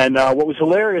 And what was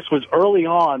hilarious was early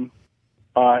on,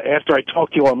 after I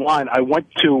talked to you online, I went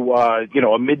to,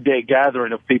 a midday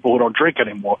gathering of people who don't drink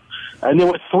anymore. And there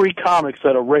were 3 comics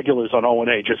that are regulars on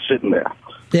O&A just sitting there.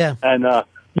 Yeah. And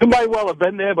you might well have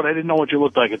been there, but I didn't know what you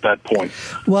looked like at that point.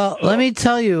 Well, let me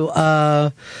tell you,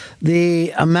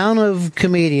 the amount of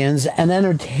comedians and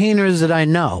entertainers that I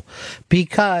know,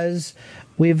 because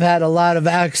we've had a lot of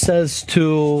access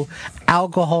to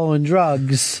alcohol and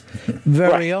drugs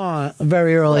very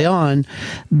early on,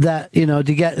 that, to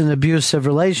get an abusive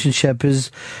relationship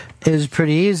is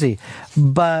pretty easy.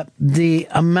 But the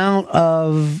amount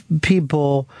of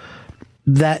people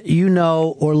that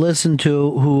or listen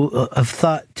to who have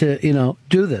thought to,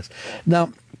 do this.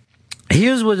 Now,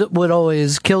 here's what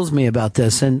always kills me about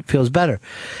this and feels better.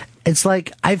 It's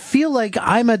like, I feel like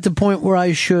I'm at the point where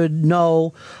I should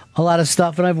know a lot of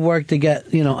stuff, and I've worked to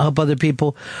get, help other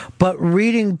people. But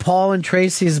reading Paul and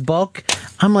Tracy's book,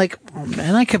 I'm like, oh,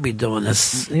 man, I could be doing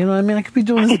this. You know what I mean? I could be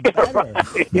doing this better. Right,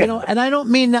 and I don't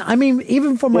mean that. I mean,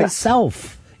 even for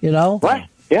myself, Right,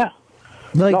 yeah.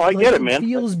 Like, I get it, man. It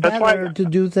feels better to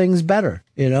do things better,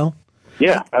 Yeah,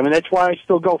 I mean, that's why I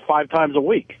still go 5 times a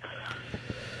week.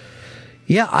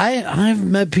 Yeah, I've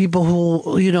met people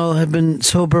who, have been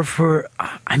sober for...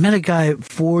 I met a guy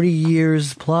 40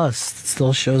 years plus that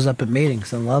still shows up at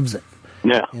meetings and loves it.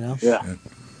 Yeah, yeah.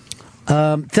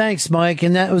 Thanks, Mike,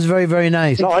 and that was very, very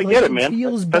nice. No, I get it, man. It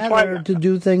feels better to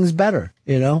do things better,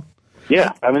 Yeah,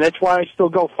 I mean, that's why I still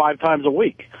go 5 times a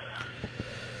week.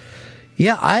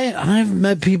 Yeah, I've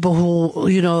met people who,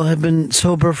 have been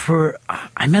sober for...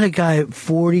 I met a guy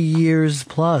 40 years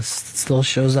plus that still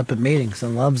shows up at meetings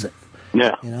and loves it.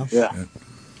 Yeah,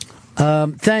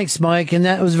 thanks, Mike, and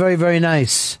that was very, very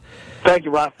nice. Thank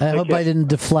you, Ron. I hope I didn't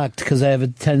deflect, because I have a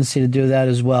tendency to do that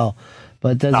as well.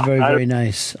 But that's very, very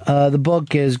nice. The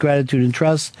book is Gratitude and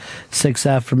Trust, 6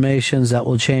 Affirmations That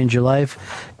Will Change Your Life.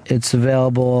 It's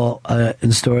available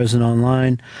in stores and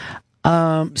online.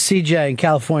 CJ in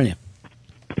California.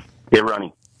 Hey,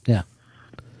 Ronnie. Yeah.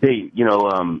 Hey,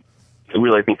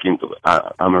 really, I think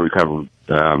I'm a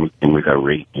in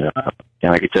recovery, and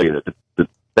I can tell you that the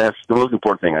most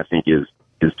important thing I think is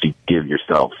to give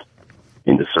yourself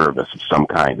into service of some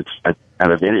kind. It's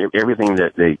out of everything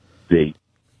that they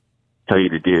tell you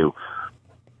to do,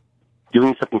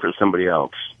 doing something for somebody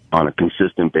else on a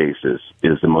consistent basis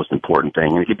is the most important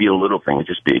thing. And it could be a little thing. It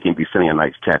can be sending a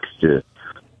nice text to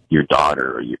your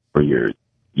daughter or your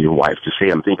wife to say,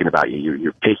 "I'm thinking about you."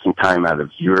 You're taking time out of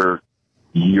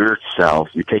yourself.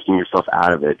 You're taking yourself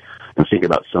out of it and think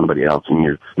about somebody else.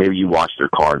 And maybe you wash their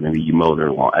car, maybe you mow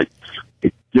their lawn.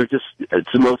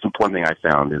 It's the most important thing I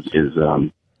found is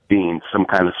being some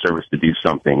kind of service to do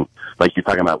something like you're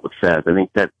talking about with Fez. I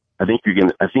think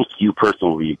you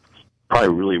personally will be probably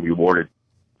really rewarded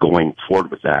going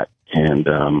forward with that, and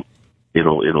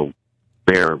it'll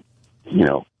bear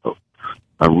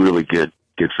a really good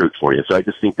fruit for you. So I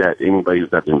just think that anybody who's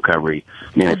got the recovery,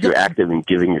 if you're active in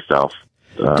giving yourself,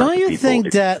 don't you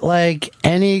think that like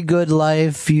any good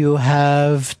life you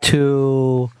have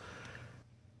to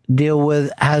deal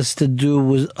with has to do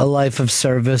with a life of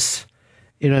service?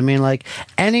 You know what I mean? Like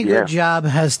any good job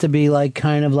has to be like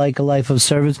kind of like a life of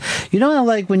service. You know how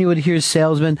like when you would hear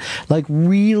salesmen like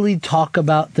really talk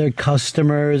about their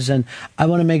customers and I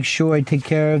want to make sure I take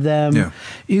care of them. Yeah.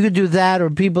 You could do that, or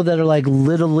people that are like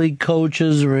little league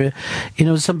coaches, or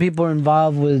some people are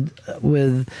involved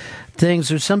with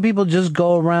things, or some people just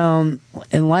go around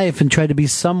in life and try to be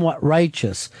somewhat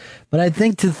righteous. But I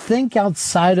think to think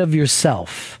outside of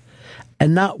yourself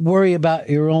and not worry about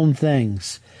your own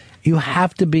things, you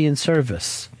have to be in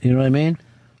service. You know what I mean?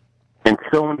 And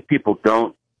so many people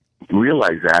don't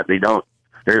realize that. They don't.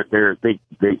 They're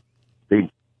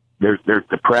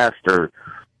depressed or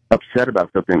upset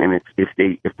about something, and if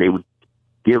they would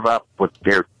give up what's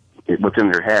in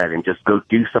their head and just go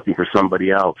do something for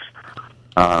somebody else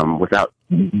without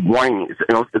wanting. It's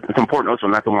important also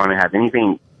not to want to have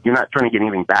anything. You're not trying to get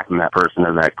anything back from that person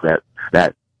or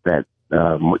that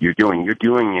what you're doing. You're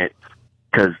doing it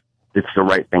because it's the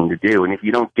right thing to do. And if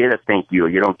you don't get a thank you, or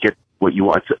you don't get what you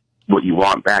want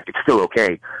back, it's still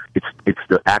okay. It's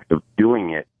the act of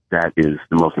doing it that is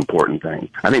the most important thing.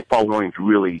 I think Paul Williams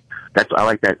really, I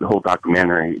like that whole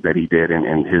documentary that he did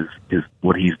and his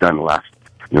what he's done the last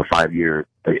 5 years.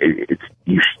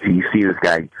 You see this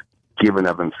guy giving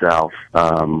of himself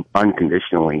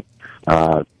unconditionally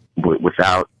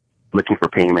without looking for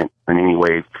payment in any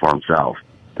way for himself.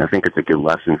 And I think it's a good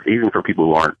lesson, even for people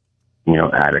who aren't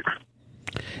addicts.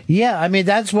 Yeah, I mean,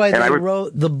 that's why they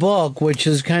wrote the book, which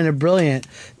is kind of brilliant,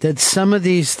 that some of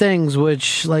these things,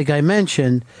 which, like I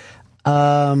mentioned,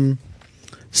 some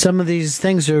of these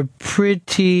things are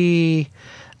pretty,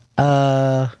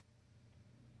 pretty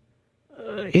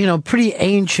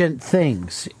ancient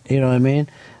things. You know what I mean?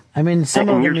 I mean, some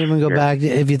of them even go back,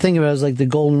 if you think about it, as like the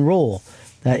golden rule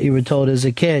that you were told as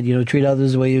a kid, treat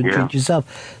others the way you treat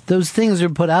yourself. Those things are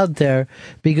put out there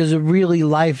because really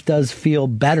life does feel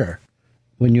better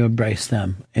when you embrace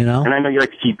them, And I know you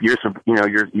like to keep your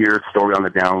story on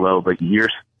the down low, but your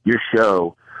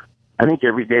show, I think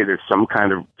every day there's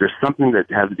something that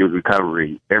has to do with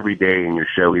recovery every day in your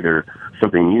show, either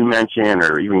something you mention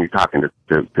or even you're talking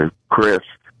to Chris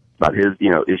about his,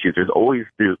 issues. There's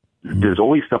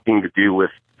always something to do with,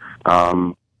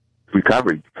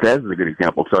 recovery. Fez is a good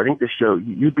example. So I think this show,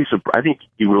 you'd be surprised. I think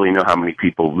you really know how many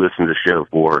people listen to the show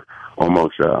for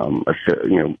almost,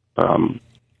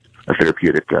 a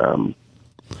therapeutic,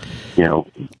 Yeah,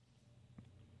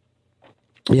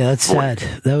 that's sad.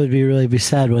 That would really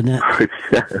sad, wouldn't it?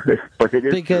 But it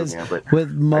is because true, man,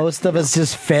 with most of us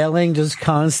just failing just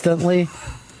constantly.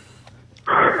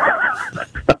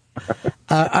 All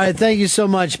right, thank you so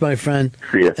much, my friend.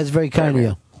 See ya. That's very kind of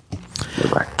you.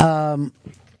 Bye-bye.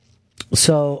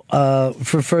 So,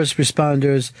 for first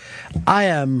responders, I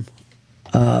am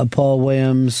Paul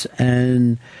Williams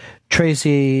and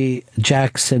Tracy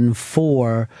Jackson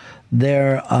 4.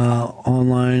 They're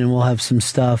online, and we'll have some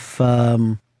stuff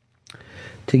to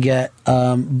get.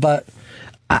 But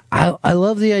I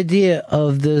love the idea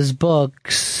of this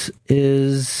books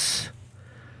is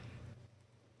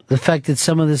the fact that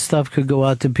some of this stuff could go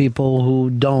out to people who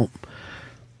don't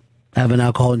have an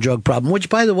alcohol and drug problem, which,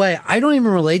 by the way, I don't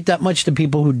even relate that much to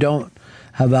people who don't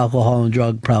have alcohol and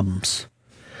drug problems.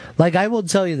 Like, I will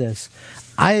tell you this.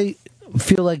 I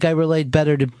feel like I relate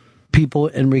better to people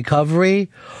in recovery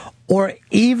or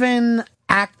even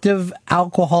active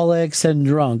alcoholics and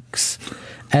drunks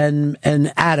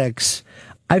and addicts,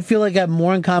 I feel like I have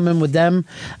more in common with them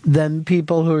than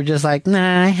people who are just like,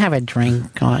 nah, I have a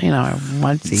drink,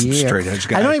 once a year. Straight edge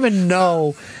guy. I don't even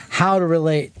know how to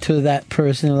relate to that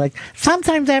person. Like,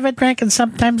 sometimes I have a drink and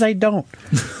sometimes I don't.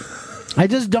 I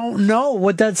just don't know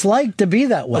what that's like to be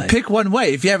that way. Well, pick one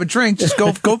way. If you have a drink, just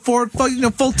go for it,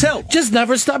 full tilt. Just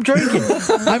never stop drinking.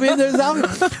 I mean,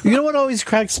 you know what always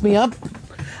cracks me up?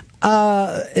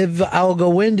 If I'll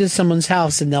go into someone's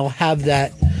house and they'll have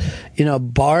that,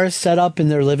 bar set up in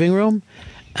their living room.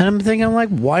 And I'm thinking,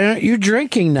 why aren't you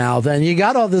drinking now then? You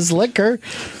got all this liquor.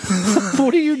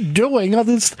 What are you doing?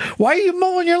 Why are you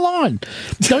mowing your lawn?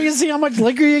 Don't you see how much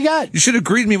liquor you got? You should have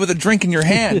greeted me with a drink in your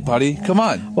hand, buddy. Come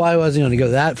on. Well, I wasn't going to go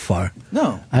that far.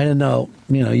 No. I didn't know,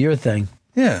 your thing.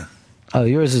 Yeah. Oh,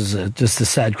 yours is just a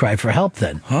sad cry for help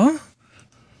then. Huh?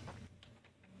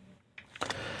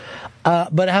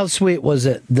 But how sweet was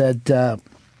it that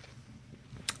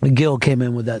Gil came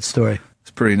in with that story?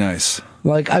 It's pretty nice.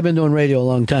 I've been doing radio a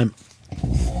long time,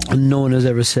 and no one has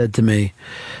ever said to me,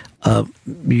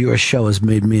 your show has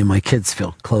made me and my kids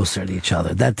feel closer to each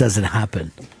other. That doesn't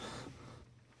happen.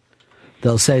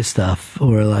 They'll say stuff,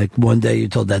 or one day you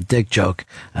told that dick joke,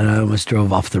 and I almost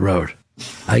drove off the road.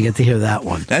 I get to hear that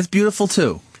one. That's beautiful,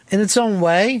 too. In its own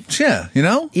way. Yeah,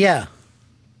 Yeah.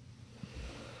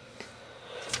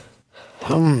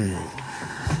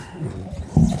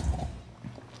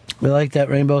 We like that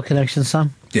Rainbow Connection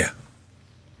song? Yeah.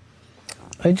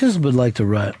 I just would like to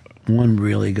write one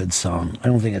really good song. I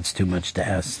don't think it's too much to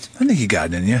ask. I think you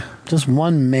got it in you. Just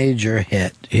one major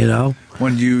hit,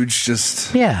 One huge,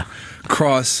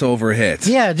 crossover hit.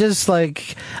 Yeah, just I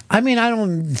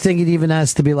don't think it even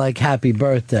has to be Happy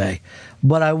Birthday,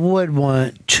 but I would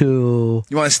want to...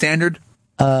 You want a standard?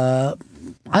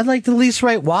 I'd like to at least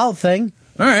write Wild Thing.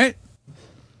 All right.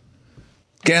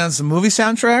 Get on some movie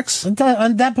soundtracks? On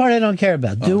that part I don't care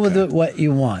about. Do with it what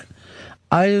you want.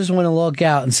 I just want to look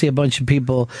out and see a bunch of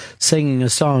people singing a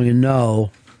song and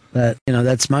know that,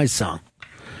 that's my song.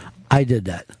 I did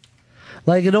that.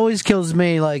 It always kills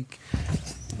me,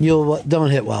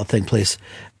 don't hit Wild Thing, please.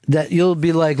 That you'll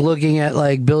be looking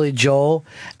at Billy Joel,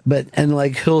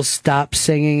 and he'll stop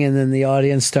singing and then the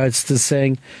audience starts to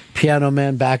sing Piano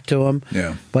Man back to him.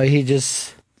 Yeah. But he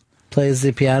just plays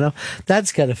the piano.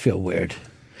 That's gotta feel weird.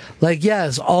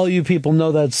 Yes, all you people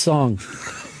know that song.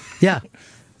 Yeah.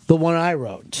 The one I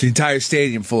wrote. The entire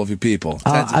stadium full of you people.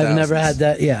 I've never had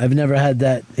that. Yeah, I've never had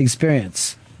that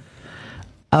experience.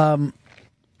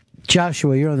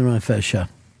 Joshua, you're on the Ron Fez show.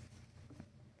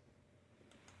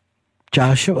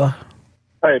 Joshua.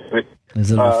 Hey.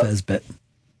 Is it a Fez bit?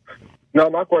 No,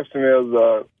 my question is,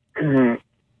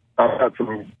 I've had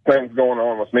some things going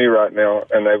on with me right now,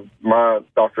 and my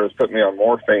doctor has put me on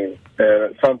morphine,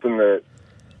 and it's something that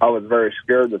I was very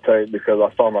scared to take because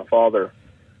I saw my father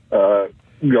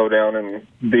go down in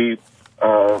deep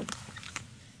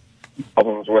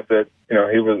problems with it.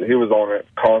 He was on it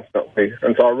constantly,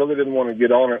 and so I really didn't want to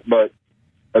get on it, but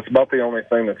that's about the only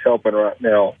thing that's helping right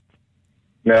now.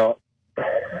 Now,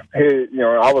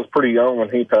 I was pretty young when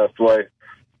he passed away,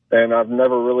 and I've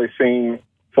never really seen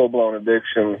full-blown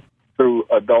addiction through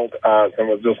adult eyes, and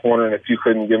was just wondering if you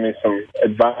couldn't give me some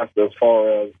advice as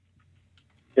far as,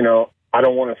 I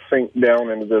don't want to sink down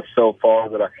into this so far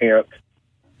that I can't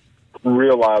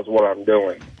realize what I'm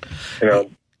doing.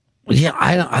 Yeah,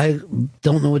 I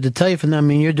don't know what to tell you from that. I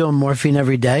mean, you're doing morphine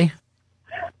every day?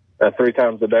 3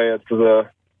 times a day. It's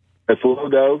low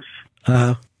dose.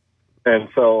 Uh-huh. And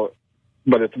so,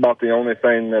 but it's about the only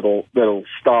thing that'll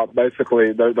stop.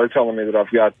 Basically, they're telling me that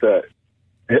I've got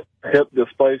hip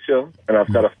dysplasia, and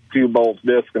I've got a few Bolt's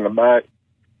disc in the back,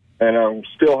 and I'm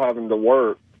still having to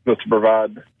work just to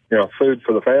provide, food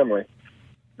for the family.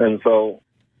 And so,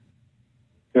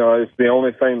 it's the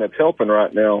only thing that's helping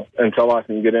right now until I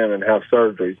can get in and have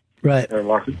surgery. Right. And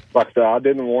like I said, I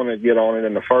didn't want to get on it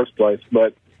in the first place,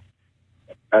 but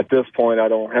at this point, I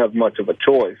don't have much of a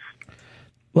choice.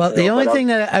 Well, the only thing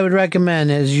that I would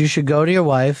recommend is you should go to your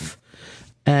wife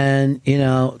and,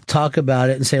 talk about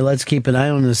it and say, let's keep an eye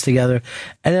on this together.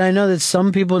 And I know that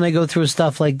some people, when they go through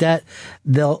stuff like that,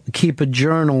 they'll keep a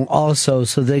journal also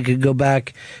so they could go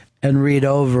back and read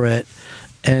over it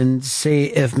and see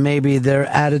if maybe their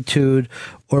attitude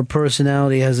or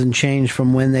personality hasn't changed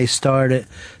from when they started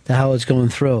to how it's going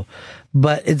through.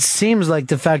 But it seems like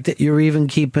the fact that you're even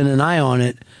keeping an eye on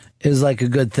it is a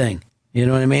good thing. You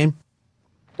know what I mean?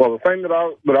 Well, the thing that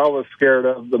I was scared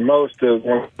of the most is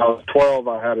when I was 12,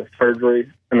 I had a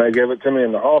surgery, and they gave it to me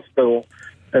in the hospital.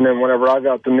 And then whenever I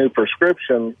got the new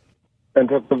prescription and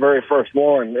took the very first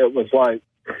one, it was like,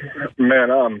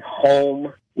 man, I'm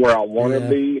home where I want to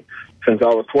be. Since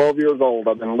I was 12 years old,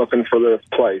 I've been looking for this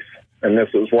place, and this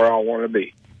is where I want to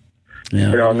be.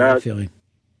 Yeah, you know, and that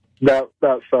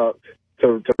sucked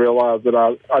to realize that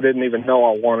I didn't even know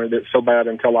I wanted it so bad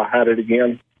until I had it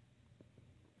again.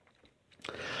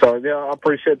 So, yeah, I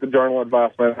appreciate the journal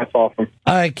advice, man. That's awesome.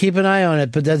 All right, keep an eye on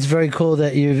it, but that's very cool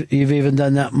that you've even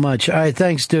done that much. All right,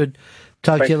 thanks, dude.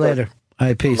 Talk to you later. All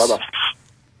right, peace. Bye-bye.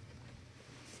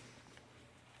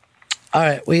 All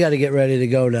right, we got to get ready to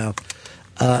go now.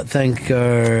 Thank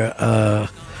our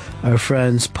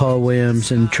friends Paul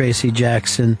Williams and Tracy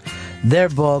Jackson. Their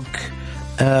book,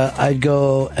 I'd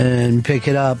go and pick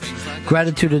it up.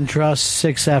 Gratitude and Trust,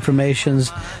 6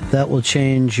 affirmations that will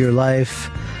change your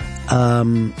life.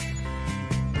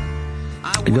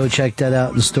 Go check that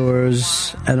out in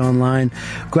stores and online.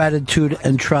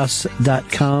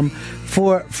 Gratitudeandtrust.com.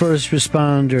 For first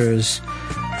responders,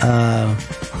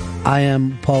 I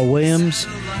am Paul Williams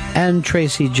and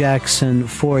Tracy Jackson.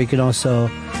 You can also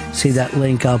see that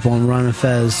link up on Ron and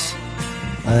Fez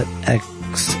at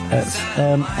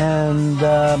XSM. And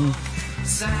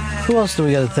who else do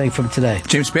we got to thank from today?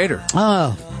 James Spader.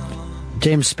 Oh,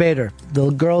 James Spader.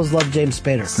 The girls love James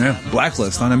Spader. Yeah,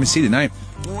 Blacklist on NBC tonight.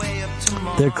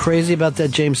 They're crazy about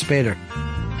that James Spader.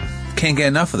 Can't get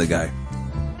enough of the guy.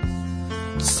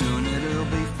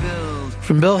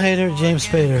 From Bill Hader to James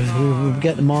Spader, we've been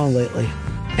getting them on lately.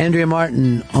 Andrea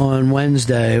Martin on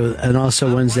Wednesday, and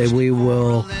also Wednesday we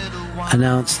will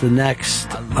announce the next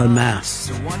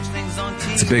Unmasked.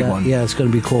 It's a big one. Yeah, it's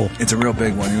going to be cool. It's a real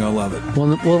big one. You're going to love it.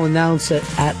 We'll announce it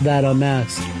at that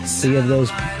Unmasked to give those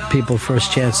people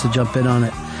first chance to jump in on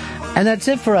it. And that's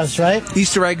it for us, right?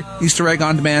 Easter egg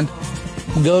on demand.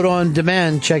 Go to On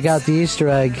Demand, check out the Easter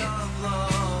egg.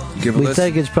 We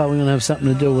think it's probably going to have something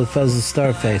to do with Fez's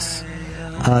Starface.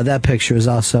 That picture is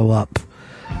also up.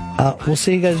 We'll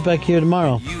see you guys back here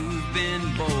tomorrow.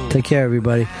 Take care,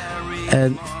 everybody.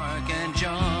 And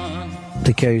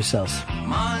take care of yourselves.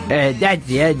 That's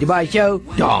the end of my show.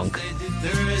 Donk.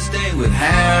 Thursday with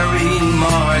Harry,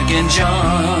 Mark, and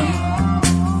John.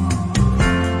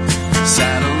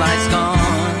 Satellites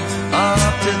gone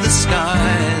up to the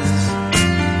skies.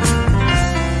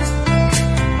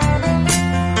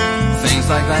 Things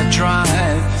like that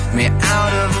drive me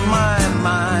out of my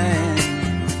mind.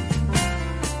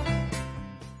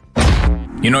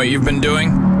 You know what you've been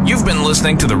doing? You've been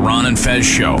listening to the Ron and Fez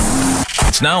Show.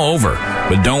 It's now over,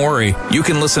 but don't worry, you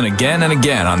can listen again and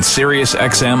again on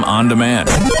SiriusXM On Demand.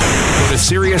 Go to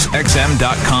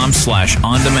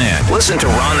SiriusXM.com/on-demand. Listen to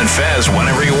Ron and Fez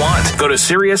whenever you want. Go to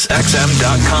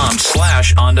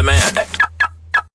SiriusXM.com/on-demand.